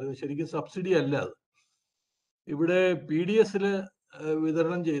സബ്സിഡി എന്ന് പറയുന്നത് ശരിക്കും സബ്സിഡി അല്ല. അത് ഇവിടെ PDS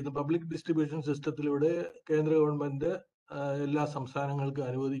വിതരണം ചെയ്യുന്ന പബ്ലിക് ഡിസ്ട്രിബ്യൂഷൻ സിസ്റ്റത്തിലൂടെ കേന്ദ്ര ഗവൺമെന്റ് എല്ലാ സംസ്ഥാനങ്ങൾക്കും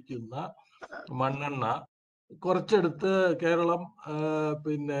അനുവദിക്കുന്ന മണ്ണെണ്ണ കുറച്ചെടുത്ത് കേരളം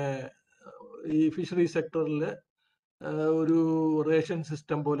പിന്നെ ഈ ഫിഷറി സെക്ടറിൽ ഒരു റേഷൻ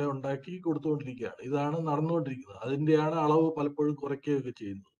സിസ്റ്റം പോലെ ഉണ്ടാക്കി കൊടുത്തുകൊണ്ടിരിക്കുകയാണ്. ഇതാണ് നടന്നുകൊണ്ടിരിക്കുന്നത്. അതിൻ്റെയാണ് അളവ് പലപ്പോഴും കുറയ്ക്കുകയൊക്കെ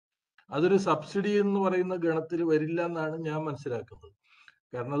ചെയ്യുന്നത്. അതൊരു സബ്സിഡി എന്ന് പറയുന്ന ഗണത്തിൽ വരില്ല എന്നാണ് ഞാൻ മനസ്സിലാക്കുന്നത്.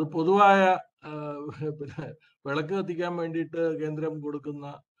 കാരണം അത് പൊതുവായ പിന്നെ വിളക്ക് കത്തിക്കാൻ വേണ്ടിയിട്ട് കേന്ദ്രം കൊടുക്കുന്ന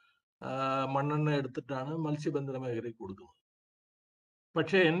മണ്ണെണ്ണ എടുത്തിട്ടാണ് മത്സ്യബന്ധന മേഖലയ്ക്ക് കൊടുക്കുന്നത്.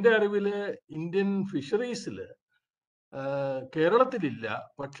 പക്ഷെ എൻ്റെ അറിവില് ഇന്ത്യൻ ഫിഷറീസില് കേരളത്തിലില്ല.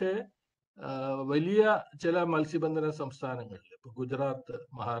 പക്ഷേ വലിയ ചില മത്സ്യബന്ധന സംസ്ഥാനങ്ങളിൽ, ഇപ്പൊ ഗുജറാത്ത്,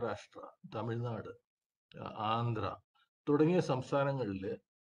 മഹാരാഷ്ട്ര, തമിഴ്നാട്, ആന്ധ്ര തുടങ്ങിയ സംസ്ഥാനങ്ങളിൽ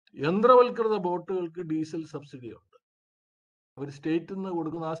യന്ത്രവൽകൃത ബോട്ടുകൾക്ക് ഡീസൽ സബ്സിഡി ഉണ്ട്. അവർ സ്റ്റേറ്റിൽ നിന്ന്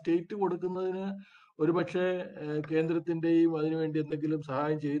കൊടുക്കുന്ന ആ സ്റ്റേറ്റ് കൊടുക്കുന്നതിന് ഒരുപക്ഷെ കേന്ദ്രത്തിന്റെയും അതിനുവേണ്ടി എന്തെങ്കിലും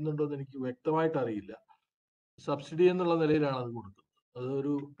സഹായം ചെയ്യുന്നുണ്ടോ എന്ന് എനിക്ക് വ്യക്തമായിട്ട് അറിയില്ല. സബ്സിഡി എന്നുള്ള നിലയിലാണ് അത് കൊടുക്കുന്നത്.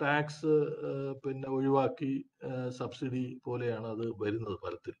 അതൊരു ടാക്സ് പിന്നെ ഒഴിവാക്കി സബ്സിഡി പോലെയാണ് അത് വരുന്നത്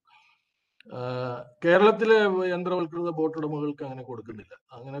ഫലത്തിൽ. കേരളത്തിലെ യന്ത്രവൽകൃത ബോട്ട് ഉടമകൾക്ക് അങ്ങനെ കൊടുക്കുന്നില്ല.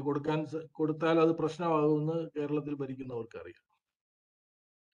 അങ്ങനെ കൊടുത്താൽ അത് പ്രശ്നമാകുമെന്ന് കേരളത്തിൽ ഭരിക്കുന്നവർക്ക് അറിയാം.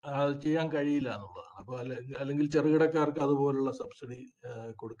 അത് ചെയ്യാൻ കഴിയില്ല എന്നുള്ളതാണ്. അപ്പൊ അല്ലെങ്കിൽ ചെറുകിടക്കാർക്ക് അതുപോലുള്ള സബ്സിഡി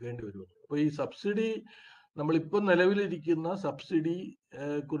കൊടുക്കേണ്ടി വരുമെന്ന്. അപ്പൊ ഈ സബ്സിഡി നമ്മളിപ്പോൾ നിലവിലിരിക്കുന്ന സബ്സിഡി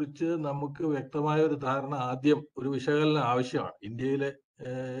കുറിച്ച് നമുക്ക് വ്യക്തമായ ഒരു ധാരണ, ആദ്യം ഒരു വിശകലനം ആവശ്യമാണ്. ഇന്ത്യയിലെ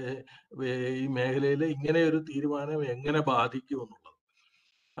ഈ മേഖലയിലെ ഇങ്ങനെ ഒരു തീരുമാനം എങ്ങനെ ബാധിക്കും എന്നുള്ളത്.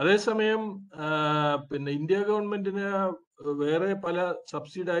 അതേസമയം പിന്നെ ഇന്ത്യ ഗവൺമെന്റിന് വേറെ പല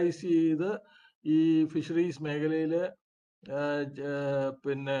സബ്സിഡൈസ് ചെയ്ത് ഈ ഫിഷറീസ് മേഖലയില്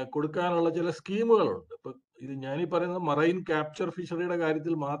പിന്നെ കൊടുക്കാനുള്ള ചില സ്കീമുകളുണ്ട്. ഇപ്പൊ ഇത് ഞാനീ പറയുന്നത് മറൈൻ ക്യാപ്ചർ ഫിഷറിയുടെ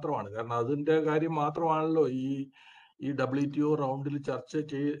കാര്യത്തിൽ മാത്രമാണ്. കാരണം അതിന്റെ കാര്യം മാത്രമാണല്ലോ ഈ WTO റൗണ്ടിൽ ചർച്ച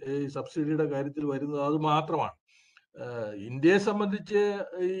സബ്സിഡിയുടെ കാര്യത്തിൽ വരുന്നത്. അത് മാത്രമാണ്. ഇന്ത്യയെ സംബന്ധിച്ച്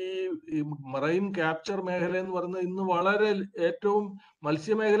ഈ മറൈൻ ക്യാപ്ചർ മേഖല എന്ന് പറയുന്നത് ഇന്ന് വളരെ ഏറ്റവും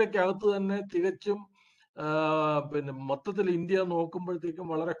മത്സ്യമേഖലയ്ക്കകത്ത് തന്നെ തികച്ചും പിന്നെ മൊത്തത്തിൽ ഇന്ത്യ നോക്കുമ്പോഴത്തേക്കും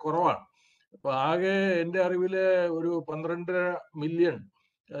വളരെ കുറവാണ്. അപ്പൊ ആകെ എൻ്റെ അറിവില് ഒരു 12.5 മില്യൺ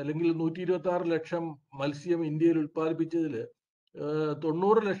അല്ലെങ്കിൽ 126 ലക്ഷം മത്സ്യം ഇന്ത്യയിൽ ഉൽപ്പാദിപ്പിച്ചതിൽ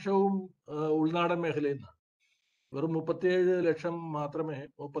 90 ലക്ഷവും ഉൾനാടൻ മേഖലയിൽ നിന്നാണ്. വെറും 37 ലക്ഷം മാത്രമേ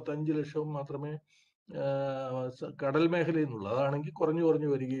 35 ലക്ഷവും മാത്രമേ കടൽ മേഖലയിൽ നിന്നുള്ളൂ. അതാണെങ്കിൽ കുറഞ്ഞു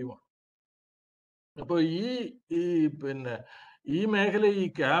വരികയുമാണ്. അപ്പൊ പിന്നെ ഈ മേഖല, ഈ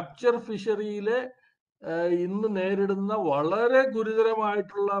ക്യാപ്ചർ ഫിഷറിയിലെ ഇന്ന് നേരിടുന്ന വളരെ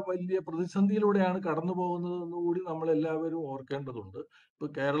ഗുരുതരമായിട്ടുള്ള വലിയ പ്രതിസന്ധിയിലൂടെയാണ് കടന്നു പോകുന്നതെന്ന് കൂടി നമ്മൾ എല്ലാവരും ഓർക്കേണ്ടതുണ്ട്. ഇപ്പൊ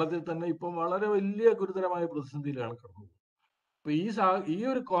കേരളത്തിൽ തന്നെ ഇപ്പം വളരെ വലിയ ഗുരുതരമായ പ്രതിസന്ധിയിലാണ് കടന്നു പോകുന്നത്. അപ്പൊ ഈ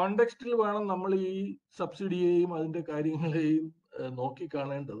ഒരു കോണ്ടെക്സ്റ്റിൽ വേണം നമ്മൾ ഈ സബ്സിഡിയെയും അതിന്റെ കാര്യങ്ങളെയും നോക്കി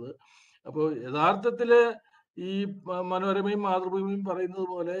കാണേണ്ടത്. അപ്പോൾ യഥാർത്ഥത്തില് ഈ മനോരമയും മാതൃഭൂമിയും പറയുന്നത്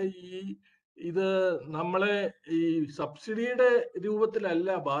പോലെ ഇത് നമ്മളെ ഈ സബ്സിഡിയുടെ രൂപത്തിലല്ല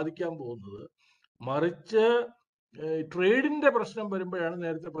ബാധിക്കാൻ പോകുന്നത്, മറിച്ച് ട്രേഡിന്റെ പ്രശ്നം വരുമ്പോഴാണ്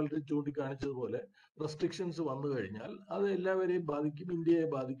നേരത്തെ പലരും ചൂണ്ടിക്കാണിച്ചതുപോലെ റെസ്ട്രിക്ഷൻസ് വന്നു കഴിഞ്ഞാൽ അത് എല്ലാവരെയും ബാധിക്കും, ഇന്ത്യയെ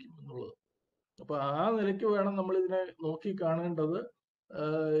ബാധിക്കും എന്നുള്ളത്. അപ്പൊ ആ നിലയ്ക്ക് വേണം നമ്മൾ ഇതിനെ നോക്കി കാണേണ്ടത്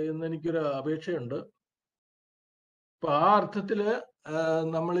എന്നെനിക്കൊരു അപേക്ഷയുണ്ട്. അപ്പൊ ആ അർത്ഥത്തില്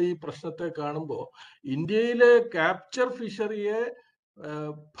നമ്മൾ ഈ പ്രശ്നത്തെ കാണുമ്പോൾ ഇന്ത്യയിലെ ക്യാപ്ചർ ഫിഷറിയെ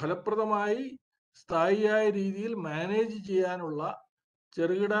ഫലപ്രദമായി സ്ഥായിയായ രീതിയിൽ മാനേജ് ചെയ്യാനുള്ള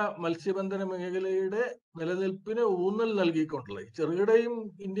ചെറുകിട മത്സ്യബന്ധന മേഖലയുടെ നിലനിൽപ്പിന് ഊന്നൽ നൽകിക്കൊണ്ടുള്ള, ചെറുകിടയും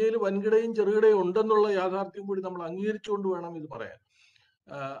ഇന്ത്യയിൽ വൻകിടയും ചെറുകിടയും ഉണ്ടെന്നുള്ള യാഥാർത്ഥ്യം കൂടി നമ്മൾ അംഗീകരിച്ചുകൊണ്ട് വേണം ഇത് പറയാൻ.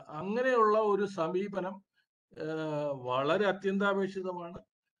 അങ്ങനെയുള്ള ഒരു സമീപനം വളരെ അത്യന്താപേക്ഷിതമാണ്.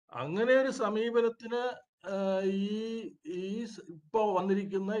 അങ്ങനെ ഒരു സമീപനത്തിന് ഇപ്പോൾ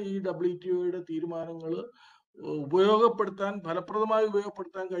വന്നിരിക്കുന്ന ഈ WTOയുടെ തീരുമാനങ്ങൾ ഫലപ്രദമായി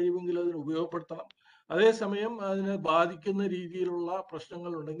ഉപയോഗപ്പെടുത്താൻ കഴിയുമെങ്കിൽ അതിന് ഉപയോഗപ്പെടുത്തണം. അതേസമയം അതിനെ ബാധിക്കുന്ന രീതിയിലുള്ള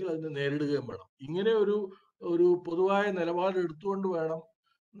പ്രശ്നങ്ങൾ ഉണ്ടെങ്കിൽ അതിനെ നേരിടുകയും വേണം. ഇങ്ങനെ ഒരു പൊതുവായ നിലപാട് എടുത്തുകൊണ്ട് വേണം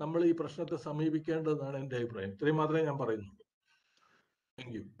നമ്മൾ ഈ പ്രശ്നത്തെ സമീപിക്കേണ്ടതെന്നാണ് എൻ്റെ അഭിപ്രായം. ഇത്രയും മാത്രമേ ഞാൻ പറയുന്നുള്ളൂ.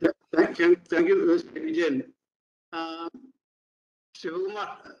 Thank you, Vijayan. ശിവകുമാർ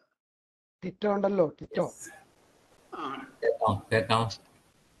ടിറ്റോ ഉണ്ടല്ലോ, ടിറ്റോ.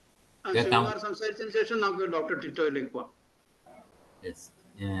 ശിവകുമാർ സംസാരിച്ചതിന് ശേഷം നമുക്ക് ഡോക്ടർ ടിറ്റോയിലേക്ക് പോവാം.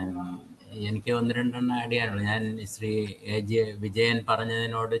 എനിക്ക് 1-2 ആഡ് ചെയ്യാനുള്ളൂ. ഞാൻ ശ്രീ വിജയൻ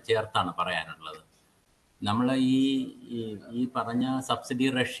പറഞ്ഞതിനോട് ചേർത്താണ് പറയാനുള്ളത്. നമ്മൾ ഈ പറഞ്ഞ സബ്സിഡി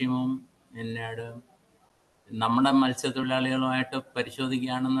റെഷ്യൂമും എന്നോട് നമ്മുടെ മത്സ്യത്തൊഴിലാളികളുമായിട്ട്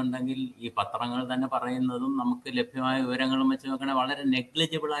പരിശോധിക്കുകയാണെന്നുണ്ടെങ്കിൽ ഈ പത്രങ്ങൾ തന്നെ പറയുന്നതും നമുക്ക് ലഭ്യമായ വിവരങ്ങളും വെച്ച് നോക്കണേ വളരെ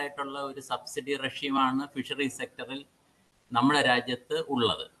നെഗ്ലിജിബിൾ ആയിട്ടുള്ള ഒരു സബ്സിഡി റെഷ്യൂമാണ് ഫിഷറി സെക്ടറിൽ നമ്മുടെ രാജ്യത്ത്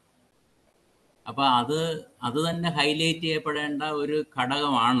ഉള്ളത്. അപ്പോൾ അത് തന്നെ ഹൈലൈറ്റ് ചെയ്യപ്പെടേണ്ട ഒരു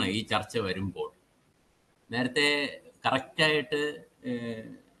ഘടകമാണ് ഈ ചർച്ച വരുമ്പോൾ. നേരത്തെ കറക്റ്റായിട്ട്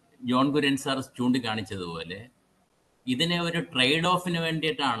ജോൺ കുര്യൻ സാർ ചൂണ്ടിക്കാണിച്ചതുപോലെ ഇതിനെ ഒരു ട്രേഡ് ഓഫിന്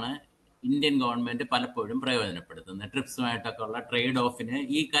വേണ്ടിയിട്ടാണ് ഇന്ത്യൻ ഗവൺമെൻറ് പലപ്പോഴും പ്രയോജനപ്പെടുത്തുന്നത്. ട്രിപ്സുമായിട്ടൊക്കെ ഉള്ള ട്രേഡ് ഓഫിന്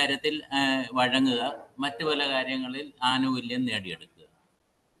ഈ കാര്യത്തിൽ വഴങ്ങുക, മറ്റു പല കാര്യങ്ങളിൽ ആനുകൂല്യം നേടിയെടുക്കുക.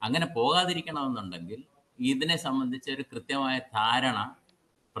 അങ്ങനെ പോകാതിരിക്കണമെന്നുണ്ടെങ്കിൽ ഇതിനെ സംബന്ധിച്ച ഒരു കൃത്യമായ ധാരണ,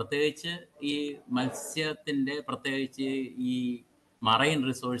 പ്രത്യേകിച്ച് ഈ മത്സ്യത്തിൻ്റെ, പ്രത്യേകിച്ച് ഈ മറൈൻ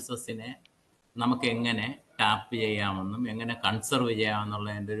റിസോഴ്സസിനെ നമുക്ക് എങ്ങനെ ടാപ്പ് ചെയ്യാമെന്നും എങ്ങനെ കൺസർവ്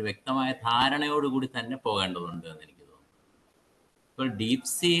ചെയ്യാമെന്നുള്ളതിൻ്റെ ഒരു വ്യക്തമായ ധാരണയോടുകൂടി തന്നെ പോകേണ്ടതുണ്ട് എന്ന് എനിക്ക് തോന്നുന്നു. ഇപ്പോൾ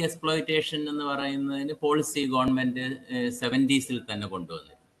ഡീപ് സീ എക്സ്പ്ലോയിറ്റേഷൻ എന്ന് പറയുന്നതിന് പോളിസി ഗവൺമെൻറ് 70s തന്നെ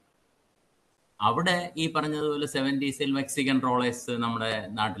കൊണ്ടുവന്നിരുന്നു. അവിടെ ഈ പറഞ്ഞതുപോലെ 70s മെക്സിക്കൻ ട്രോളേഴ്സ് നമ്മുടെ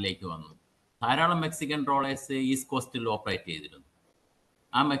നാട്ടിലേക്ക് വന്നു. ധാരാളം മെക്സിക്കൻ ട്രോളേഴ്സ് ഈസ്റ്റ് കോസ്റ്റിൽ ഓപ്പറേറ്റ് ചെയ്തിരുന്നു.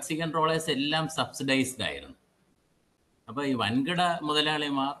 ആ മെക്സിക്കൻ ട്രോളേഴ്സ് എല്ലാം സബ്സിഡൈസ്ഡ് ആയിരുന്നു. അപ്പോൾ ഈ വൻകിട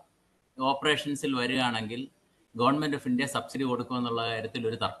മുതലാളിമാർ ഓപ്പറേഷൻസിൽ വരികയാണെങ്കിൽ ഗവൺമെൻറ് ഓഫ് ഇന്ത്യ സബ്സിഡി കൊടുക്കുമെന്നുള്ള കാര്യത്തിൽ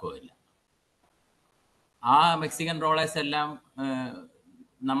ഒരു തർക്കവുമില്ല. ആ മെക്സിക്കൻ ട്രോളേഴ്സ് എല്ലാം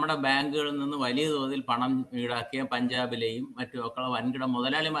നമ്മുടെ ബാങ്കുകളിൽ നിന്ന് വലിയ തോതിൽ പണം ഈടാക്കിയ പഞ്ചാബിലെയും മറ്റുമൊക്കെ വൻകിട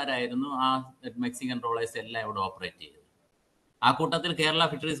മുതലാളിമാരായിരുന്നു ആ മെക്സിക്കൻ ട്രോളേഴ്സ് എല്ലാം ഇവിടെ ഓപ്പറേറ്റ് ചെയ്തത്. ആ കൂട്ടത്തിൽ കേരള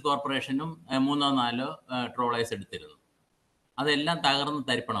ഫിഷറീസ് കോർപ്പറേഷനും 3-4 ട്രോളേഴ്സ് എടുത്തിരുന്നു. അതെല്ലാം തകർന്ന്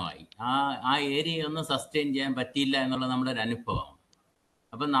തരിപ്പണമായി. ആ ഏരിയ ഒന്നും സസ്റ്റെയിൻ ചെയ്യാൻ പറ്റിയില്ല എന്നുള്ളത് നമ്മുടെ ഒരു അനുഭവമാണ്.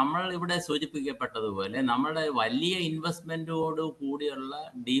 അപ്പം നമ്മൾ ഇവിടെ സൂചിപ്പിക്കപ്പെട്ടതുപോലെ നമ്മുടെ വലിയ ഇൻവെസ്റ്റ്മെൻറ്റോട് കൂടിയുള്ള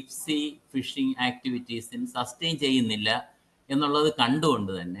ഡീപ് സീ ഫിഷിംഗ് ആക്ടിവിറ്റീസിന് സസ്റ്റെയിൻ ചെയ്യുന്നില്ല എന്നുള്ളത്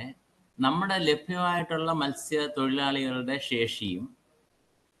കണ്ടുകൊണ്ട് തന്നെ നമ്മുടെ ലഭ്യമായിട്ടുള്ള മത്സ്യ തൊഴിലാളികളുടെ ശേഷിയും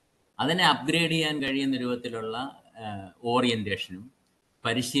അതിനെ അപ്ഗ്രേഡ് ചെയ്യാൻ കഴിയുന്ന രൂപത്തിലുള്ള ഓറിയൻറ്റേഷനും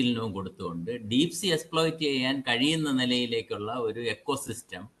പരിശീലനവും കൊടുത്തുകൊണ്ട് ഡീപ് സീ എക്സ്പ്ലോയിറ്റ് ചെയ്യാൻ കഴിയുന്ന നിലയിലേക്കുള്ള ഒരു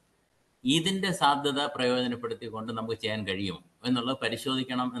എക്കോസിസ്റ്റം ഇതിൻ്റെ സാധ്യത പ്രയോജനപ്പെടുത്തിക്കൊണ്ട് നമുക്ക് ചെയ്യാൻ കഴിയുമോ എന്നുള്ളത്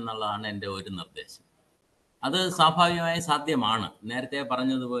പരിശോധിക്കണം എന്നുള്ളതാണ് എൻ്റെ ഒരു നിർദ്ദേശം. അത് സ്വാഭാവികമായി സാധ്യമാണ്. നേരത്തെ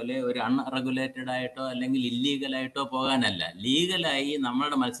പറഞ്ഞതുപോലെ ഒരു അൺറെഗുലേറ്റഡ് ആയിട്ടോ അല്ലെങ്കിൽ ഇല്ലീഗലായിട്ടോ പോകാനല്ല, ലീഗലായി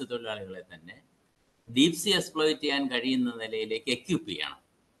നമ്മുടെ മത്സ്യത്തൊഴിലാളികളെ തന്നെ ഡീപ് സീ എക്സ്പ്ലോയിറ്റ് ചെയ്യാൻ കഴിയുന്ന നിലയിലേക്ക് എക്യുപ്പ് ചെയ്യണം.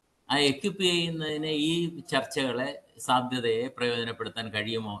 ആ എക്യുപ്പ് ചെയ്യുന്നതിന് ഈ ചർച്ചകളെ സാധ്യതയെ പ്രയോജനപ്പെടുത്താൻ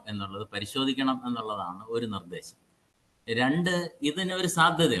കഴിയുമോ എന്നുള്ളത് പരിശോധിക്കണം എന്നുള്ളതാണ് ഒരു നിർദ്ദേശം. 2, ഇതിനൊരു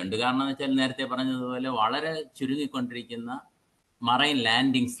സാധ്യതയുണ്ട്. കാരണം എന്ന് വെച്ചാൽ നേരത്തെ പറഞ്ഞതുപോലെ വളരെ ചുരുങ്ങിക്കൊണ്ടിരിക്കുന്ന മറൈൻ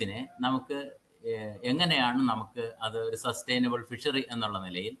ലാൻഡിങ്സിനെ നമുക്ക് എങ്ങനെയാണ് നമുക്ക് അത് ഒരു സസ്റ്റൈനബിൾ ഫിഷറി എന്നുള്ള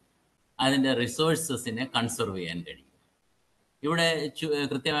നിലയിൽ അതിൻ്റെ റിസോഴ്സസിനെ കൺസർവ് ചെയ്യാൻ കഴിയും. ഇവിടെ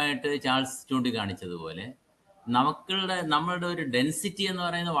കൃത്യമായിട്ട് ചാൾസ് ചൂണ്ടിക്കാണിച്ചതുപോലെ നമ്മളുടെ ഒരു ഡെൻസിറ്റി എന്ന്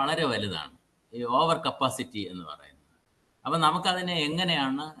പറയുന്നത് വളരെ വലുതാണ്, ഈ ഓവർ കപ്പാസിറ്റി എന്ന് പറയുന്നത്. അപ്പം നമുക്കതിനെ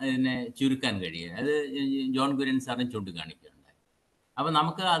എങ്ങനെയാണ് ഇതിനെ ചുരുക്കാൻ കഴിയുക? അത് ജോൺ ഗുര്യൻ സാറിന് ചൂണ്ടിക്കാണിക്കുകയുണ്ടായി. അപ്പം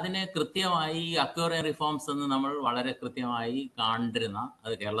നമുക്ക് അതിനെ കൃത്യമായി അക്വേറിയം റിഫോംസ് എന്ന് നമ്മൾ വളരെ കൃത്യമായി കണ്ടിരുന്ന,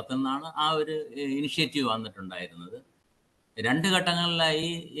 അത് കേരളത്തിൽ നിന്നാണ് ആ ഒരു ഇനിഷ്യേറ്റീവ് വന്നിട്ടുണ്ടായിരുന്നത്. 2 ഘട്ടങ്ങളിലായി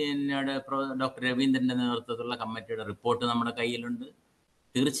എന്നോട് ഡോക്ടർ രവീന്ദ്രൻ്റെ നേതൃത്വത്തിലുള്ള കമ്മിറ്റിയുടെ റിപ്പോർട്ട് നമ്മുടെ കയ്യിലുണ്ട്.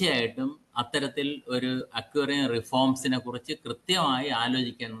 തീർച്ചയായിട്ടും അത്തരത്തിൽ ഒരു അക്വേറിയം റിഫോംസിനെ കുറിച്ച് കൃത്യമായി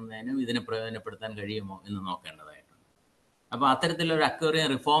ആലോചിക്കുന്നതിനും ഇതിനെ പ്രയോജനപ്പെടുത്താൻ കഴിയുമോ എന്ന് നോക്കേണ്ടതായിട്ടുണ്ട്. അപ്പോൾ അത്തരത്തിലൊരു അക്വേറിയം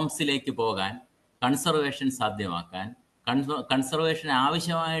റിഫോംസിലേക്ക് പോകാൻ, കൺസർവേഷൻ സാധ്യമാക്കാൻ, കൺസർവേഷൻ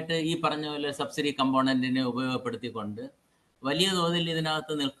ആവശ്യമായിട്ട് ഈ പറഞ്ഞ പോലെ സബ്സിഡി കമ്പോണൻറ്റിനെ ഉപയോഗപ്പെടുത്തിക്കൊണ്ട് വലിയ തോതിൽ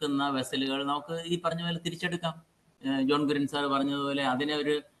ഇതിനകത്ത് നിൽക്കുന്ന വെസലുകൾ നമുക്ക് ഈ പറഞ്ഞ പോലെ തിരിച്ചെടുക്കാം. ജോൺ ഗുര്യൻ സാർ പറഞ്ഞതുപോലെ അതിനെ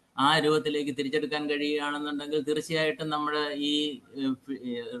ആ രൂപത്തിലേക്ക് തിരിച്ചെടുക്കാൻ കഴിയുകയാണെന്നുണ്ടെങ്കിൽ തീർച്ചയായിട്ടും നമ്മുടെ ഈ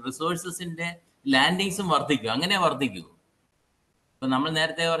റിസോഴ്സസിൻ്റെ ലാൻഡിങ്സും വർദ്ധിക്കും. അങ്ങനെ വർദ്ധിക്കൂ. ഇപ്പം നമ്മൾ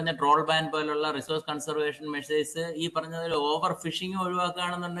നേരത്തെ പറഞ്ഞ ട്രോൾ ബാൻ പോലുള്ള റിസോഴ്സ് കൺസർവേഷൻ മെഷേഴ്സ് ഈ പറഞ്ഞതുപോലെ ഓവർ ഫിഷിംഗ്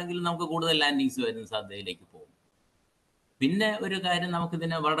ഒഴിവാക്കുകയാണെന്നുണ്ടെങ്കിൽ നമുക്ക് കൂടുതൽ ലാൻഡിങ്സ് വരുന്ന സാധ്യതയിലേക്ക് പോകും. പിന്നെ ഒരു കാര്യം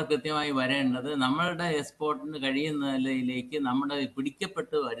നമുക്കിതിനെ വളരെ കൃത്യമായി വരേണ്ടത്, നമ്മളുടെ എക്സ്പോർട്ടിന് കഴിയുന്ന നിലയിലേക്ക് നമ്മുടെ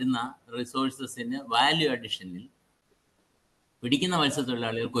പിടിക്കപ്പെട്ട് വരുന്ന റിസോഴ്സസിന് വാല്യൂ അഡീഷനിൽ പിടിക്കുന്ന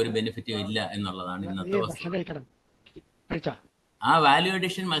മത്സ്യത്തൊഴിലാളികൾക്ക് ഒരു ബെനിഫിറ്റും ഇല്ല എന്നുള്ളതാണ് ഇന്നത്തെ വസ്തുത. ആ വാല്യൂ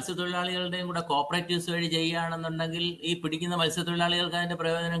അഡീഷൻ മത്സ്യത്തൊഴിലാളികളുടെയും കൂടെ കോപ്പറേറ്റീവ്സ് വഴി ചെയ്യുകയാണെന്നുണ്ടെങ്കിൽ ഈ പിടിക്കുന്ന മത്സ്യത്തൊഴിലാളികൾക്ക് അതിൻ്റെ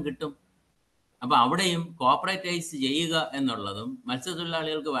പ്രയോജനം കിട്ടും. അപ്പോൾ അവിടെയും കോപ്പറേറ്റൈസ് ചെയ്യുക എന്നുള്ളതും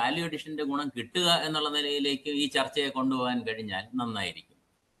മത്സ്യത്തൊഴിലാളികൾക്ക് വാല്യൂ അഡീഷൻ്റെ ഗുണം കിട്ടുക എന്നുള്ള നിലയിലേക്ക് ഈ ചർച്ചയെ കൊണ്ടുപോകാൻ കഴിഞ്ഞാൽ നന്നായിരിക്കും.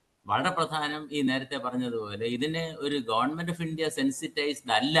 വളരെ പ്രധാനം ഈ നേരത്തെ പറഞ്ഞതുപോലെ ഇതിനെ ഒരു ഗവൺമെൻറ് ഓഫ് ഇന്ത്യ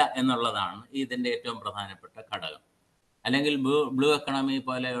സെൻസിറ്റൈസ്ഡ് അല്ല എന്നുള്ളതാണ് ഇതിൻ്റെ ഏറ്റവും പ്രധാനപ്പെട്ട ഘടകം. അല്ലെങ്കിൽ ബ്ലൂ എക്കണോമി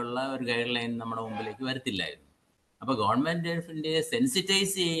പോലെയുള്ള ഒരു ഗൈഡ് ലൈൻ നമ്മുടെ മുമ്പിലേക്ക് വരത്തില്ലായിരുന്നു. അപ്പോൾ ഗവൺമെൻറ് ഓഫ് ഇന്ത്യയെ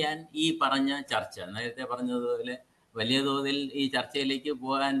സെൻസിറ്റൈസ് ചെയ്യാൻ ഈ പറഞ്ഞ ചർച്ച, നേരത്തെ പറഞ്ഞതുപോലെ വലിയ തോതിൽ ഈ ചർച്ചയിലേക്ക്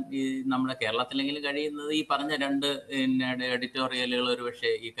പോകാൻ ഈ നമ്മുടെ കേരളത്തിലെങ്കിലും കഴിയുന്നത് ഈ പറഞ്ഞ 2 എഡിറ്റോറിയലുകൾ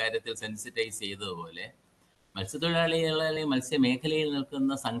ഒരുപക്ഷെ ഈ കാര്യത്തിൽ സെൻസിറ്റൈസ് ചെയ്തതുപോലെ മത്സ്യത്തൊഴിലാളികളെ അല്ലെങ്കിൽ മത്സ്യമേഖലയിൽ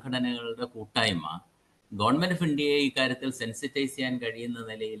നിൽക്കുന്ന സംഘടനകളുടെ കൂട്ടായ്മ ഗവൺമെൻറ് ഓഫ് ഇന്ത്യയെ ഈ കാര്യത്തിൽ സെൻസിറ്റൈസ് ചെയ്യാൻ കഴിയുന്ന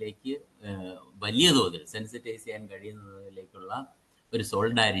നിലയിലേക്ക് വലിയ തോതിൽ സെൻസിറ്റൈസ് ചെയ്യാൻ കഴിയുന്ന നിലയിലേക്കുള്ള ഒരു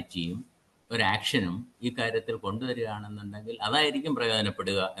സോളിഡാരിറ്റിയും ഒരു ആക്ഷനും ഈ കാര്യത്തിൽ കൊണ്ടുവരികയാണെന്നുണ്ടെങ്കിൽ അതായിരിക്കും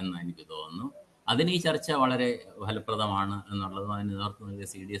പ്രയോജനപ്പെടുക എന്ന് എനിക്ക് തോന്നുന്നു. അതിന് ഈ ചർച്ച വളരെ ഫലപ്രദമാണ് എന്നുള്ളതും അതിന് നേതൃത്വം നൽകിയ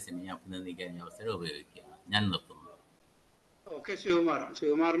CDSനെ അഭിനന്ദിക്കാൻ ഈ അവസരം ഉപയോഗിക്കുകയാണ്. ഞാൻ നിർത്തുന്നു. ഓക്കെ,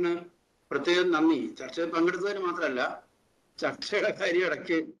 ശിവകുമാറിന് പ്രത്യേകം നന്ദി. ചർച്ചയിൽ പങ്കെടുത്തതിന് മാത്രമല്ല, ചർച്ചയുടെ കാര്യം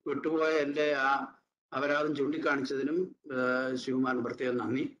ഇടയ്ക്ക് വിട്ടുപോയ എൻ്റെ അപരാധം ചൂണ്ടിക്കാണിച്ചതിനും ശിവകുമാറിന് പ്രത്യേകം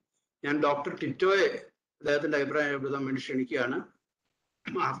നന്ദി. ഞാൻ ഡോക്ടർ ടിറ്റോയെ അദ്ദേഹത്തിൻ്റെ അഭിപ്രായം എഴുതാൻ വേണ്ടി ക്ഷണിക്കുകയാണ്.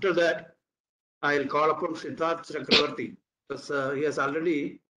 After that I'll call upon Siddharth Chakravarti because he has already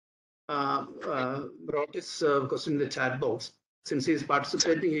brought his question in the chat box. Since he is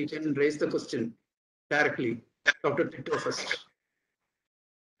participating, he can raise the question directly. Dr. Tito first.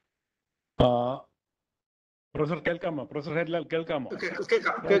 Professor കേൾക്കാമോ? Professor Harilal കേൾക്കാമോ?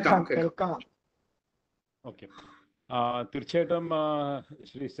 കേൾക്കാം. Okay. തീർച്ചയായിട്ടും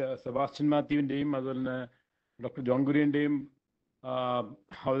Shri Sebastian മാത്യുവിൻ്റെയും അതുപോലെ തന്നെ doctor John കുര്യൻ്റെയും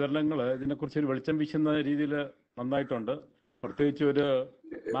അവതരണങ്ങൾ ഇതിനെക്കുറിച്ച് ഒരു വെളിച്ചം വീശുന്ന രീതിയിൽ നന്നായിട്ടുണ്ട്. പ്രത്യേകിച്ച് ഒരു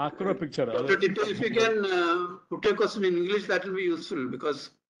macro picture. Dr. Tito, if you can put your question in English, that will be useful because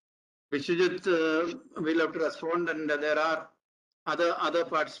Vishwajit will have to respond, and there are other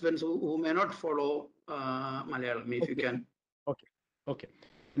participants who may not follow Malayalam. If you can. Okay.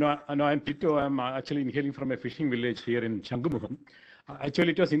 No, I'm Tito. I'm actually hailing from a fishing village here in Changumukham.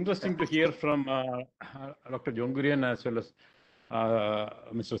 Actually, it was interesting to hear from Dr. John Gurian as well as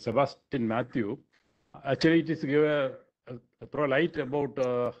Mr. Sebastian Matthew. Actually, it is give a throw light about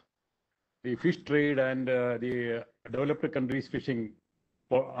the fish trade and the developed countries' fishing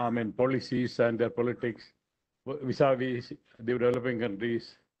policies and their politics vis-a-vis the developing countries'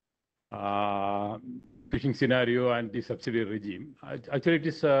 fishing scenario and the subsidy regime. Actually, it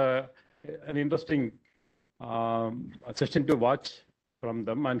is an interesting session to watch from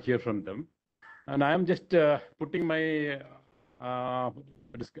them and hear from them. And I am just putting my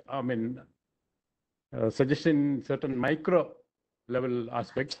suggestion in certain micro level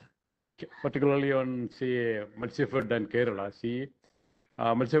aspects, particularly on, say, Matsyafood and Kerala. See,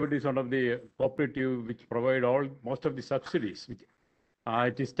 Matsyafood is one of the cooperative which provide most of the subsidies. Which,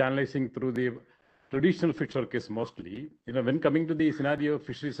 it is channelizing through the traditional fish workers mostly. When coming to the scenario of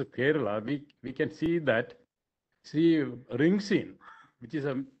fisheries of Kerala, we can see that, ring scene, which is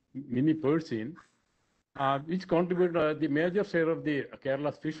a mini pearl scene, which contribute the major share of the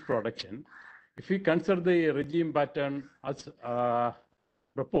Kerala's fish production. If we consider the regime pattern as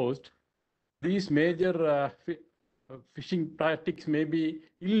proposed, these major fishing tactics may be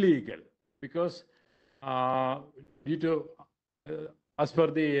illegal because due to as per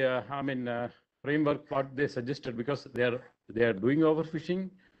the framework what they suggested, because they are doing overfishing,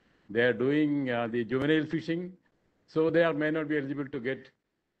 they are doing the juvenile fishing, so they may not be eligible to get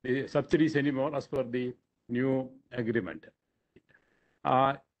the subsidies anymore as per the new agreement.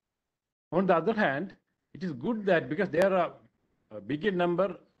 On the other hand, it is good that because they are a big in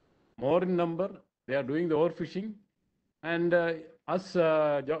number, more in number, they are doing the overfishing, and as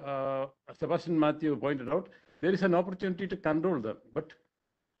Sebastian Matthew pointed out, there is an opportunity to control them. But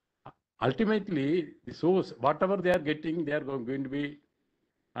ultimately, the source, whatever they are getting, they are going to be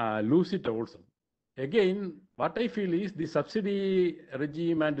lose it also. Again, what I feel is the subsidy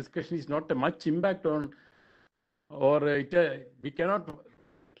regime and discussion is not a much impact on, or we cannot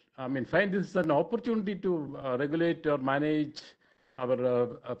find this as an opportunity to regulate or manage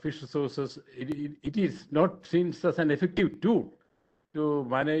our fish resources. It is not seen as an effective tool to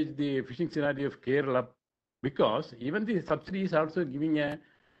manage the fishing scenario of Kerala, because even the subsidy is also giving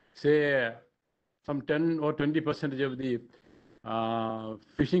say some 10 or 20% of the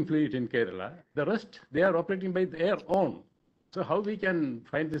fishing fleet in Kerala. The rest, they are operating by their own. So how we can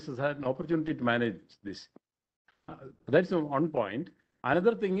find this as an opportunity to manage this? That's one point.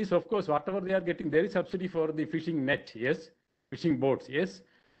 Another thing is, of course, whatever they are getting, there is subsidy for the fishing net, yes, fishing boats, yes,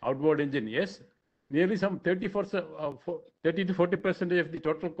 outboard engine, yes, nearly some 30 to 40% of the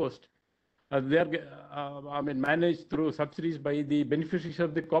total cost. They are managed through subsidies by the beneficiaries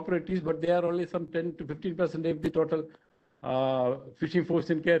of the cooperatives, but they are only some 10 to 15% of the total fishing force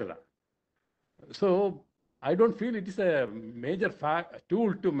in Kerala. So I don't feel it is a major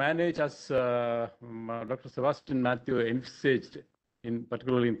tool to manage, as Dr. Sebastian Matthew emphasized,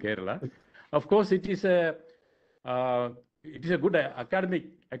 particularly in Kerala. Of course, it is a good academic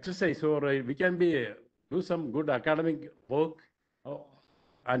exercise, or we can do some good academic work,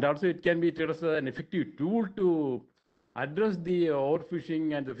 and also it can be treated as an effective tool to address the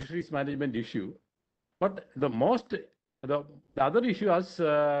overfishing and the fisheries management issue. But the other issue, as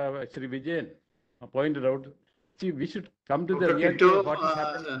Shri Vijayan pointed out, we should come to the reality of what is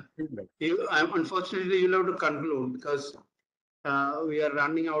happening. Unfortunately, you'll have to conclude because we are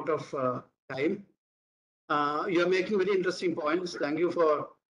running out of time. You are making very interesting points. Thank you for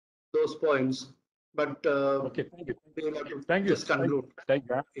those points. But okay, thank you. Thank you. Just conclude. Thank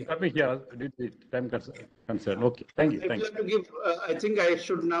you. Let me hear the time concern. Okay, thank you. Thank you. I think I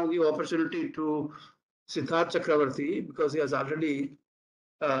should now give opportunity to Siddharth Chakravarti, because he has already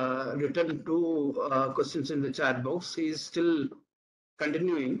written 2 questions in the chat box. He is still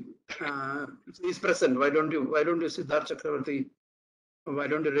continuing. He is present. Why don't you, Siddharth Chakravarti? Why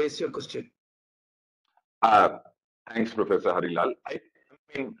don't you raise your question? Thanks, Professor Harilal. I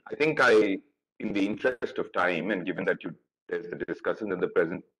think in the interest of time, and given that there's the discussants and the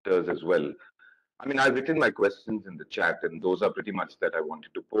presenters as well, I mean, I've written my questions in the chat, and those are pretty much that I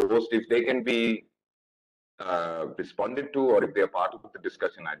wanted to post. If they can be responded to, or if they're part of the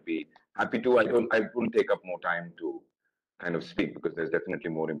discussion, I'd be happy to. I wouldn't take up more time to kind of speak because there's definitely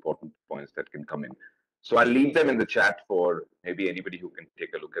more important points that can come in. So I'll leave them in the chat for maybe anybody who can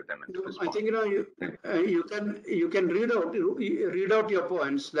take a look at them and No, I respond. think you can read out your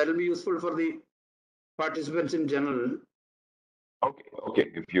points. That will be useful for the participants in general.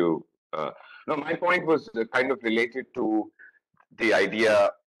 Okay. If you no, my point was kind of related to the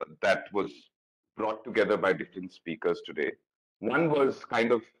idea that was brought together by different speakers today. One was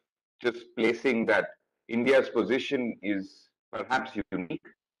kind of just placing that India's position is perhaps unique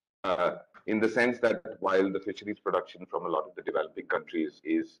in the sense that while the fisheries production from a lot of the developing countries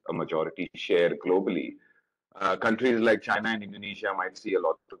is a majority share globally, countries like China and Indonesia might see a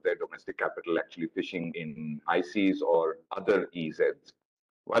lot of their domestic capital actually fishing in ICs or other EZs,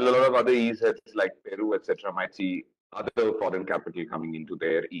 while a lot of other EZs like Peru, etc., might see other foreign capital coming into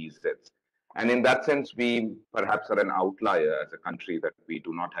their EZs. And in that sense, we perhaps are an outlier as a country that we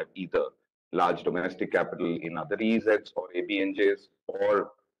do not have either large domestic capital in other EZs or ABNJs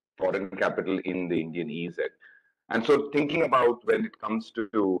or foreign capital in the Indian EZ. And so thinking about when it comes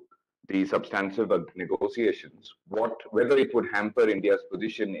to the substantive negotiations, whether it would hamper India's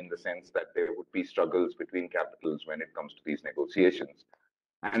position in the sense that there would be struggles between capitals when it comes to these negotiations,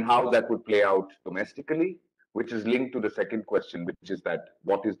 and how that would play out domestically, which is linked to the second question, which is that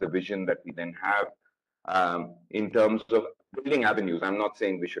what is the vision that we then have in terms of building avenues? I'm not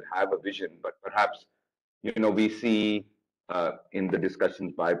saying we should have a vision, but perhaps we see in the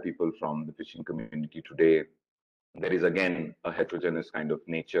discussions by people from the fishing community today, there is again a heterogeneous kind of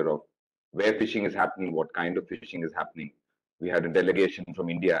nature of where fishing is happening, what kind of fishing is happening. We had a delegation from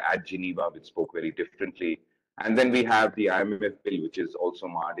India at Geneva, which spoke very differently. And then we have the IMF bill, which is also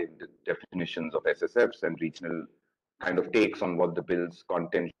marred in the definitions of SSFs and regional kind of takes on what the bill's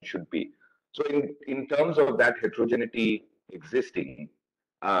content should be. So in terms of that heterogeneity existing,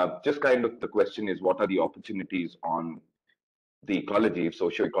 just kind of the question is, what are the opportunities on the ecology,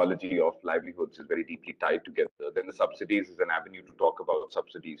 socio-ecology of livelihoods is very deeply tied together. Then the subsidies is an avenue to talk about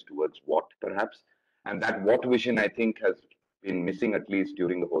subsidies towards what, perhaps. And that what vision, I think, has been missing, at least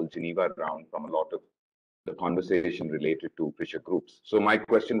during the whole Geneva round, from a lot of the conversation related to fisher groups. So my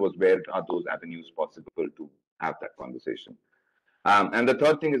question was, where are those avenues possible to have that conversation? And the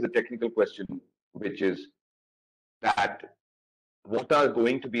third thing is a technical question, which is that what are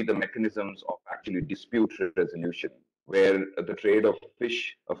going to be the mechanisms of actually dispute resolution, where the trade of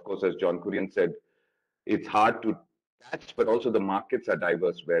fish, of course, as John Kurian said, it's hard to catch, but also the markets are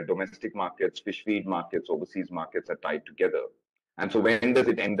diverse, where domestic markets, fish feed markets, overseas markets are tied together. And so when does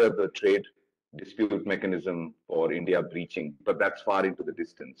it enter the trade dispute mechanism for India breaching? But that's far into the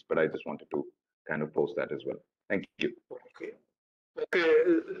distance, but I just wanted to kind of post that as well. Thank you. Okay.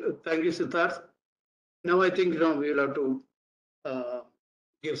 Thank you, Siddharth. Now I think we will have to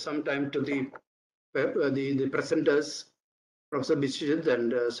give some time to the presenters, Professor Bishit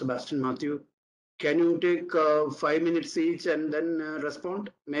and Sebastian Matthew. Can you take 5 minutes each and then respond?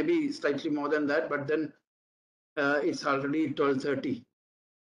 Maybe slightly more than that, but then it's already 12:30.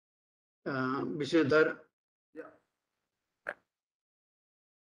 Bishit.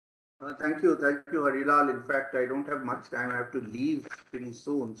 Thank you, Harilal. In fact, I don't have much time. I have to leave pretty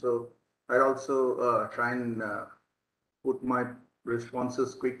soon, so I'll also try and put my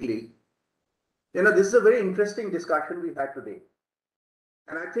responses quickly. This is a very interesting discussion we had today.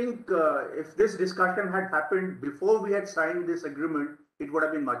 And I think if this discussion had happened before we had signed this agreement, it would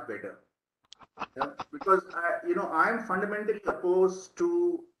have been much better. Because I'm fundamentally opposed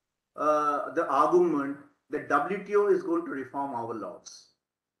to the argument that WTO is going to reform our laws.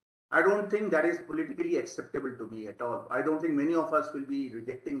 I don't think that is politically acceptable to me at all. I don't think many of us will be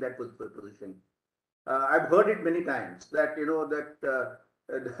rejecting that position. I've heard it many times that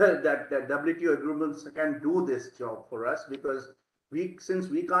that WTO agreements can do this job for us, because since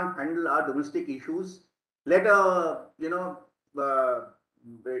we can't handle our domestic issues, let the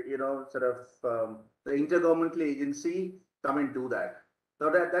intergovernmental agency come and do that. So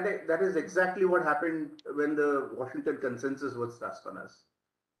that is exactly what happened when the Washington Consensus was thrust on us.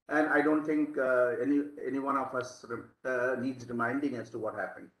 And I don't think any one of us needs reminding as to what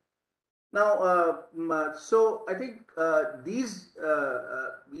happened. Now, so I think these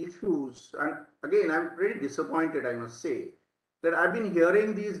issues, and again, I'm very disappointed, I must say, that I've been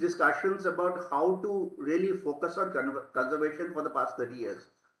hearing these discussions about how to really focus on conservation for the past 30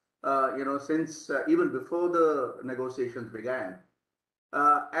 years, since even before the negotiations began.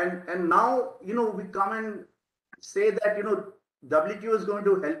 And now, we come and say that, WTO is going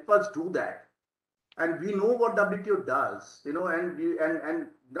to help us do that. And we know what WTO does, and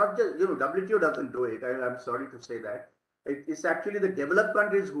not just, WTO doesn't do it. I'm sorry to say that. It's actually the developed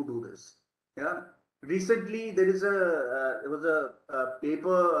countries who do this. Yeah. Recently, there was a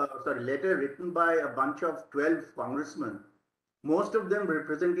letter written by a bunch of 12 congressmen, most of them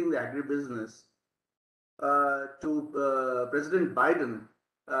representing the agribusiness, to President Biden.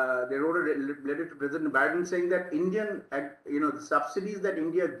 They wrote a letter to President Biden saying that the subsidies that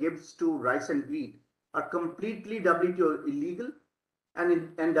India gives to rice and wheat are completely WTO illegal,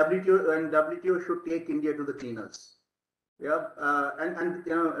 and WTO should take India to the cleaners. Yeah,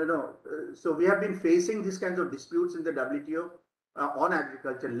 so we have been facing these kinds of disputes in the WTO on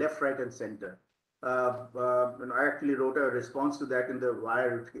agriculture, left, right, and center. I actually wrote a response to that in the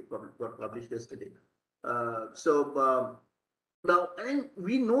Wire, which got published yesterday. Now, I mean,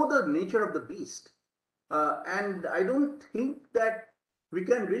 we know the nature of the beast, and I don't think that we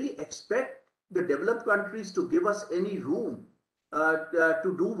can really expect the developed countries to give us any room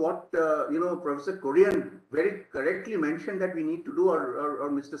to do what Professor Korean very correctly mentioned that we need to do, or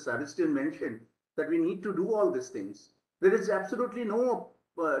Mr. Sebastian mentioned that we need to do all these things. There is absolutely no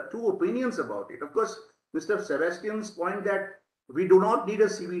two opinions about it. Of course, Mr. Sebastian's point that we do not need a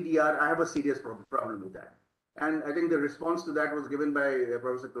CBDR, I have a serious problem with that. And I think the response to that was given by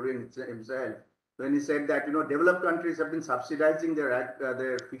Professor Korean himself, when he said that developed countries have been subsidizing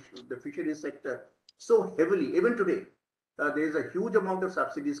the fisheries sector so heavily. Even today, there is a huge amount of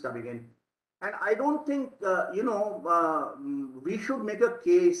subsidies coming in, and I don't think we should make a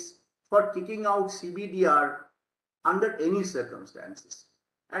case for kicking out CBDR under any circumstances.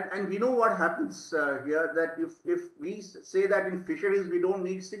 And we know what happens here, that if we say that in fisheries we don't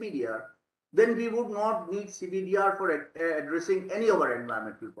need CBDR, then we would not need CBDR for addressing any of our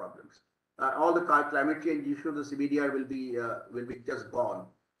environmental problems. All the climate change issues, the CBDR will be just gone.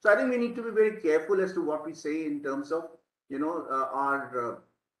 So I think we need to be very careful as to what we say in terms of our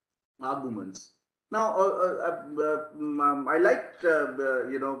arguments. Now, I liked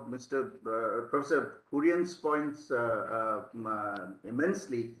Mr. Professor Kurian's points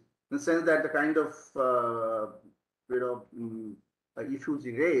immensely, in the sense that the kind of issues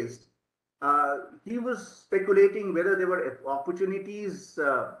he raised. He was speculating whether there were opportunities,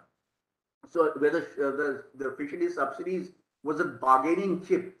 so whether the fishery subsidies was a bargaining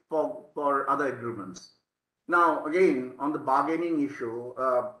chip for other agreements. Now, again, on the bargaining issue,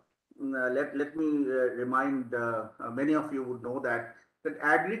 let me remind, many of you would know that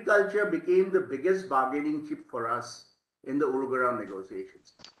agriculture became the biggest bargaining chip for us in the Uruguayan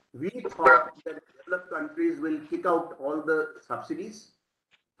negotiations. We thought that developed countries will kick out all the subsidies,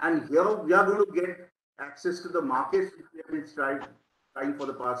 and here we are going to get access to the markets which we have been trying for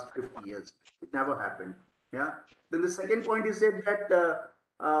the past 50 years. It never happened. Yeah. Then the second point is said that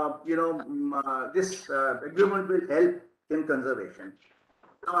this agreement will help in conservation.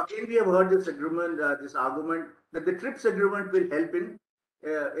 Now again, we have heard this agreement, this argument that the TRIPS agreement will help in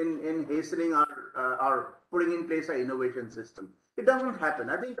hastening our putting in place our innovation system. It doesn't happen.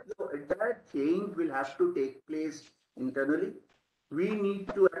 I think the entire change will have to take place internally. We need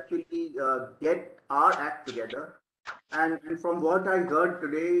to actually get our act together. And from what I heard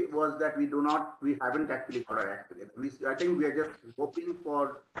today was that we haven't actually got our act together. I think we are just hoping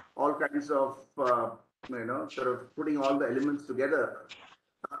for all kinds of, sort of putting all the elements together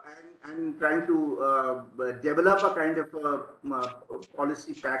and trying to develop a kind of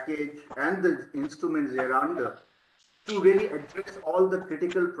policy package and the instruments thereunder to really address all the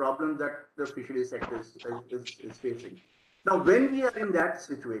critical problems that the fisheries sector is facing. Now, when we are in that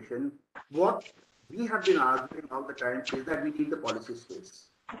situation, what we have been arguing all the time is that we need the policy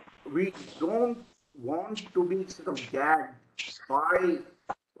space. We don't want to be sort of gagged by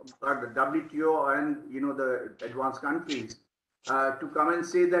the WTO and the advanced countries to come and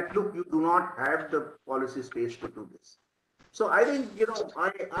say that, look, you do not have the policy space to do this. So I think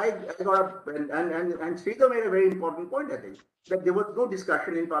I got up and Sridhar made a very important point. I think that there was no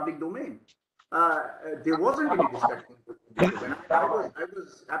discussion in public domain. There wasn't any discussion in public domain. I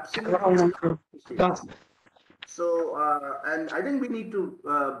was absolutely. So and I think we need to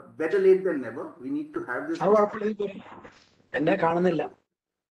better late than never. We need to have this.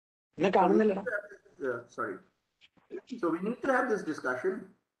 Sorry. So we need to have this discussion.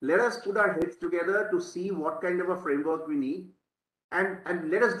 Let us put our heads together to see what kind of a framework we need,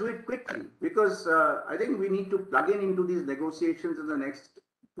 and let us do it quickly, because I think we need to plug into these negotiations in the next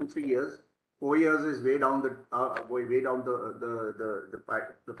 2-3 years. 4 years is way down the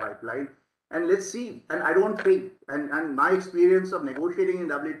pipeline, and let's see. And I don't think, and my experience of negotiating in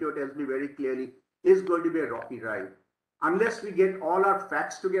WTO tells me very clearly, is going to be a rocky ride unless we get all our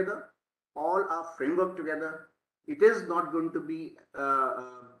facts together all our framework together. It is not going to be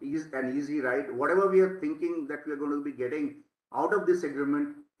an easy ride. Whatever we are thinking that we are going to be getting out of this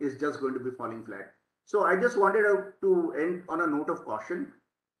agreement is just going to be falling flat. So I just wanted to end on a note of caution,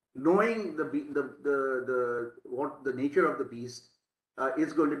 knowing what the nature of the beast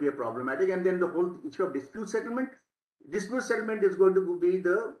is going to be a problematic, and then the whole issue of dispute settlement. Dispute settlement is going to be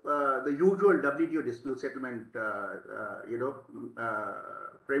the usual WTO dispute settlement,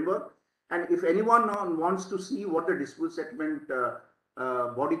 framework. And if anyone wants to see what the dispute settlement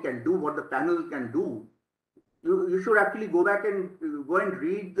body can do, what the panel can do, you should actually go back and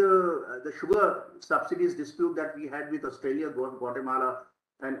read the sugar subsidies dispute that we had with Australia, Guatemala,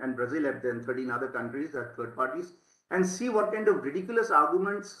 and Brazil, and then 13 other countries as third parties, and see what kind of ridiculous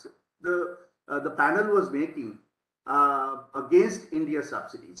arguments the panel was making against India's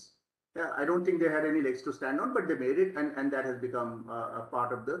subsidies. Yeah, I don't think they had any legs to stand on, but they made it, and that has become a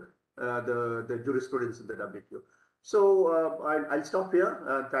part of the jurisprudence of the WTO. So I'll stop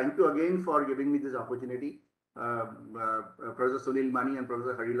here. Thank you again for giving me this opportunity, Professor Sunil Mani and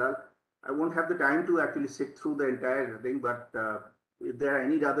Professor Harilal. I won't have the time to actually sit through the entire thing, but if there are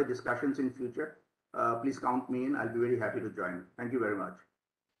any other discussions in future, please count me in. I'll be very happy to join. Thank you very much.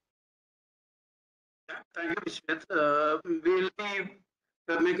 Thank you, Vishwanath. We'll be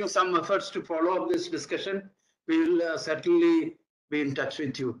making some efforts to follow up this discussion. We will certainly be in touch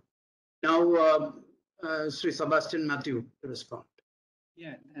with you. Now, Sri Sebastian Matthew to respond.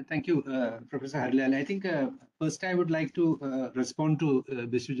 Yeah, thank you, Professor Harilal. I think first I would like to respond to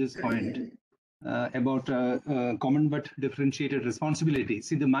Vishwajit's point about common but differentiated responsibility.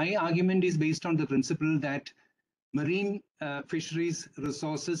 See, my argument is based on the principle that marine fisheries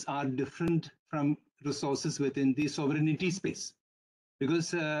resources are different from resources within the sovereignty space.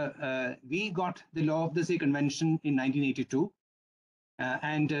 Because we got the Law of the Sea Convention in 1982,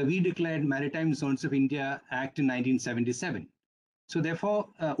 and we declared Maritime Zones of India Act in 1977. So therefore,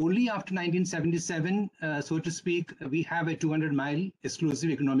 only after 1977, so to speak, we have a 200-mile exclusive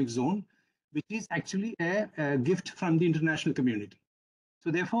economic zone, which is actually a gift from the international community.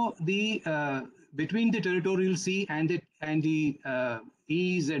 So therefore, between the territorial sea and the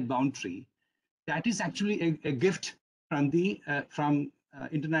EEZ boundary, that is actually a gift from the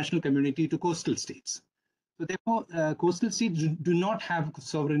international community to coastal states. So therefore, coastal states do not have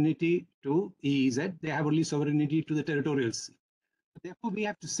sovereignty to EEZ; they have only sovereignty to the territorial sea. Therefore, we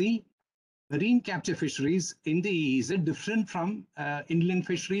have to see marine capture fisheries in the EEZ different from inland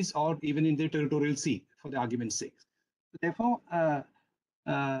fisheries or even in the territorial sea, for the argument's sake. So therefore,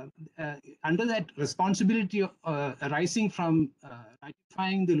 under that responsibility arising from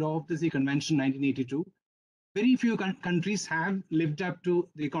ratifying the Law of the Sea Convention 1982, very few countries have lived up to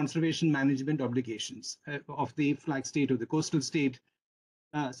the conservation management obligations of the flag state or the coastal state.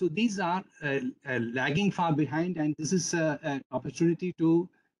 So these are lagging far behind, and this is an opportunity to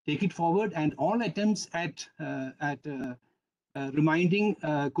take it forward. And all attempts at reminding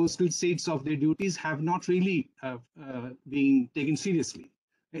coastal states of their duties have not really been taken seriously.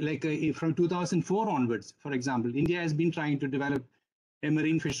 Like from 2004 onwards, for example, India has been trying to develop a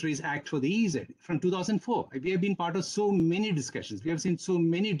Marine Fisheries Act for the EEZ from 2004. We have been part of so many discussions. We have seen so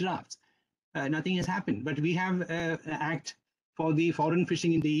many drafts. Nothing has happened, but we have an act for the foreign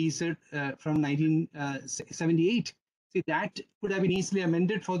fishing in the EEZ from 1978. See, that could have been easily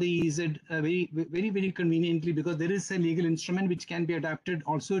amended for the EEZ very conveniently, because there is a legal instrument which can be adapted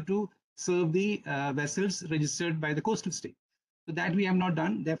also to serve the vessels registered by the coastal state. So that we have not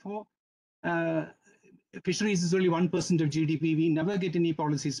done. Therefore, fisheries is only 1% of GDP. We never get any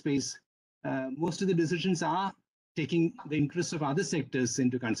policy space. Most of the decisions are taking the interests of other sectors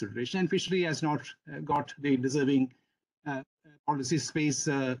into consideration, and fishery has not got the deserving policy space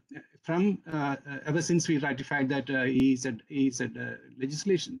from ever since we ratified that EEZ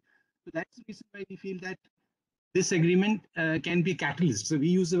legislation. So that's the reason why we feel that this agreement can be a catalyst. So we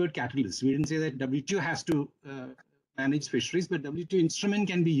use the word catalyst. We didn't say that WTO has to manage fisheries, but WTO instrument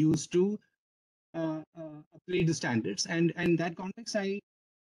can be used to apply the standards. And in that context,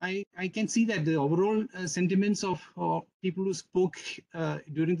 I can see that the overall sentiments of people who spoke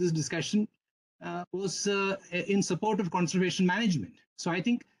during this discussion was in support of conservation management. So I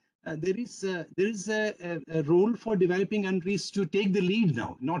think there is a role for developing countries to take the lead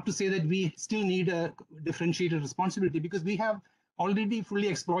now, not to say that we still need a differentiated responsibility, because we have already fully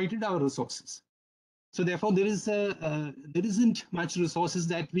exploited our resources. So therefore, there isn't much resources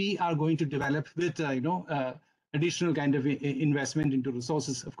that we are going to develop with additional kind of investment into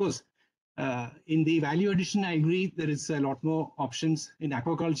resources. Of course, in the value addition, I agree there is a lot more options. In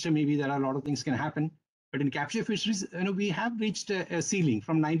aquaculture, maybe there are a lot of things can happen. But in capture fisheries, we have reached a ceiling.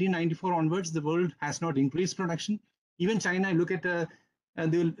 From 1994 onwards, the world has not increased production. Even China, look at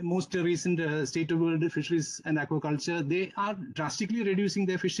the most recent State of World Fisheries and Aquaculture, they are drastically reducing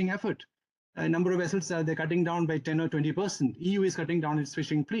their fishing effort. A number of vessels, they're cutting down by 10 or 20%. EU is cutting down its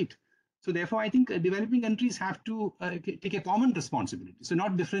fishing fleet. So therefore, I think developing countries have to take a common responsibility. So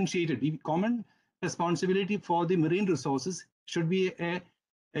not differentiated. The common responsibility for the marine resources should be a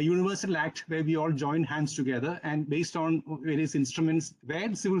universal act where we all join hands together, and based on various instruments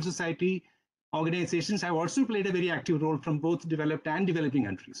where civil society organizations have also played a very active role from both developed and developing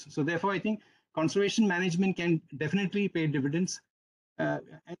countries. So therefore, I think conservation management can definitely pay dividends. And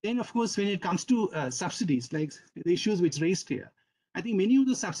then, of course, when it comes to subsidies, like the issues which raised here, I think many of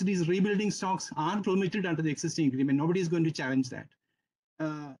the subsidies, rebuilding stocks, are permitted under the existing agreement. Nobody is going to challenge that.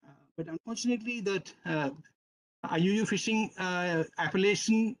 But unfortunately, that IUU fishing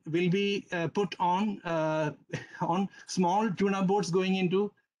appellation will be put on small tuna boats going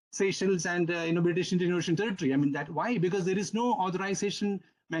into Seychelles and British Indian Ocean territory. I mean, that why? Because there is no authorization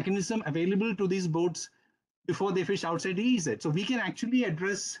mechanism available to these boats before they fish outside the EEZ. So we can actually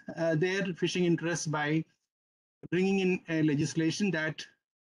address their fishing interests by bringing in a legislation that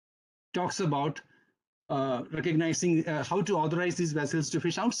talks about recognizing how to authorize these vessels to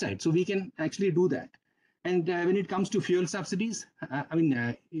fish outside. So we can actually do that. And when it comes to fuel subsidies,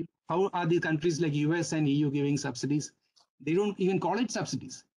 how are the countries like US and EU giving subsidies? They don't even call it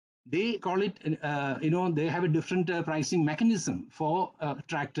subsidies. They call it, they have a different pricing mechanism for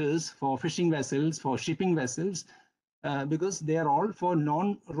tractors, for fishing vessels, for shipping vessels, because they are all for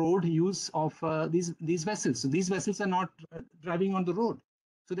non-road use of these vessels. So these vessels are not driving on the road.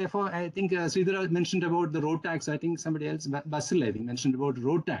 So therefore, I think Sridhar mentioned about the road tax. I think somebody else, Basil, I think, mentioned about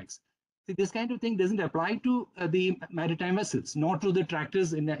road tax. See, this kind of thing doesn't apply to the maritime vessels, nor to the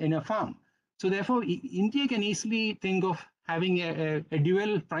tractors in a farm. So therefore, India can easily think of having a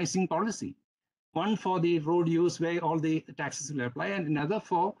dual pricing policy. One for the road use where all the taxes will apply, and another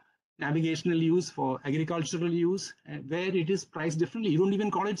for navigational use, for agricultural use, where it is priced differently. You don't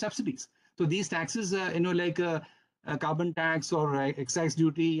even call it subsidies. So these taxes, like a carbon tax or excise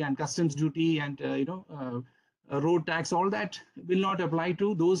duty and customs duty and road tax, all that will not apply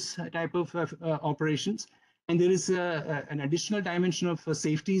to those type of operations. And there is an additional dimension of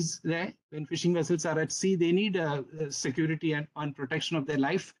safeties there. When fishing vessels are at sea, they need security and protection of their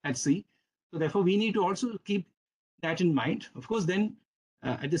life at sea. So therefore, we need to also keep that in mind. Of course, then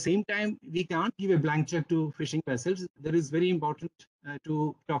at the same time, we can't give a blank check to fishing vessels. There is very important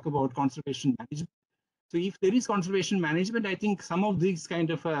to talk about conservation management. So if there is conservation management, I think some of these kind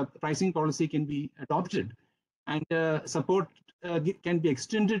of pricing policy can be adopted, and support can be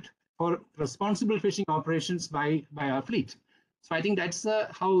extended for responsible fishing operations by our fleet. So I think that's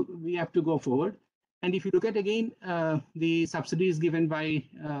how we have to go forward. And if you look at again the subsidies given by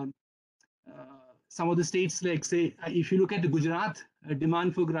some of the states, like say, if you look at the Gujarat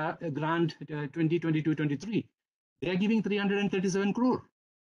demand for grant 2022-23, they are giving 337 crore.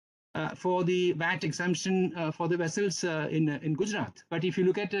 For the VAT exemption for the vessels in Gujarat. But if you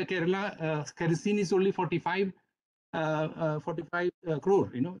look at Kerala, kerosene is only 45 crore,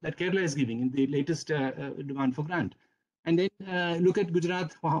 that Kerala is giving in the latest demand for grant. And then look at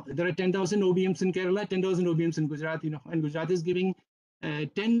Gujarat, there are 10,000 OBMs in Kerala, 10,000 OBMs in Gujarat, and Gujarat is giving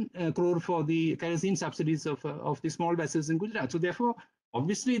 10 crore for the kerosene subsidies of the small vessels in Gujarat. So therefore,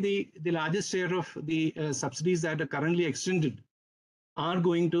 obviously the largest share of the subsidies that are currently extended are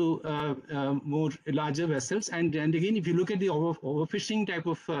going to more larger vessels. And again, if you look at the overfishing type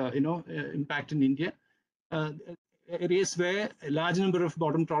of impact in India, areas where a large number of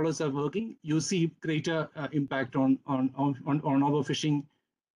bottom trawlers are working, you see greater impact on overfishing.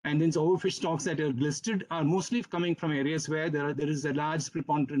 And then overfish stocks that are listed are mostly coming from areas where there is a large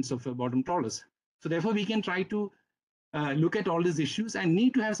preponderance of bottom trawlers. So therefore, we can try to look at all these issues and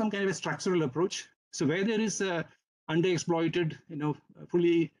need to have some kind of a structural approach. So where there is underexploited,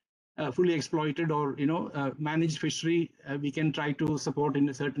 fully exploited or managed fishery, we can try to support in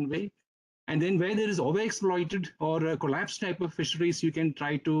a certain way. And then where there is overexploited or collapsed type of fisheries, you can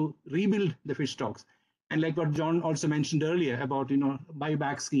try to rebuild the fish stocks. And like what John also mentioned earlier about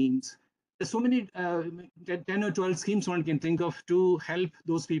buyback schemes. There's so many 10 or 12 schemes one can think of to help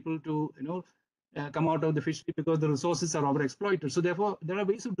those people to come out of the fishery because the resources are overexploited. So therefore, there are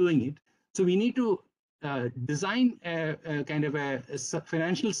ways of doing it. So we need to design a kind of a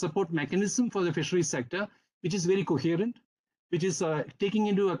financial support mechanism for the fisheries sector, which is very coherent, which is taking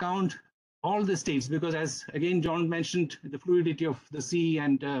into account all the states, because as again John mentioned, the fluidity of the sea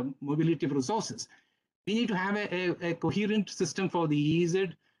and mobility of resources. We need to have a coherent system for the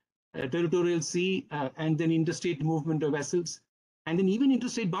EEZ territorial sea, and then interstate movement of vessels, and then even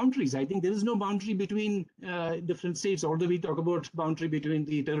interstate boundaries. I think there is no boundary between different states, although we talk about boundary between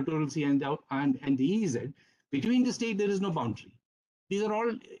the territorial sea and the EEZ. Between the state, there is no boundary. These are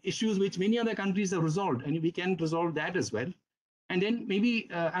all issues which many other countries have resolved, and we can resolve that as well. And then maybe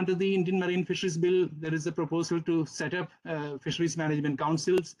under the Indian Marine Fisheries Bill, there is a proposal to set up fisheries management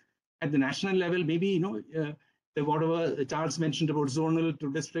councils at the national level. Maybe, whatever Charles mentioned about zonal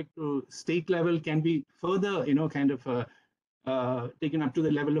to district to state level can be further, kind of taken up to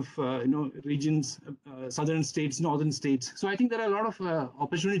the level of, regions, southern states, northern states. So I think there are a lot of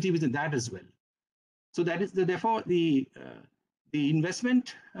opportunity within that as well. So that is therefore the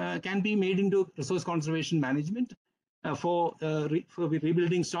investment can be made into resource conservation management for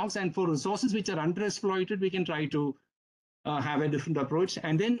rebuilding stocks, and for resources which are underexploited, we can try to have a different approach.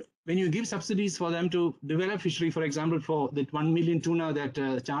 And then when you give subsidies for them to develop fishery, for example, for that 1 million tuna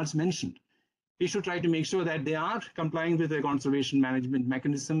that Charles mentioned, we should try to make sure that they are complying with the conservation management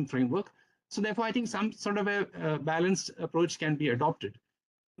mechanism framework. So therefore, I think some sort of a balanced approach can be adopted.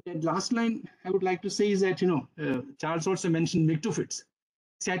 And last line I would like to say is that, Charles also mentioned myctophytes.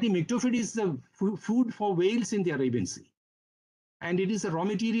 See, I think myctophid is the food for whales in the Arabian Sea. And it is a raw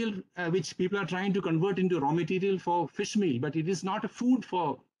material which people are trying to convert into raw material for fish meal, but it is not a food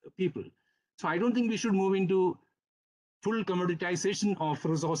for people. So I don't think we should move into full commoditization of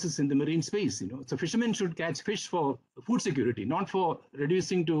resources in the marine space. So fishermen should catch fish for food security, not for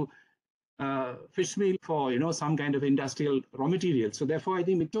reducing to fish meal for some kind of industrial raw material. So therefore, I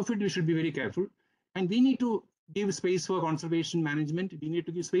think myctophid we should be very careful, and we need to give space for conservation management. We need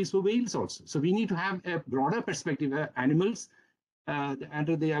to give space for whales also. So we need to have a broader perspective. Animals, and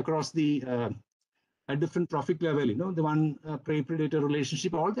they across the a different trophic level. The one prey-predator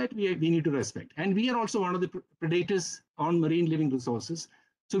relationship. All that we need to respect, and we are also one of the predators on marine living resources.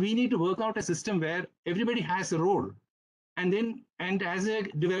 So we need to work out a system where everybody has a role. And as a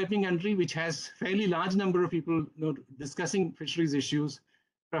developing country which has fairly large number of people discussing fisheries issues,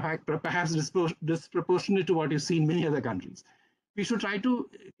 perhaps disproportionate to what you see in many other countries, we should try to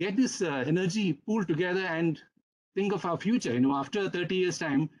get this energy pooled together and think of our future. After 30 years'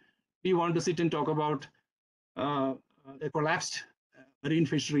 time, we want to sit and talk about the collapsed marine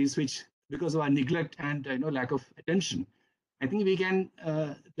fisheries, which because of our neglect and lack of attention. I think we can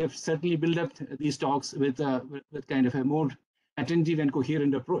certainly build up these talks with kind of a more attentive and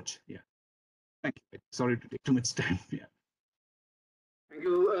coherent approach. Yeah. Thank you. Sorry to take too much time. Yeah. Thank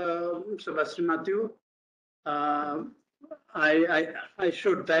you, Sebastian Matthew. I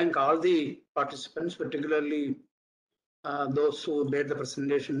should thank all the participants, particularly those who made the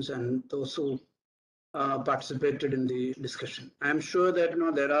presentations and those who participated in the discussion. I'm sure that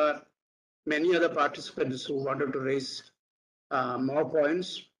there are many other participants who wanted to raise more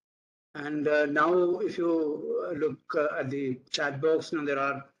points. And now, if you look at the chat box, there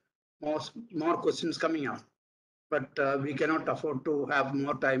are more questions coming up. But we cannot afford to have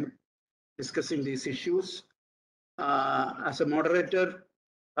more time discussing these issues. As a moderator,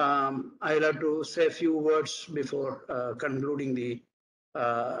 I'll have to say a few words before concluding the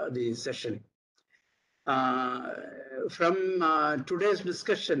session. From today's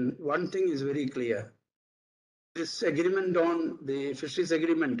discussion, one thing is very clear. This agreement on the fisheries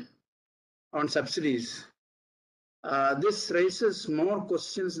agreement on subsidies, this raises more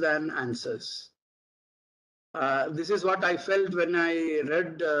questions than answers. This is what I felt when I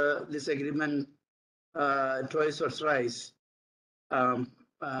read this agreement twice or thrice.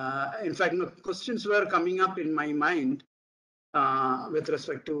 In fact, questions were coming up in my mind with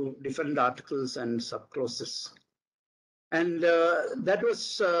respect to different articles and subclauses. And that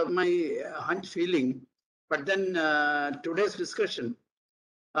was my hunch feeling. But then today's discussion,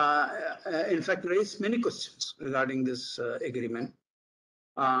 in fact, raised many questions regarding this agreement.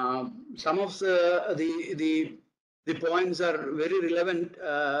 Some of the points are very relevant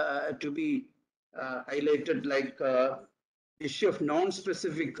to be highlighted, like issue of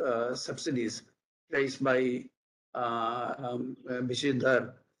non-specific subsidies raised by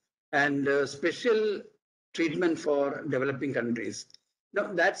Bishidhar, and special treatment for developing countries.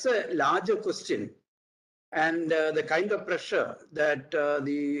 Now, that's a larger question. And the kind of pressure that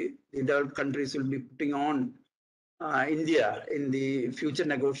the developed countries will be putting on India in the future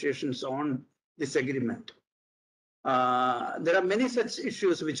negotiations on this agreement. There are many such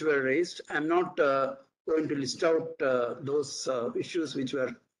issues which were raised. I'm not going to list out those issues which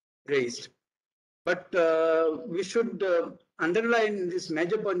were raised. But we should underline this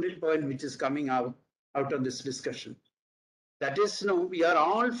major point which is coming out of this discussion. That is, we are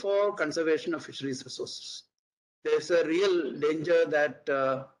all for conservation of fisheries resources. There's a real danger that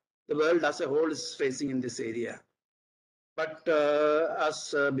the the world as a whole is facing in this area. But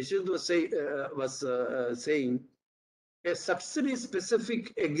as Bishop was saying, a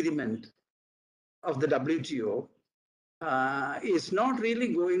subsidy-specific agreement of the WTO is not really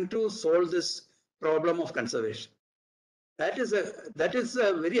going to solve this problem of conservation. That is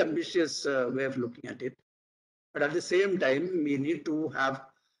a very ambitious way of looking at it. But at the same time, we need to have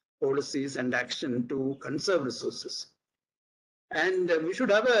policies and action to conserve resources. And we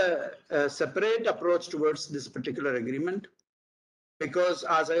should have a separate approach towards this particular agreement, because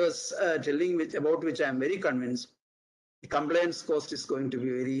as I was telling about which I am very convinced, the compliance cost is going to be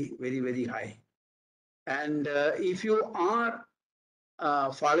very, very, very high. And if you are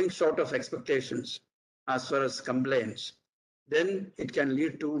falling short of expectations as far as compliance, then it can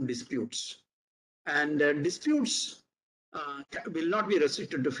lead to disputes. And disputes will not be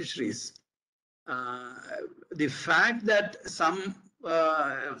restricted to fisheries. The fact that some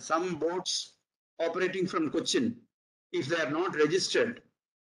boats operating from Cochin, if they are not registered,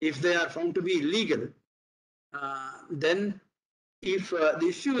 if they are found to be illegal, then if the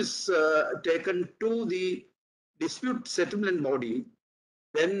issue is taken to the dispute settlement body,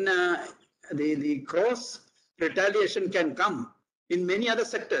 then the cross retaliation can come in many other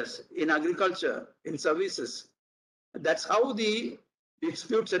sectors, in agriculture, in services. That's how the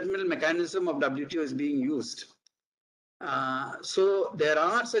dispute settlement mechanism of WTO is being used. So there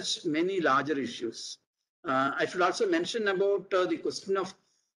are such many larger issues. I should also mention about the question of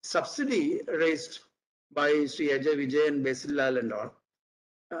subsidy raised by Sri Ajay Vijay and Basil Lal and all.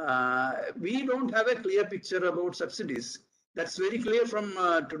 We don't have a clear picture about subsidies. That's very clear from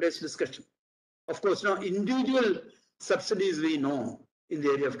today's discussion. Of course, now individual subsidies we know in the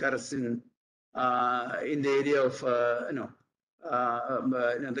area of kerosene, in the area of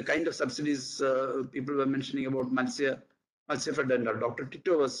the kind of subsidies people were mentioning about Matsya Fed and Dr.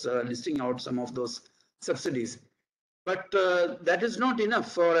 Tito was listing out some of those subsidies. But that is not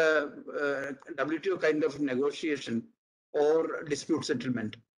enough for a WTO kind of negotiation or dispute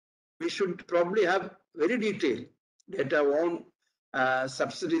settlement. We should probably have very detailed data on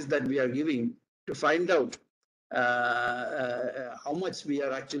subsidies that we are giving to find out how much we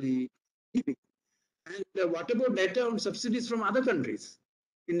are actually giving. And what about data on subsidies from other countries?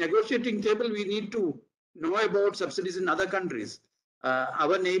 In negotiating table, we need to know about subsidies in other countries,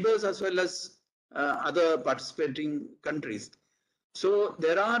 our neighbors as well as other participating countries. So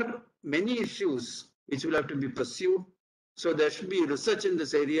there are many issues which will have to be pursued. So there should be research in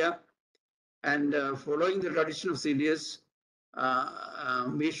this area. And following the tradition of CDS,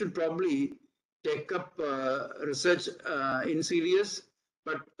 we should probably take up research in CDS,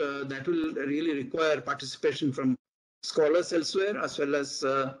 but that will really require participation from scholars elsewhere, as well as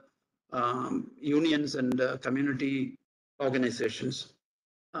unions and community organizations.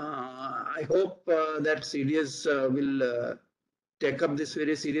 I hope that CDS will take up this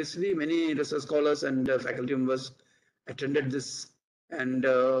very seriously. Many research scholars and faculty members attended this, and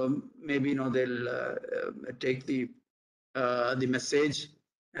maybe they'll take the message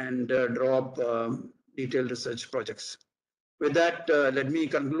and draw up detailed research projects. With that, let me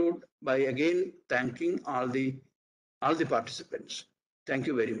conclude by again thanking all the participants. Thank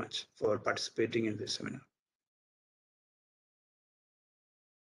you very much for participating in this seminar.